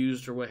still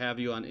confused or what have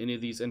you on any of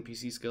these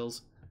NPC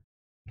skills?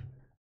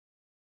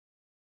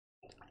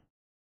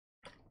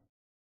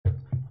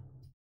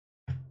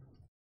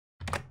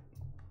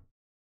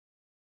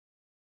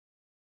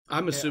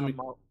 I'm assuming.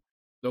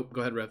 Nope. Go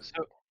ahead, Rev.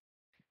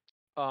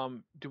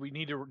 So, do I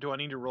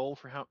need to roll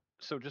for how?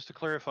 So just to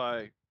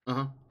clarify,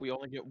 we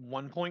only get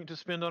 1 point to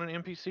spend on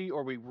an NPC,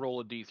 or we roll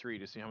a D3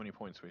 to see how many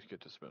points we get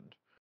to spend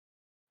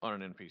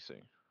on an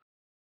NPC.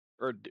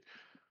 Or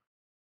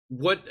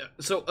what?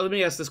 So let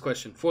me ask this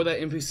question: for that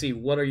NPC,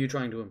 what are you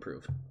trying to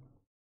improve?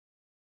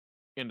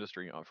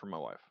 Industry for my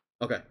wife.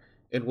 Okay,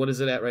 and what is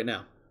it at right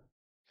now?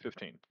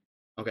 15.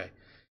 Okay,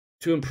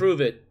 to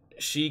improve it,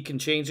 she can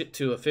change it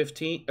to a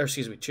 15, or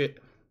excuse me,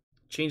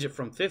 change it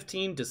from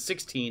 15 to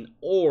 16,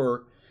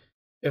 or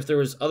if there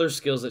was other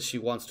skills that she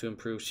wants to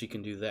improve, she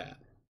can do that.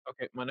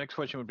 Okay, my next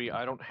question would be,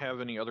 I don't have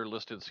any other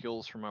listed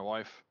skills for my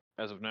wife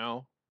as of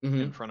now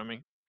in front of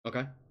me.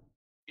 Okay.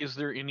 Is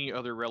there any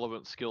other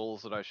relevant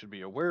skills that I should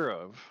be aware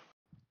of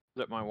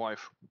that my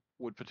wife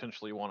would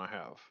potentially want to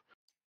have?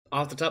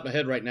 Off the top of my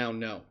head right now,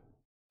 no.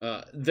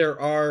 There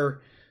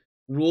are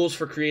rules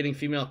for creating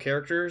female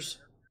characters.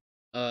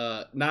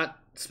 Not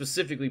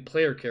specifically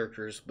player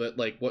characters, but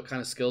like what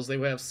kind of skills they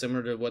have,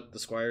 similar to what the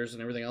squires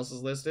and everything else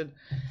is listed.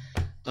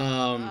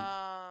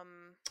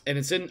 And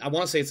it's in. I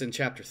want to say it's in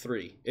chapter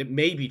 3. It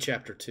may be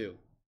chapter 2.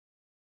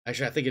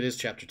 Actually, I think it is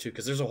chapter 2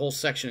 because there's a whole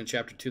section in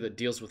chapter 2 that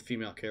deals with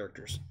female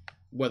characters,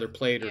 whether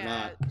played or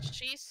not.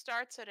 She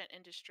starts at an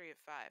industry of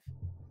 5.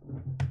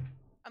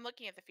 I'm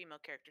looking at the female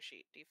character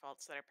sheet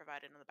defaults that are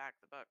provided in the back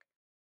of the book.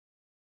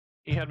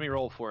 He had me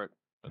roll for it.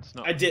 That's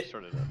not. I did.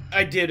 Started it.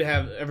 I did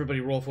have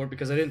everybody roll for it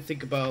because I didn't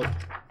think about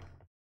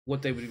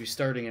what they would be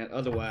starting at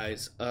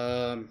otherwise.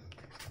 Let's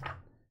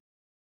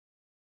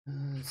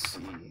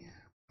see.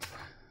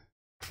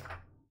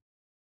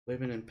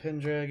 Women in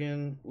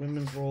Pendragon,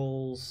 women's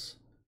roles,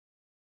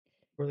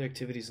 early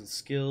activities and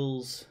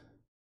skills.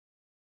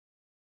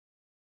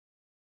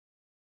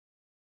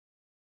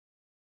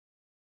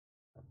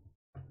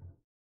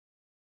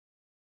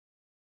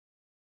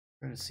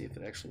 Trying to see if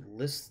it actually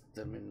lists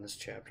them in this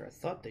chapter. I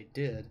thought they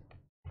did.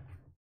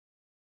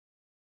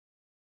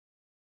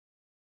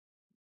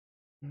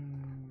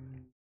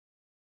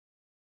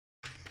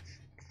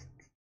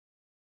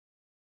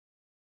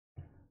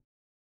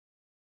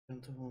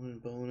 Gentlewoman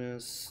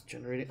bonus.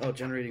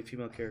 Generating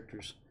female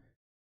characters.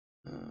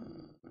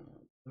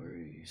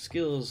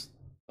 Skills.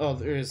 Oh,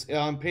 there is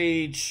on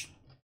page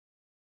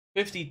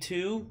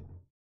 52.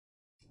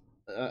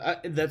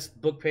 That's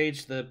book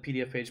page. The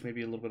PDF page may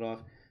be a little bit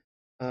off.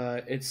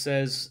 It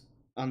says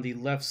on the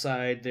left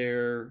side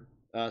there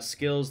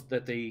skills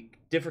that they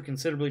differ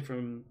considerably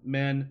from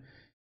men,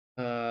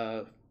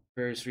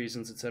 various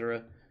reasons,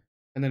 etc.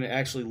 And then it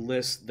actually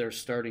lists their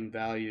starting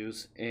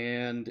values.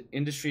 And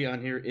industry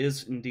on here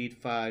is indeed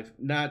 5.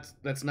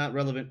 That's not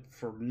relevant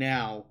for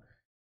now.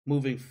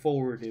 Moving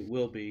forward, it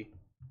will be.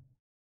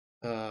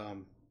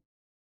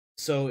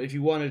 So if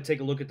you want to take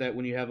a look at that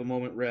when you have a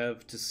moment,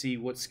 Rev, to see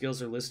what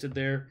skills are listed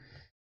there,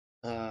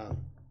 that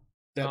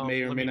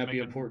may or may not be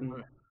important.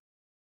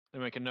 Let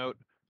me make a note.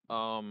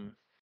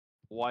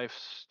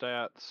 Wife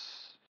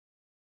stats.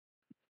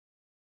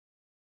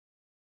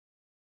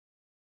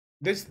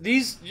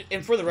 These,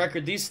 and for the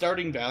record, these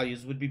starting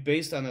values would be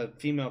based on a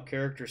female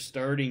character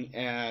starting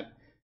at,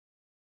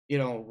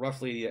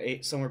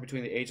 roughly somewhere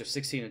between the age of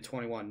 16 and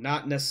 21.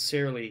 Not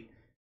necessarily.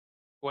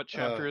 What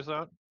chapter is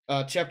that?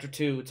 Chapter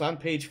 2. It's on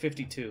page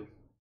 52.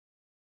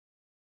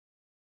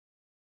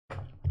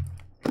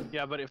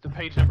 Yeah, but if the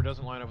page number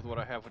doesn't line up with what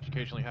I have, which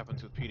occasionally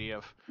happens with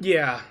PDF.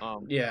 Yeah.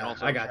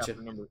 I got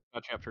you.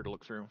 A chapter to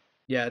look through.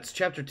 Yeah, it's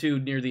chapter 2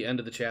 near the end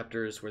of the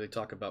chapters where they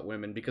talk about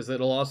women, because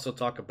it'll also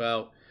talk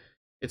about.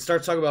 It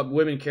starts talking about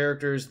women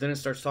characters, then it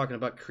starts talking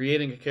about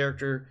creating a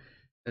character,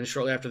 and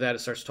shortly after that, it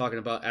starts talking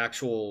about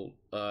actual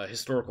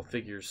historical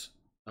figures,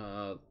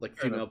 like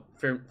female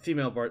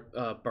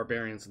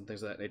barbarians and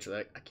things of that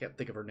nature. I can't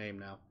think of her name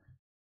now.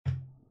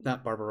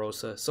 Not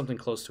Barbarossa, something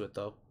close to it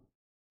though.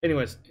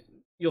 Anyways,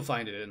 you'll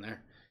find it in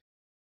there.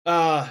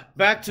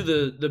 Back to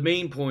the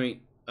main point.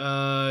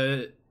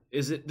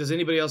 Does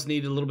anybody else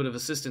need a little bit of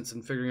assistance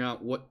in figuring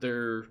out what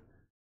their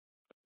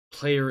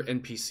player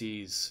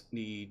NPCs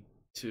need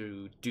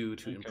to do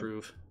to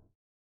improve?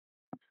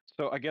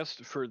 So I guess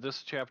for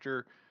this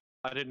chapter,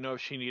 I didn't know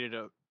if she needed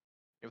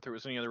if there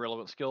was any other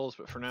relevant skills,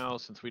 but for now,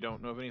 since we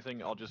don't know of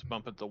anything, I'll just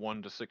bump it to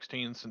 1 to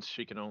 16, since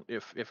she can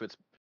if it's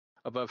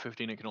above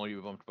 15, it can only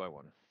be bumped by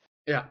 1.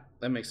 Yeah,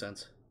 that makes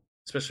sense,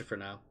 especially for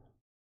now.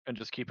 And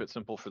just keep it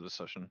simple for this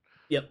session.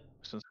 Yep.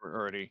 Since we're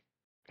already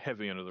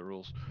heavy under the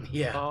rules.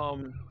 Yeah.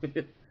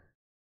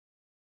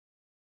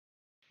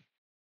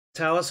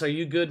 Talus, are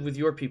you good with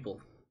your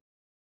people?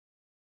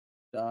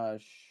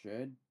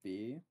 Should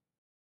be.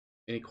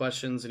 Any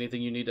questions?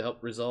 Anything you need to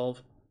help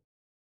resolve?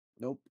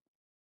 Nope.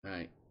 All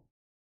right.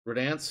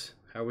 Rodance,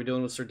 how are we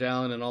doing with Sir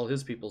Dallin and all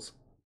his peoples?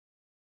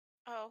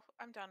 Oh,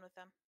 I'm done with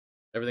them.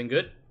 Everything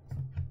good?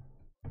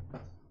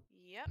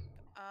 Yep.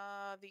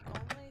 The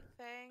only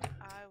thing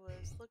I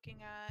was looking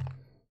at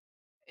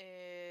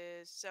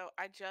is, so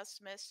I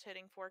just missed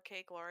hitting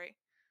 4K glory,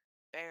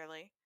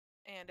 barely,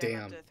 and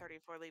I'm up to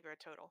 34 Libra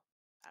total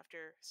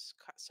after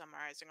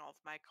summarizing all of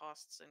my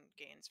costs and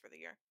gains for the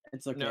year.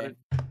 It's okay. Now,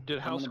 did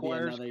House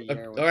Squires?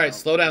 All right,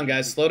 slow down,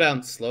 guys. Slow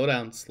down.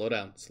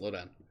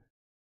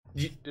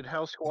 Did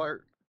House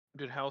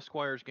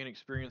Squires gain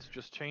experience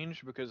just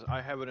change? Because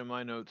I have it in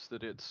my notes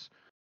that it's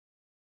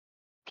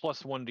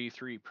plus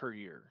 1d3 per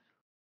year.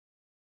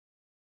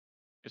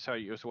 Is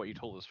what you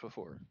told us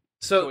before.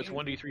 So it's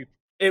 1d3.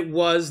 It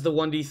was the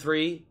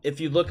 1d3. If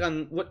you look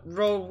on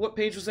what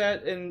page was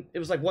that? And it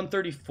was like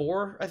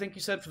 134, I think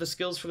you said, for the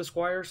skills for the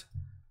squires.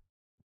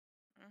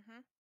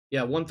 Mm-hmm.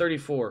 Yeah,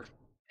 134.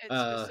 It's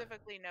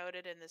specifically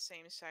noted in the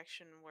same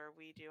section where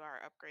we do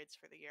our upgrades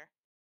for the year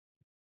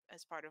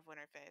as part of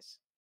winter phase.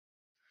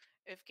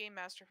 If Game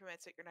Master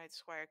permits it, your Knight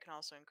Squire can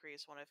also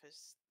increase one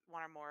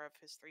or more of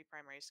his 3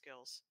 primary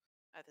skills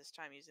at this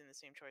time using the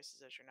same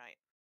choices as your Knight.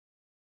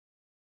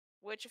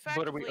 Which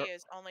effectively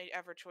is only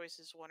ever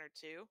choices 1 or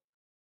 2.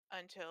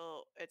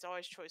 Until it's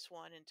always choice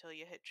 1 until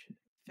you hit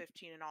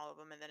 15 in all of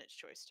them, and then it's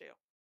choice 2.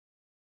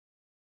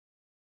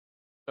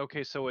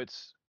 Okay, so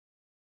it's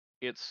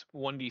it's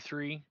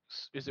 1d3.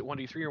 Is it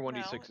 1d3 or 1d6? No,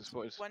 I it's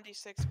suppose.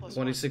 1d6 plus 1.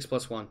 26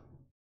 plus 1.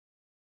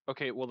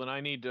 Okay, well then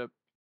I need to.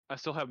 I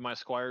still have my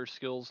squire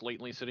skills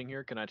latently sitting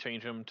here. Can I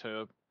change them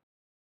to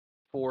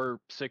 4,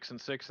 6,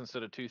 and 6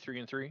 instead of 2, 3,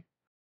 and 3?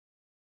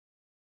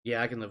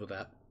 Yeah, I can live with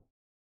that.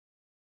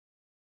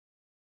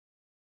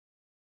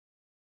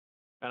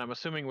 And I'm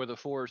assuming with a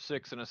 4,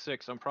 6, and a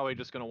 6, I'm probably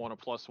just going to want a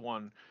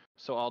 +1.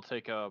 So I'll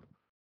take a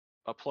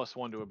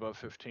 +1 to above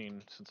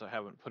 15 since I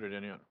haven't put it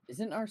in yet.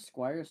 Isn't our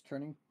squires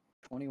turning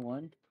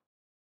 21?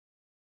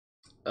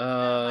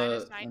 Mine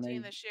is Uh,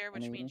 19 this year,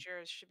 which they- means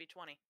yours should be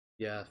 20.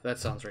 yeah, that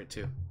sounds right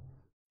too.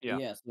 Yeah.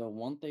 Yeah, so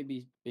won't they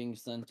be being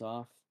sent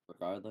off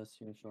regardless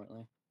here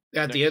shortly?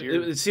 At the Next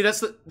end,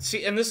 year.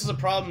 see, and this is a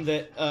problem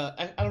that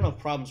I don't know if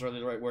 "problems" are really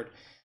the right word.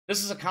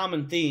 This is a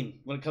common theme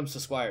when it comes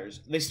to squires.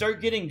 They start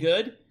getting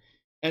good,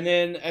 and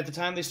then at the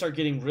time they start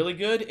getting really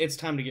good, it's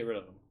time to get rid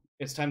of them.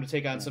 It's time to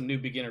take on Yeah. some new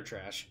beginner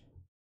trash.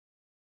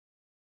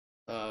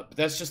 But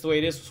that's just the way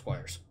it is with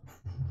squires.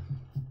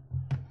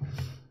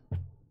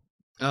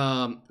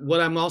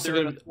 What I'm also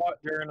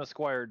They're in a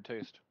squired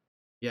taste.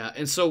 Yeah,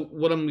 and so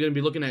what I'm going to be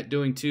looking at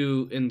doing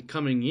too in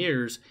coming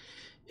years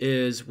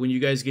is when you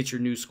guys get your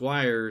new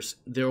squires,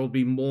 there will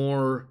be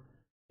more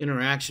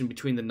interaction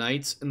between the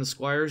knights and the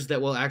squires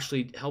that will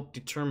actually help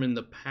determine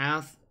the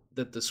path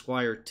that the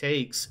squire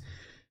takes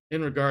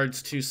in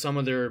regards to some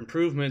of their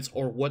improvements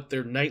or what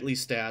their knightly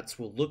stats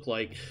will look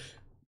like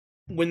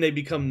when they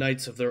become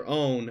knights of their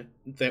own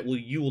that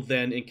you will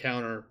then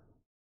encounter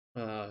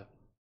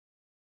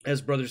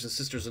as brothers and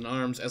sisters in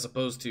arms, as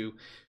opposed to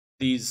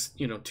these,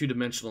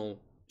 two-dimensional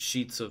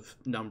sheets of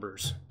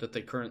numbers that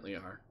they currently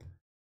are.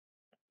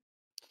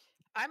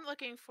 I'm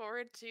looking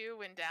forward to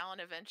when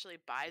Dallin eventually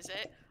buys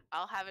it.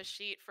 I'll have a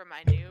sheet for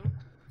my new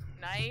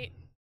knight,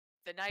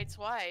 the knight's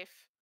wife,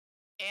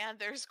 and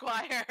their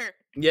squire.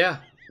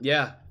 Yeah,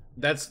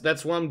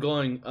 that's where I'm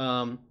going.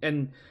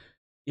 And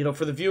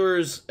for the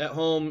viewers at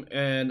home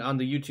and on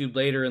the YouTube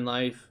later in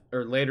life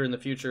or later in the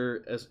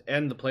future,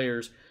 and the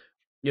players,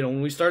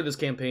 when we started this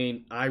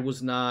campaign, I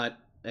was not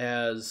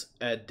as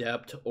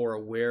adept or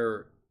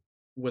aware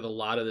with a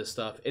lot of this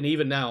stuff, and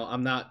even now,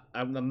 I'm not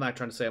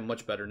trying to say I'm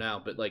much better now,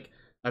 but like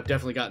I've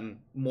definitely gotten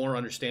more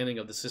understanding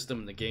of the system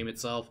and the game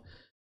itself.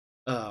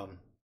 But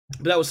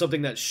that was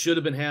something that should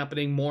have been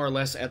happening more or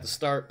less at the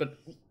start. But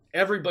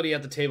everybody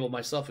at the table,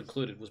 myself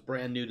included, was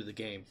brand new to the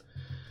game.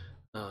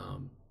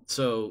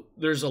 So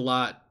there's a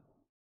lot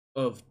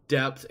of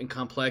depth and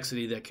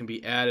complexity that can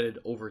be added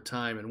over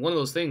time. And one of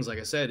those things, like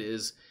I said,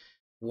 is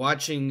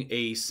watching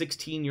a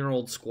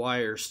 16-year-old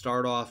squire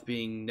start off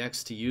being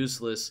next to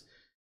useless,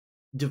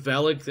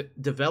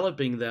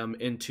 developing them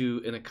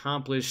into an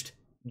accomplished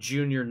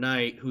junior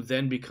knight who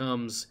then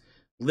becomes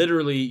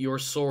literally your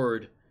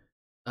sword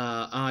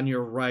on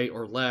your right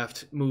or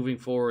left moving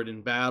forward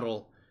in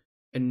battle,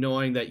 and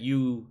knowing that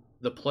you,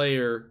 the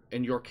player,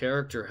 and your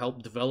character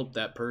help develop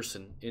that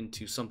person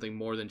into something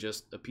more than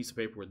just a piece of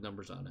paper with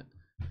numbers on it.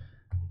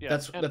 Yeah,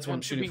 that's what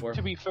I'm shooting for.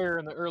 To be fair,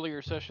 in the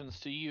earlier sessions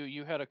to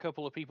you had a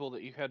couple of people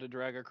that you had to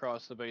drag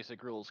across the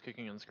basic rules,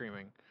 kicking and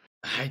screaming.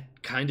 I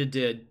kind of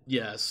did,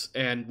 yes,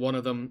 and one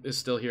of them is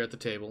still here at the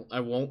table.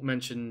 I won't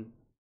mention.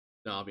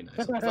 No, I'll be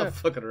nice. I'm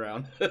fucking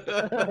around.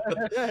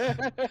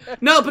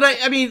 No, but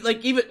I mean,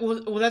 like, even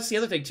well, that's the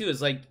other thing too.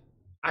 Is like,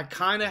 I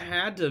kind of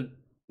had to.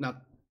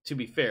 Not to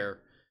be fair,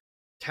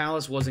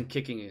 Talus wasn't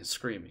kicking and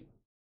screaming,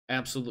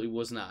 absolutely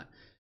was not.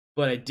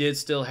 But I did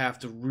still have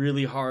to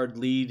really hard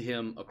lead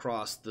him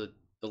across the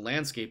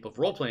landscape of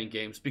role-playing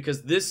games,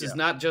 because this is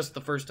not just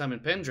the first time in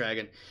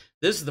Pendragon.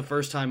 This is the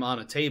first time on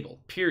a table,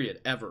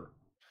 period, ever.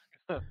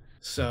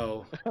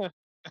 So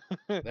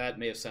that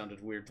may have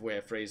sounded weird the way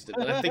I phrased it,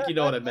 but I think you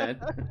know what I meant.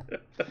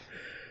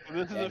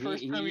 This is the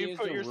first time you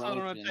put your son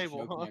on a table,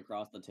 choking huh?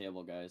 across the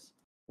table, guys.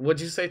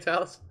 What'd you say,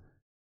 Talus?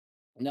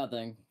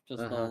 Nothing. Just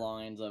the Uh-huh.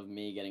 lines of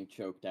me getting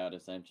choked out,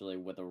 essentially,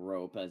 with a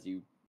rope as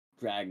you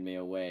dragged me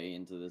away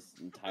into this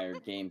entire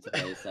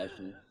gameplay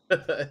session.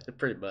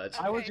 Pretty much.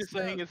 I was Okay, just so-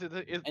 saying, Into so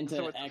it's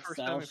the first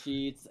Excel time.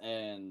 sheets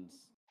and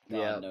God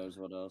Yeah. knows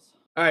what else.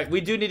 All right,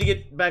 we do need to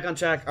get back on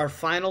track. Our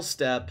final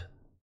step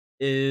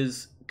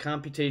is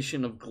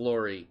computation of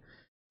glory.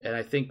 And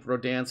I think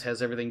Rodance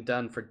has everything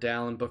done for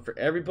Dallin, but for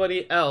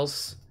everybody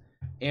else,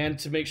 and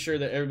to make sure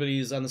that everybody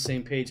is on the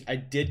same page, I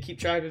did keep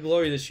track of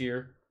glory this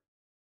year.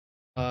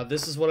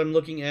 This is what I'm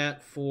looking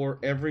at for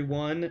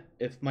everyone.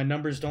 If my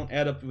numbers don't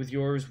add up with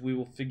yours, we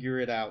will figure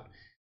it out.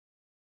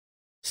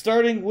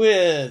 Starting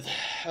with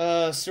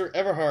Sir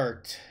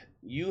Everhart,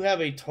 you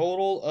have a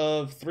total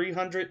of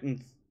 300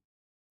 and...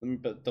 Let me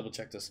double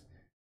check this.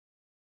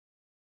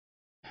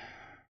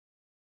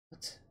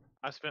 What?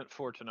 I spent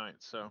 4 tonight,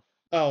 so.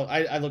 Oh,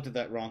 I looked at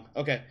that wrong.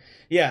 Okay.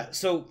 Yeah,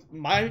 so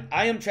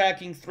I am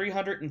tracking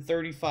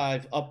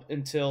 335 up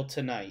until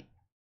tonight.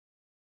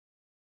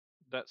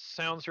 That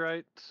sounds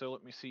right. So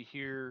let me see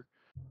here.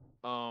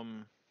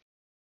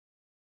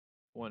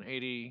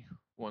 180,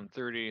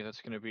 130. That's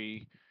going to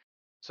be.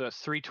 So that's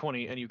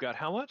 320. And you got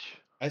how much?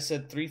 I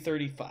said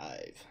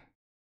 335.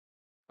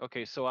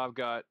 Okay, so I've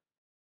got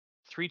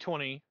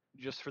 320,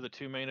 just for the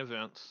 2 main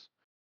events.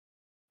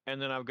 And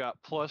then I've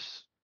got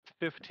plus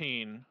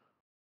 15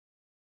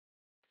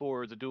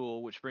 for the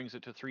duel, which brings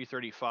it to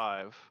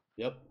 335.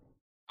 Yep.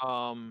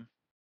 I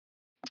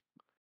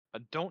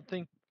don't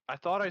think I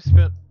thought I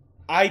spent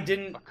I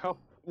didn't. a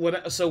couple.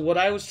 What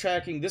I was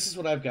tracking. This is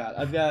what I've got.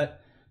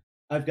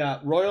 I've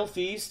got Royal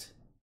Feast,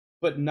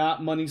 but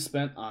not money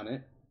spent on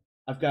it.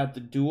 I've got the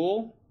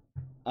duel.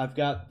 I've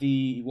got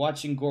the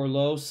watching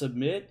Gorlo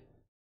submit,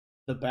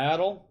 the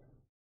battle,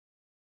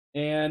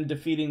 and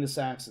defeating the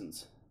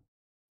Saxons.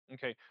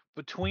 Okay,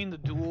 between the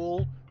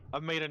duel,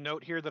 I've made a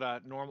note here that I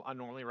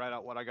normally write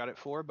out what I got it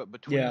for, but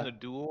between the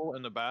duel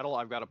and the battle,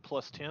 I've got a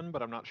plus 10,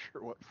 but I'm not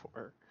sure what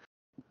for.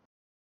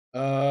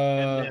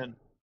 And then,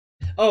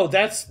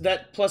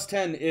 that plus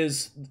 10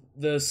 is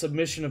the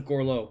submission of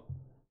Gorlo,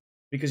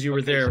 because you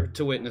were there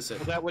to witness it.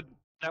 Well,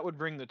 that would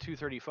bring the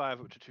 235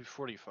 up to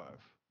 245.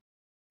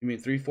 You mean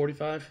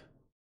 345?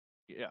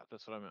 Yeah,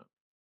 that's what I meant.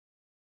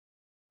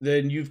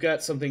 Then you've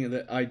got something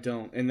that I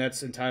don't, and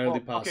that's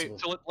entirely possible.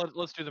 Okay, so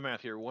let's do the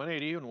math here.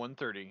 180 and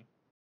 130.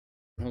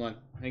 Hold on,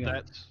 hang on.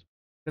 That's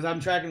because I'm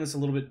tracking this a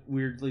little bit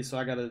weirdly, so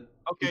I gotta.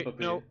 Okay,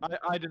 no,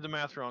 I did the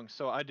math wrong.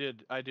 So I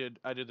did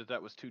that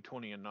was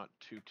 220 and not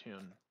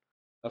 210.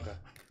 Okay,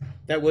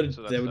 that would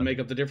make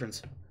up the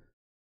difference.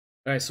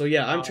 All right, so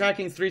yeah, I'm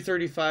tracking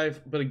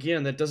 335, but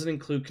again, that doesn't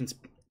include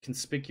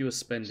conspicuous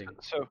spending.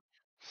 So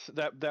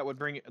that would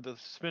bring the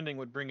spending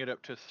would bring it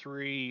up to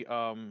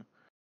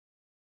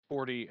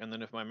 340, and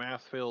then if my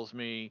math fails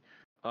me,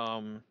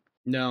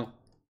 no,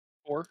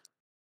 4.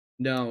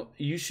 No,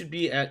 you should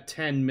be at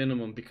 10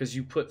 minimum because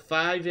you put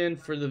 5 in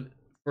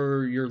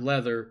for your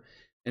leather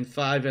and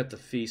 5 at the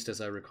feast, as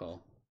I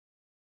recall.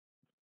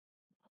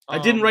 I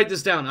didn't write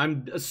this down.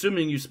 I'm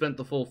assuming you spent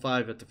the full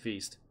 5 at the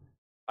feast.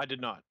 I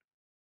did not.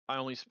 I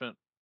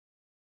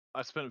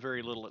spent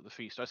very little at the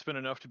feast. I spent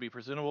enough to be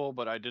presentable,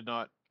 but I did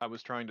not. I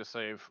was trying to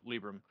save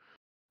Libram.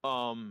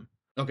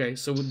 Okay,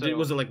 so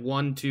was it like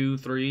 1, 2,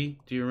 3?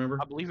 Do you remember?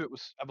 I believe it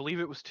was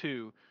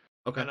 2.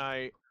 Okay. And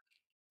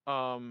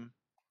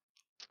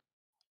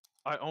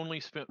I only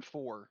spent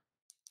 4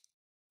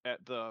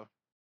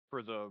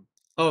 for the.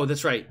 Oh,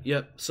 that's right.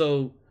 Yep.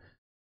 So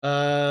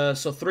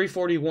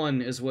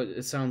 341 is what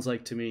it sounds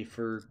like to me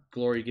for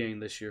glory gain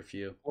this year for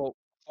you. Well,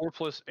 4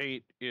 plus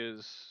 8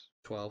 is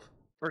 12.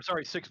 Or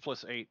sorry, 6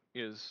 plus 8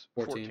 is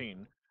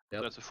 14. Yep.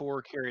 So that's a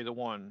 4 carry the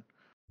 1.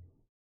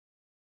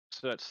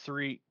 So that's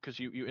 3 because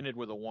you ended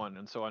with a 1,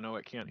 and so I know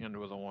it can't end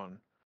with a 1.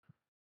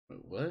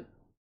 Wait, what?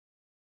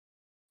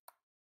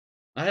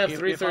 I have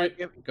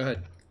 330. Go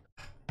ahead.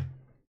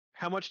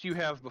 How much do you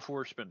have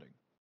before spending?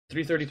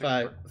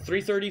 335.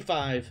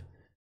 335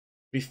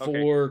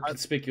 before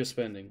conspicuous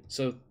spending.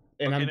 So,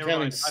 and I'm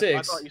counting 6.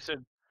 I thought you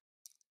said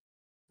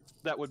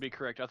that would be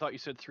correct. I thought you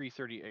said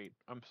 338.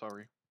 I'm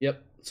sorry.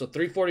 Yep. So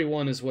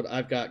 341 is what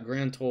I've got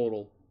grand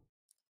total.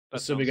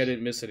 Assuming I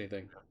didn't miss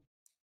anything.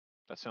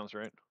 That sounds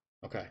right.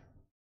 Okay.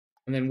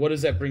 And then what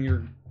does that bring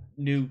your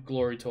new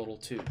glory total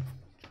to?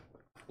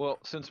 Well,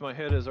 since my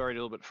head is already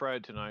a little bit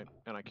fried tonight,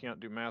 and I can't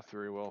do math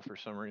very well for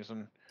some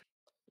reason,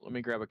 let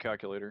me grab a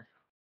calculator.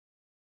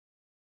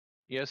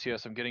 Yes,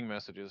 I'm getting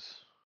messages.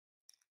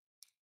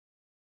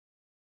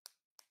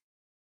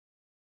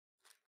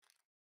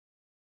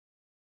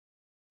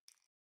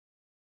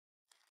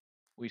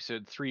 We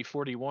said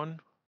 341?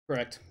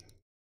 Correct.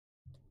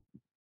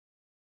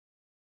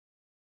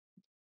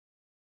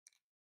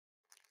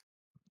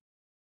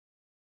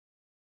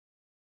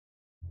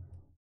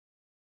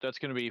 That's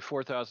going to be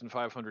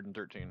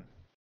 4,513.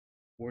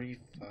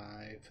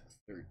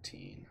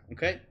 4513.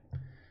 Okay.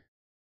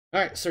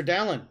 All right, Sir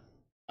Dallin,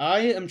 I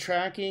am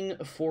tracking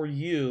for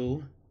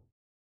you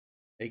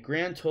a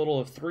grand total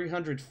of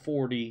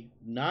 340,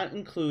 not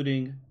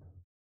including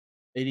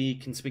any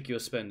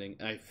conspicuous spending.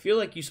 I feel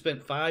like you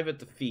spent 5 at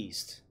the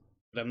feast,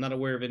 but I'm not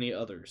aware of any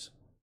others.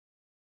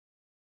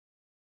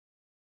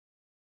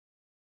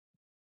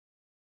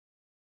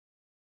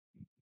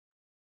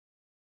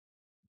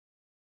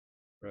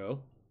 Bro?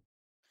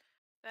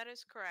 That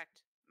is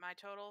correct. My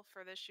total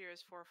for this year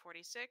is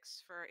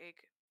 446 for a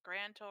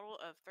grand total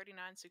of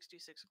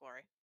 3966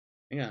 glory.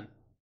 Hang on.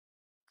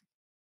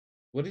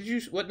 What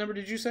number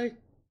did you say?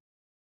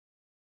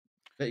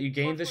 That you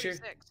gained this year?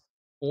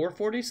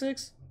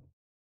 446?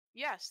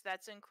 Yes,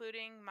 that's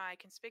including my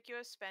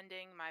conspicuous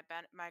spending, my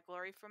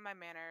glory from my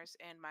manners,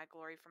 and my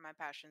glory from my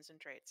passions and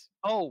traits.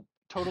 Oh,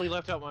 totally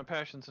left out my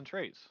passions and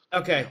traits.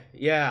 Okay,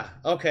 yeah.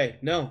 Okay,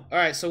 no. All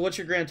right, so what's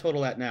your grand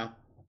total at now?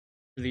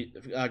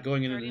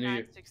 Going into the new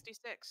year?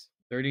 3966.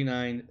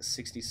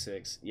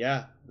 3966.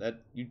 Yeah,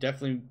 that you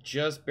definitely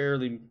just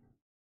barely.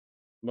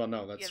 Well,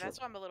 no, that's. Yeah,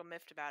 that's why I'm a little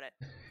miffed about it.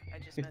 I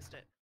just missed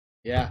it.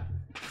 Yeah,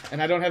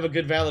 and I don't have a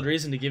good valid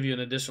reason to give you an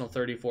additional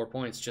 34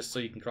 points just so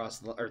you can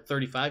cross or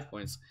 35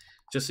 points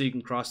just so you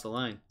can cross the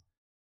line.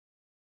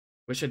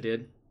 Wish I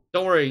did.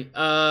 Don't worry.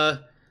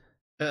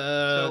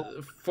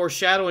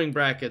 Foreshadowing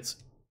brackets.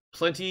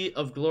 Plenty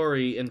of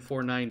glory in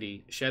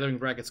 490. Shadowing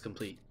brackets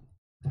complete.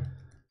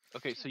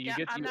 Okay, so you Yeah,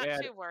 get I'm to not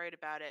add. too worried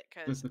about it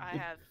because I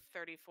have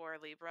 34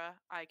 Libra.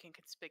 I can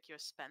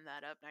conspicuous spend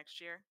that up next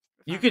year.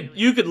 If You I could really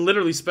you want could to.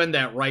 literally spend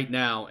that right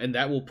now, and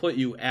that will put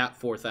you at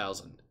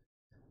 4,000.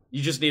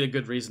 You just need a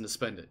good reason to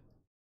spend it.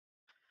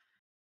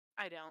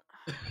 I don't.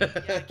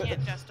 Yeah, I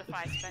can't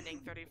justify spending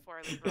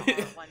 34 Libra all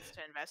at once to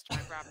invest in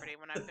my property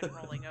when I've been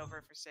rolling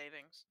over for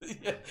savings.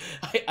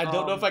 I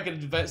don't know if I could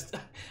invest.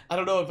 I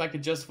don't know if I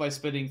could justify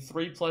spending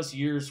 3+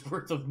 years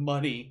worth of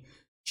money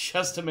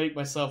just to make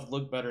myself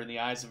look better in the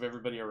eyes of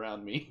everybody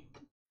around me.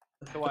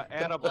 So I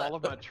add up all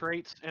of my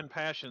traits and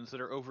passions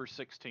that are over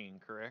 16,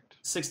 correct?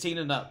 16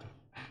 and up.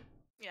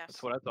 Yes.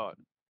 That's what I thought.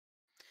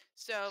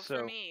 So for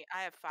So- me,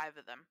 I have 5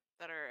 of them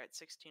that are at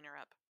 16 or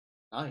up.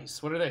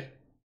 Nice. What are they?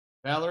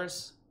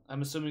 Valorous,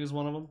 I'm assuming, is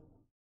one of them.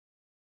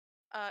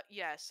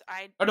 Yes,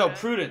 I. Oh no, just-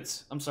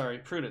 Prudence. I'm sorry,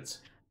 Prudence.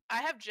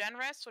 I have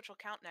Generous, which will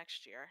count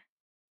next year.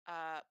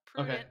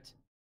 Prudent,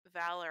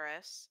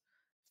 Valorous,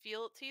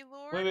 Fealty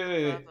Lord,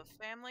 Wait. Love of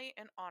Family,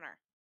 and Honor.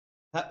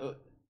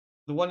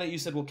 The one that you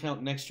said will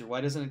count next year.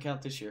 Why doesn't it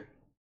count this year?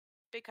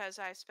 Because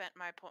I spent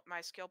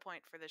my skill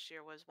point for this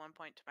year was 1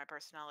 point to my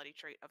personality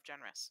trait of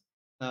Generous.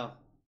 No.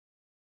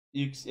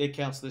 It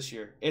counts this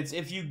year. It's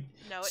if you.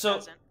 No, it so,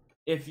 doesn't.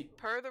 If you,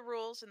 Per the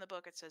rules in the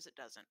book, it says it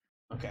doesn't.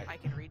 okay. I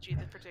can read you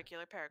the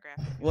particular paragraph.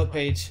 if you'd What like.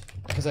 page?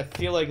 Because I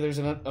feel like there's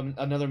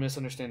another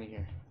misunderstanding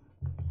here.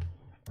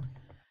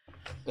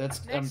 That's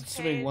I'm Next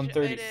assuming page,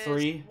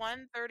 133. It is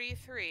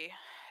 133.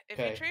 If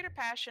Okay. your trait or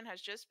passion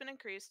has just been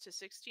increased to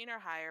 16 or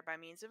higher by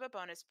means of a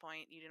bonus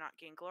point, you do not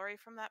gain glory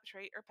from that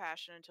trait or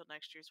passion until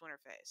next year's winter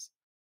phase.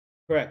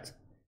 Correct.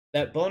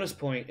 That bonus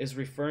point is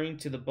referring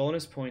to the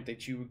bonus point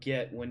that you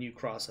get when you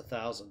cross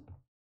 1,000.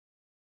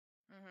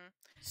 Mm-hmm.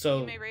 So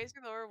You may raise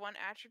or lower one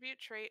attribute,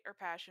 trait, or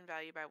passion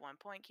value by 1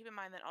 point. Keep in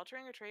mind that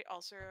altering a trait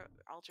also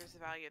alters the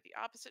value of the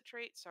opposite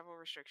trait. Several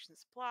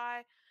restrictions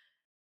apply.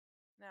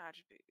 No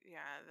attribute. Yeah,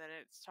 then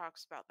it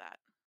talks about that.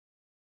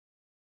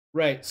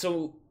 right.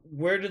 So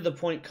where did the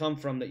point come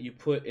from that you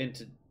put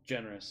into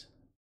Generous?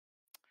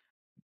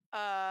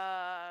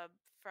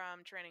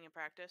 From training and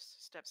practice,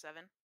 step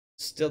 7.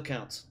 Still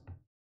counts.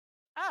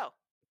 Oh,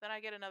 then I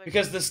get another.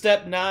 Because the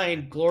step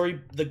 9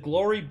 the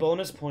glory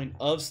bonus point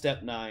of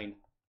step 9,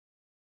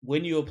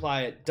 when you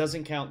apply it,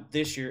 doesn't count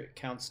this year, it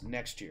counts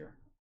next year.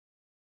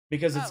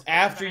 Because it's Oh, cool, then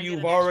after I get you've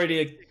an extra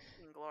already 16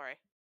 glory.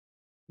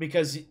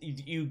 because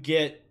you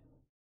get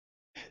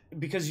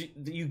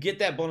you get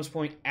that bonus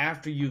point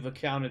after you've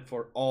accounted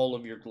for all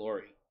of your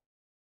glory.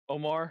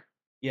 Omar,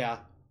 Yeah.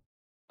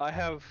 I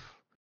have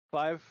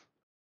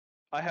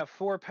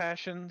 4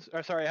 passions.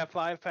 Or sorry, I have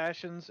 5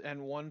 passions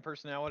and 1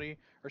 personality.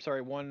 Or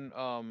sorry, 1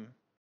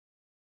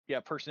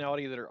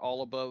 personality that are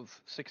all above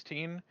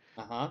 16,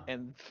 Uh-huh.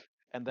 and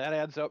that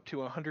adds up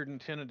to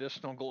 110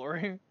 additional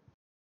glory.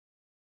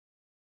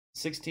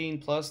 16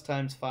 plus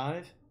times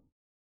 5.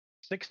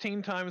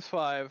 16 times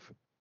 5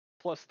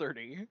 plus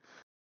 30.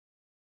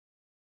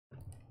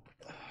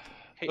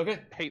 Okay.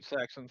 Hate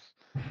Saxons.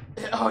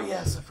 Oh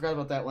yes, I forgot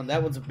about that one.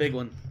 That one's a big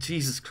one.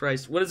 Jesus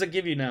Christ. What does it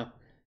give you now?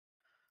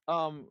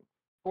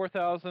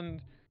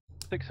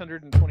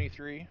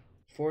 4,623.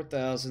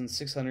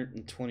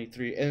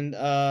 4,623. And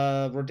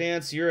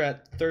Rodance, you're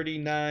at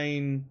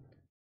 39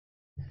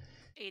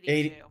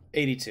 82.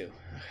 82.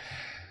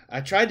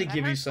 I tried to That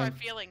give you hurts my some.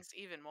 feelings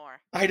even more.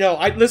 I know.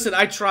 Listen,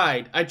 I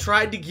tried. I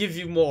tried to give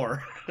you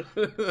more.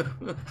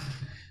 All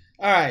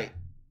right.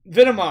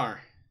 Vitamar.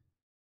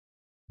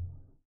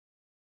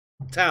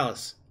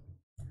 Talus.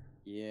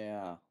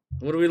 Yeah.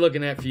 What are we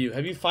looking at for you?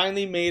 Have you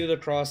finally made it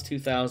across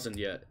 2,000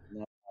 yet?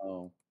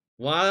 No.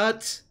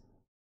 What?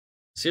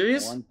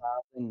 Serious?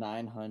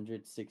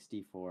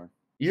 1,964.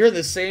 You're in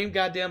the same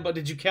goddamn, but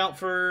did you count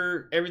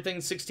for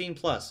everything 16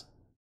 plus?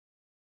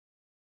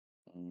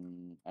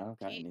 I don't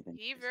got He anything.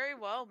 very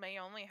well may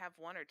only have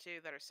 1 or 2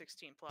 that are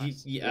 16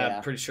 plus. Yeah, Yeah.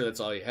 I'm pretty sure that's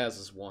all he has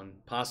is 1,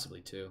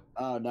 possibly 2.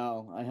 Oh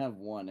no, I have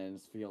 1, and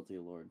it's Fealty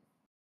Lord.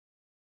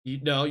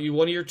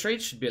 One of your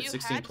traits should be at You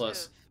 16 had to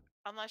plus. have,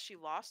 unless you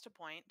lost a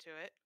point to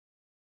it.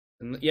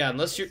 Yeah,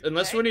 unless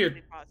It's one of your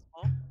technically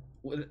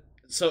possible.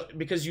 so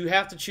because you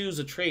have to choose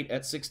a trait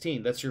at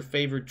 16. That's your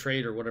favorite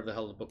trait or whatever the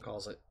hell the book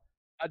calls it.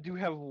 I do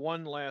have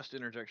one last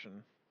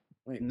interjection.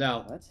 Wait,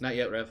 No, what? not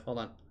yet, Rev. Hold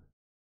on.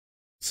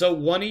 So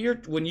when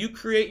you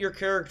create your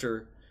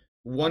character,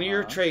 one of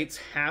your traits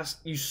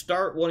you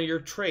start one of your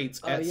traits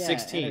at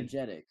 16.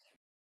 Energetic.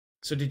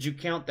 So did you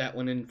count that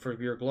one in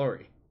for your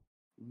glory?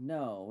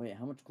 No, wait,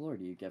 how much glory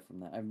do you get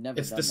from that? I've never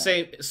It's done the that.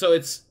 same. So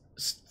it's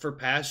for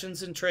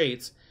passions and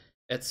traits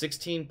at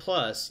 16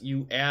 plus.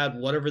 You add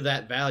whatever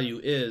that value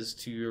is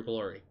to your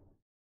glory.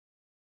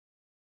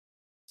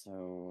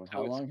 So, So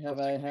how it's long have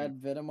plus I 16.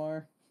 had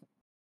Vitamar?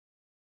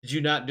 Did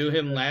you not do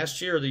him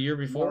last year or the year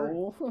before?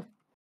 No.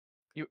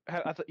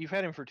 I thought you've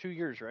had him for 2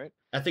 years, right?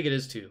 I think it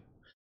is 2.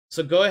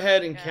 So go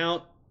ahead and Yeah.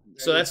 count.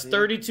 So that's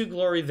 32? 32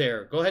 glory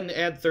there. Go ahead and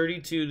add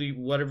 32 to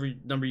whatever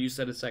number you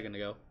said a second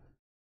ago.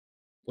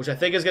 Which I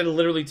think is going to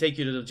literally take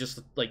you to just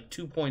like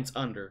 2 points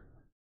under.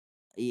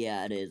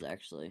 Yeah, it is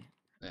actually.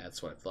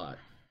 That's what I thought.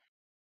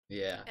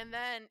 Yeah. And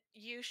then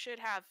you should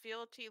have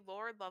fealty,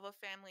 lore, love of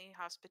family,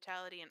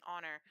 hospitality, and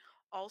honor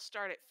all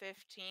start at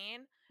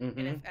 15. And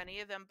if Mm-hmm. any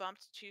of them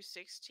bumped to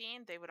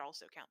 16, they would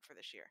also count for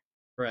this year.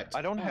 Correct.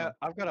 I don't Oh. have.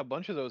 I've got a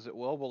bunch of those at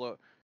well below.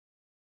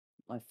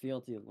 My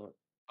fealty lord.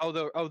 No,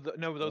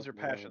 those are Lord.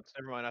 passions.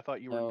 Never mind. I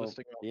thought you were So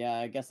listing off. yeah,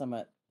 I guess I'm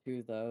at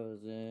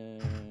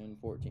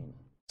 2014.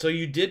 So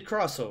you did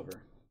crossover.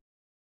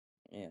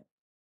 Yeah.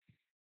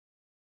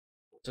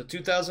 So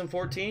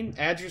 2014,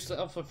 add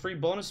yourself a free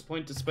bonus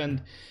point to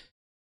spend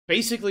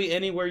basically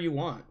anywhere you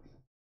want.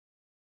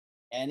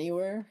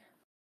 Anywhere?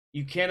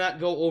 You cannot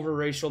go over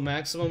racial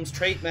maximums,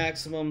 trait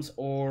maximums,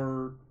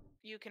 or...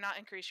 You cannot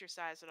increase your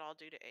size at all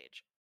due to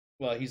age.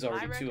 Well, he's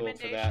already My too old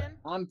for that. recommendation,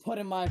 I'm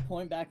putting my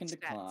point back into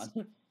Stats.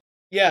 con.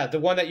 Yeah, the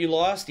one that you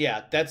lost,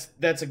 yeah, that's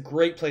a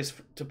great place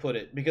to put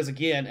it. Because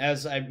again,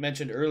 as I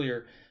mentioned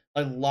earlier,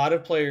 a lot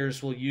of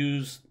players will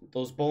use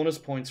those bonus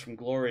points from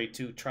Glory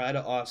to try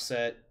to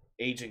offset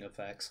aging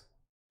effects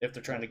if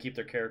they're trying to keep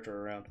their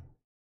character around.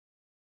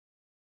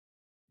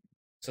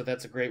 So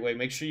that's a great way.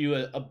 Make sure you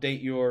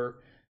update your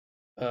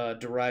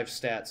derived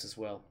stats as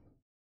well.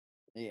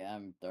 Yeah,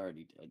 I'm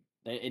already did.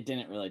 It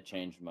didn't really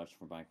change much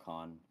for my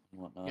con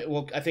and whatnot. Yeah,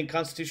 well, I think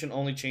Constitution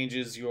only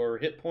changes your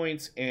hit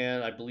points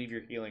and I believe your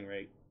healing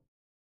rate.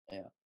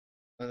 Yeah.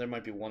 And there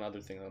might be one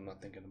other thing that I'm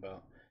not thinking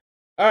about.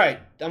 All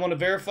right, I'm going to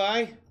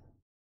verify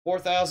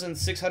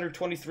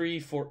 4,623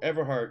 for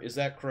Everheart. Is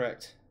that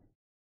correct?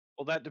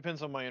 Well, that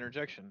depends on my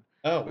interjection.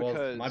 Oh, well,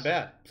 my Because-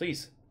 bad.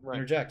 Please, Right.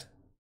 interject.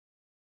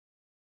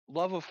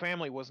 Love of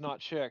family was not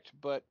checked,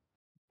 but,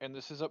 and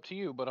this is up to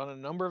you, but on a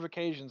number of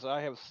occasions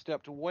I have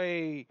stepped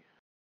way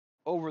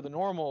over the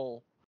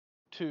normal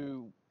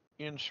to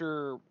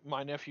ensure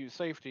my nephew's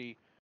safety.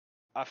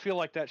 I feel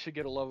like that should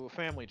get a love of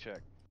family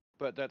check,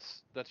 but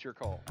that's your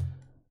call.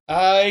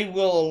 I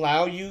will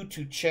allow you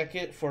to check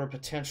it for a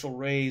potential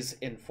raise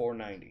in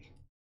 490.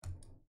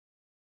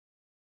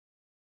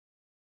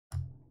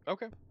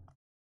 Okay.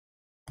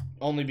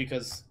 Only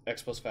because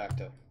ex post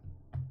facto.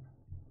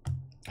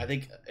 I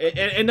think,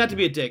 and not to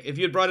be a dick, if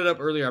you had brought it up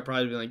earlier, I'd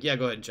probably be like, yeah,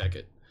 go ahead and check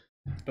it.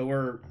 But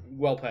we're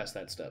well past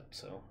that step,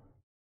 so.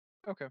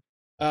 Okay.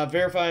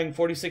 Verifying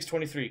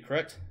 4623,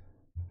 correct?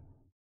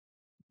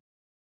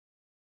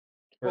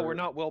 Well, we're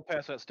not well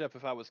past that step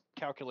if I was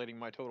calculating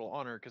my total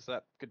honor, because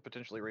that could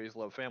potentially raise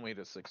love family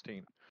to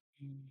 16.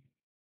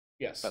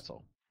 Yes. That's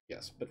all.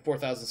 Yes, but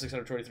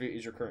 4,623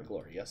 is your current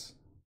glory, yes?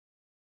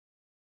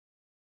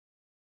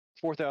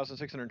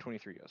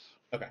 4,623, yes.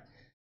 Okay.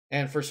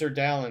 And for Sir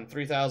Dallin,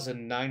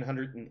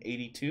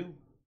 3,982?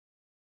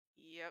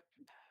 Yep.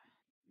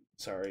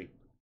 Sorry.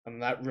 I'm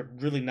not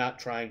really not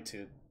trying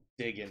to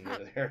dig in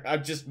there.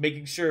 I'm just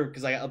making sure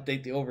because I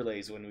update the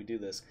overlays when we do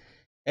this.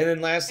 And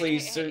then lastly,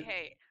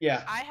 Hey,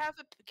 yeah. I have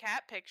a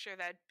cat picture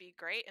that'd be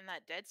great in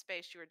that dead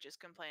space you were just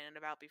complaining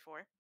about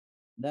before.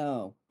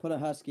 No, put a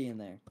husky in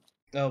there.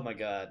 Oh my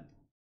god.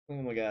 Oh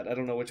my god. I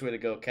don't know which way to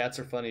go. Cats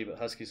are funny, but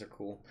huskies are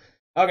cool.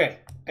 Okay.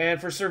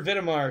 And for Sir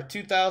Vitamar,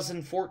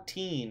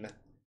 2014.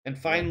 And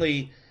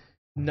finally,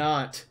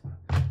 not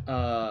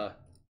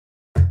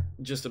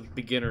just a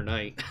beginner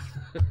night.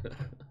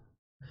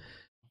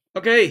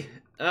 Okay.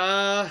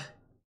 That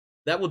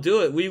will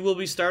do it. We will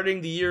be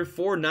starting the year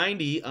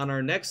 490 on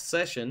our next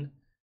session.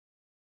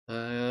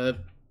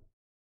 Excuse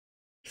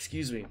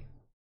me.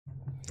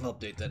 I'll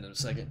update that in a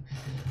second.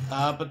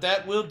 But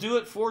that will do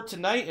it for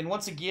tonight. And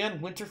once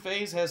again, Winter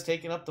Phase has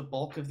taken up the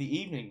bulk of the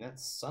evening. That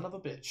son of a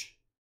bitch.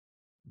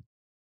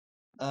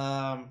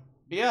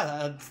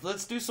 Yeah,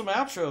 let's do some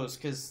outros,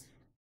 because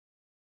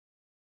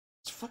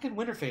it's fucking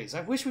Winter Phase. I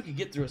wish we could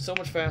get through it so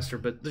much faster,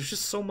 but there's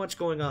just so much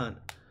going on.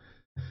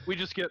 We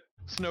just get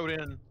snowed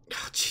in.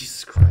 Oh,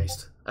 Jesus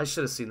Christ. I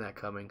should have seen that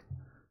coming.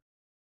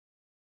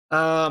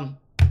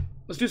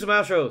 Let's do some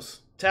outros.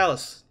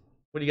 Talus,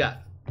 what do you got?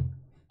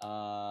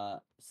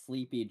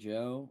 Sleepy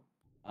Joe.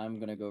 I'm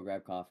gonna go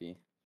grab coffee.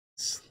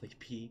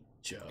 Sleepy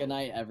Joe. Good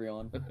night,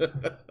 everyone.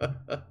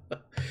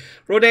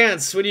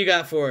 Rodance, what do you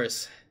got for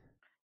us?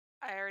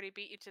 I already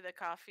beat you to the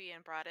coffee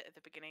and brought it at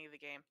the beginning of the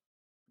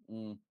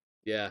game.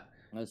 Yeah.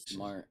 That's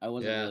smart. I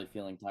wasn't Yeah. really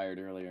feeling tired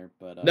earlier,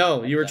 but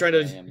No, I you were trying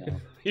to definitely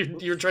am now.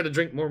 you were trying to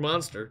drink more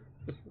Monster.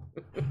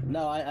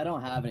 No, I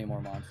don't have any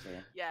more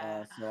Monster.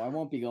 Yeah. So I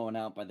won't be going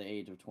out by the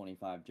age of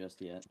 25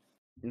 just yet.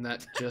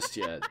 Not just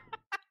yet.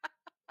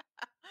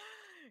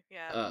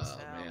 Yeah. Oh so.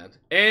 man.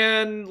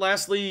 And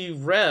lastly,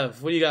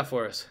 Rev, what do you got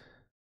for us?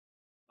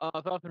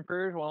 Thoughts and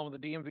prayers while I'm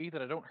with the DMV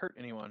that I don't hurt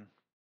anyone.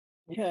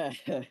 Yeah,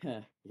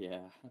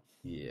 yeah.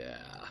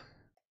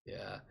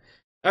 Yeah.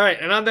 All right,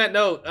 and on that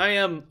note, I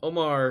am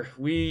Omar.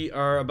 We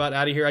are about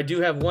out of here. I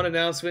do have one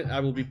announcement. I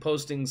will be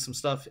posting some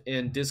stuff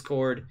in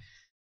Discord,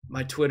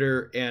 my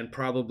Twitter, and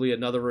probably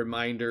another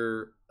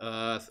reminder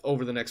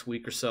over the next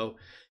week or so.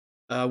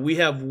 We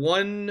have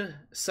one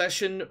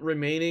session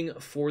remaining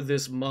for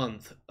this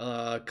month.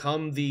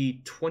 Come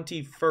the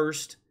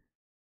 21st,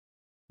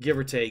 give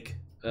or take.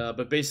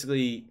 But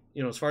basically,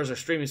 as far as our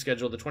streaming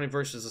schedule, the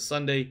 21st is a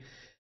Sunday.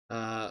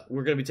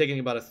 We're going to be taking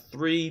about a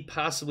 3,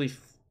 possibly,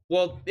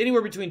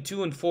 anywhere between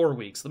 2 and 4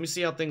 weeks. Let me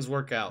see how things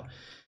work out.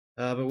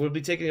 But we'll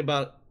be taking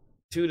about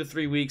 2 to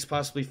 3 weeks,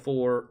 possibly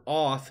 4,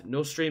 off.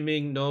 No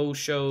streaming, no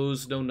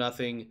shows, no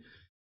nothing.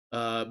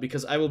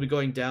 Because I will be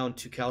going down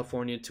to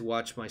California to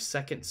watch my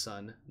second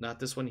son, not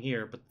this one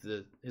here, but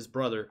his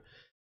brother,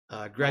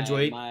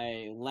 graduate.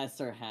 My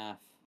lesser half.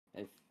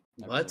 If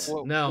What?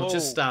 Whoa, No,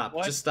 just whoa, stop.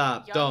 what? Just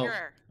stop. Don't.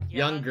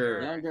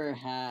 Younger. Younger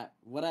hat,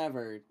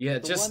 whatever. Yeah,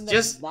 The just one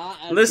that's not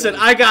as listen. good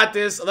I as- got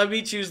this. Let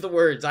me choose the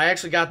words. I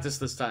actually got this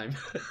time.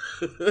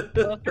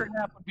 Lesser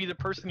half would be the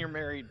person you're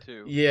married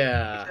to.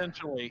 Yeah.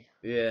 Essentially.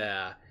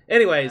 Yeah.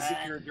 Anyways,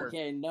 You're a jerk.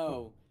 Okay,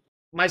 no.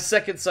 my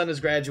second son is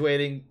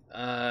graduating,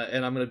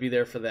 and I'm gonna be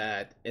there for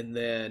that. And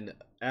then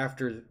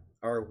after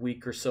our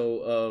week or so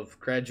of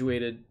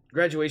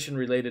graduation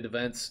related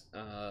events,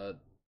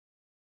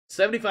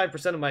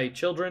 75% of my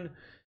children,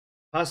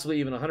 possibly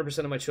even 100%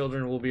 of my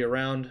children, will be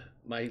around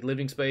my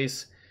living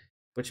space,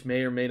 which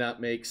may or may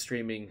not make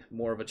streaming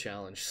more of a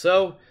challenge.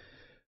 So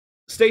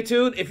stay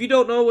tuned. If you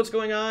don't know what's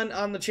going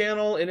on the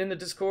channel and in the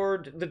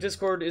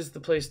Discord is the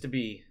place to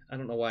be. I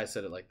don't know why I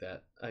said it like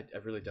that. I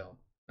really don't.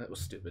 That was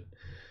stupid.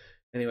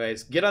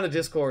 Anyways, get on the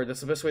Discord.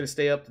 That's the best way to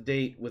stay up to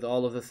date with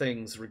all of the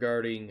things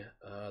regarding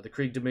the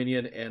Krieg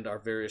Dominion and our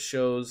various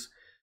shows,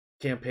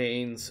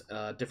 campaigns,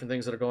 different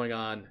things that are going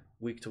on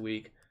week to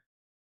week.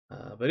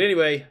 But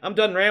anyway, I'm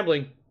done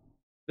rambling.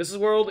 This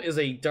world is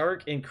a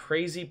dark and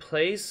crazy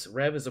place.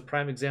 Rev is a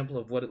prime example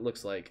of what it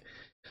looks like.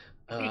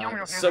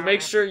 So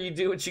make sure you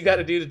do what you got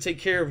to do to take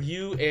care of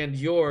you and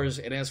yours.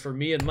 And as for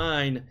me and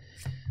mine,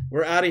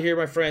 we're out of here,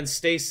 my friends.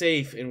 Stay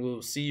safe, and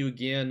we'll see you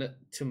again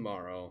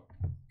tomorrow.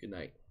 Good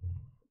night.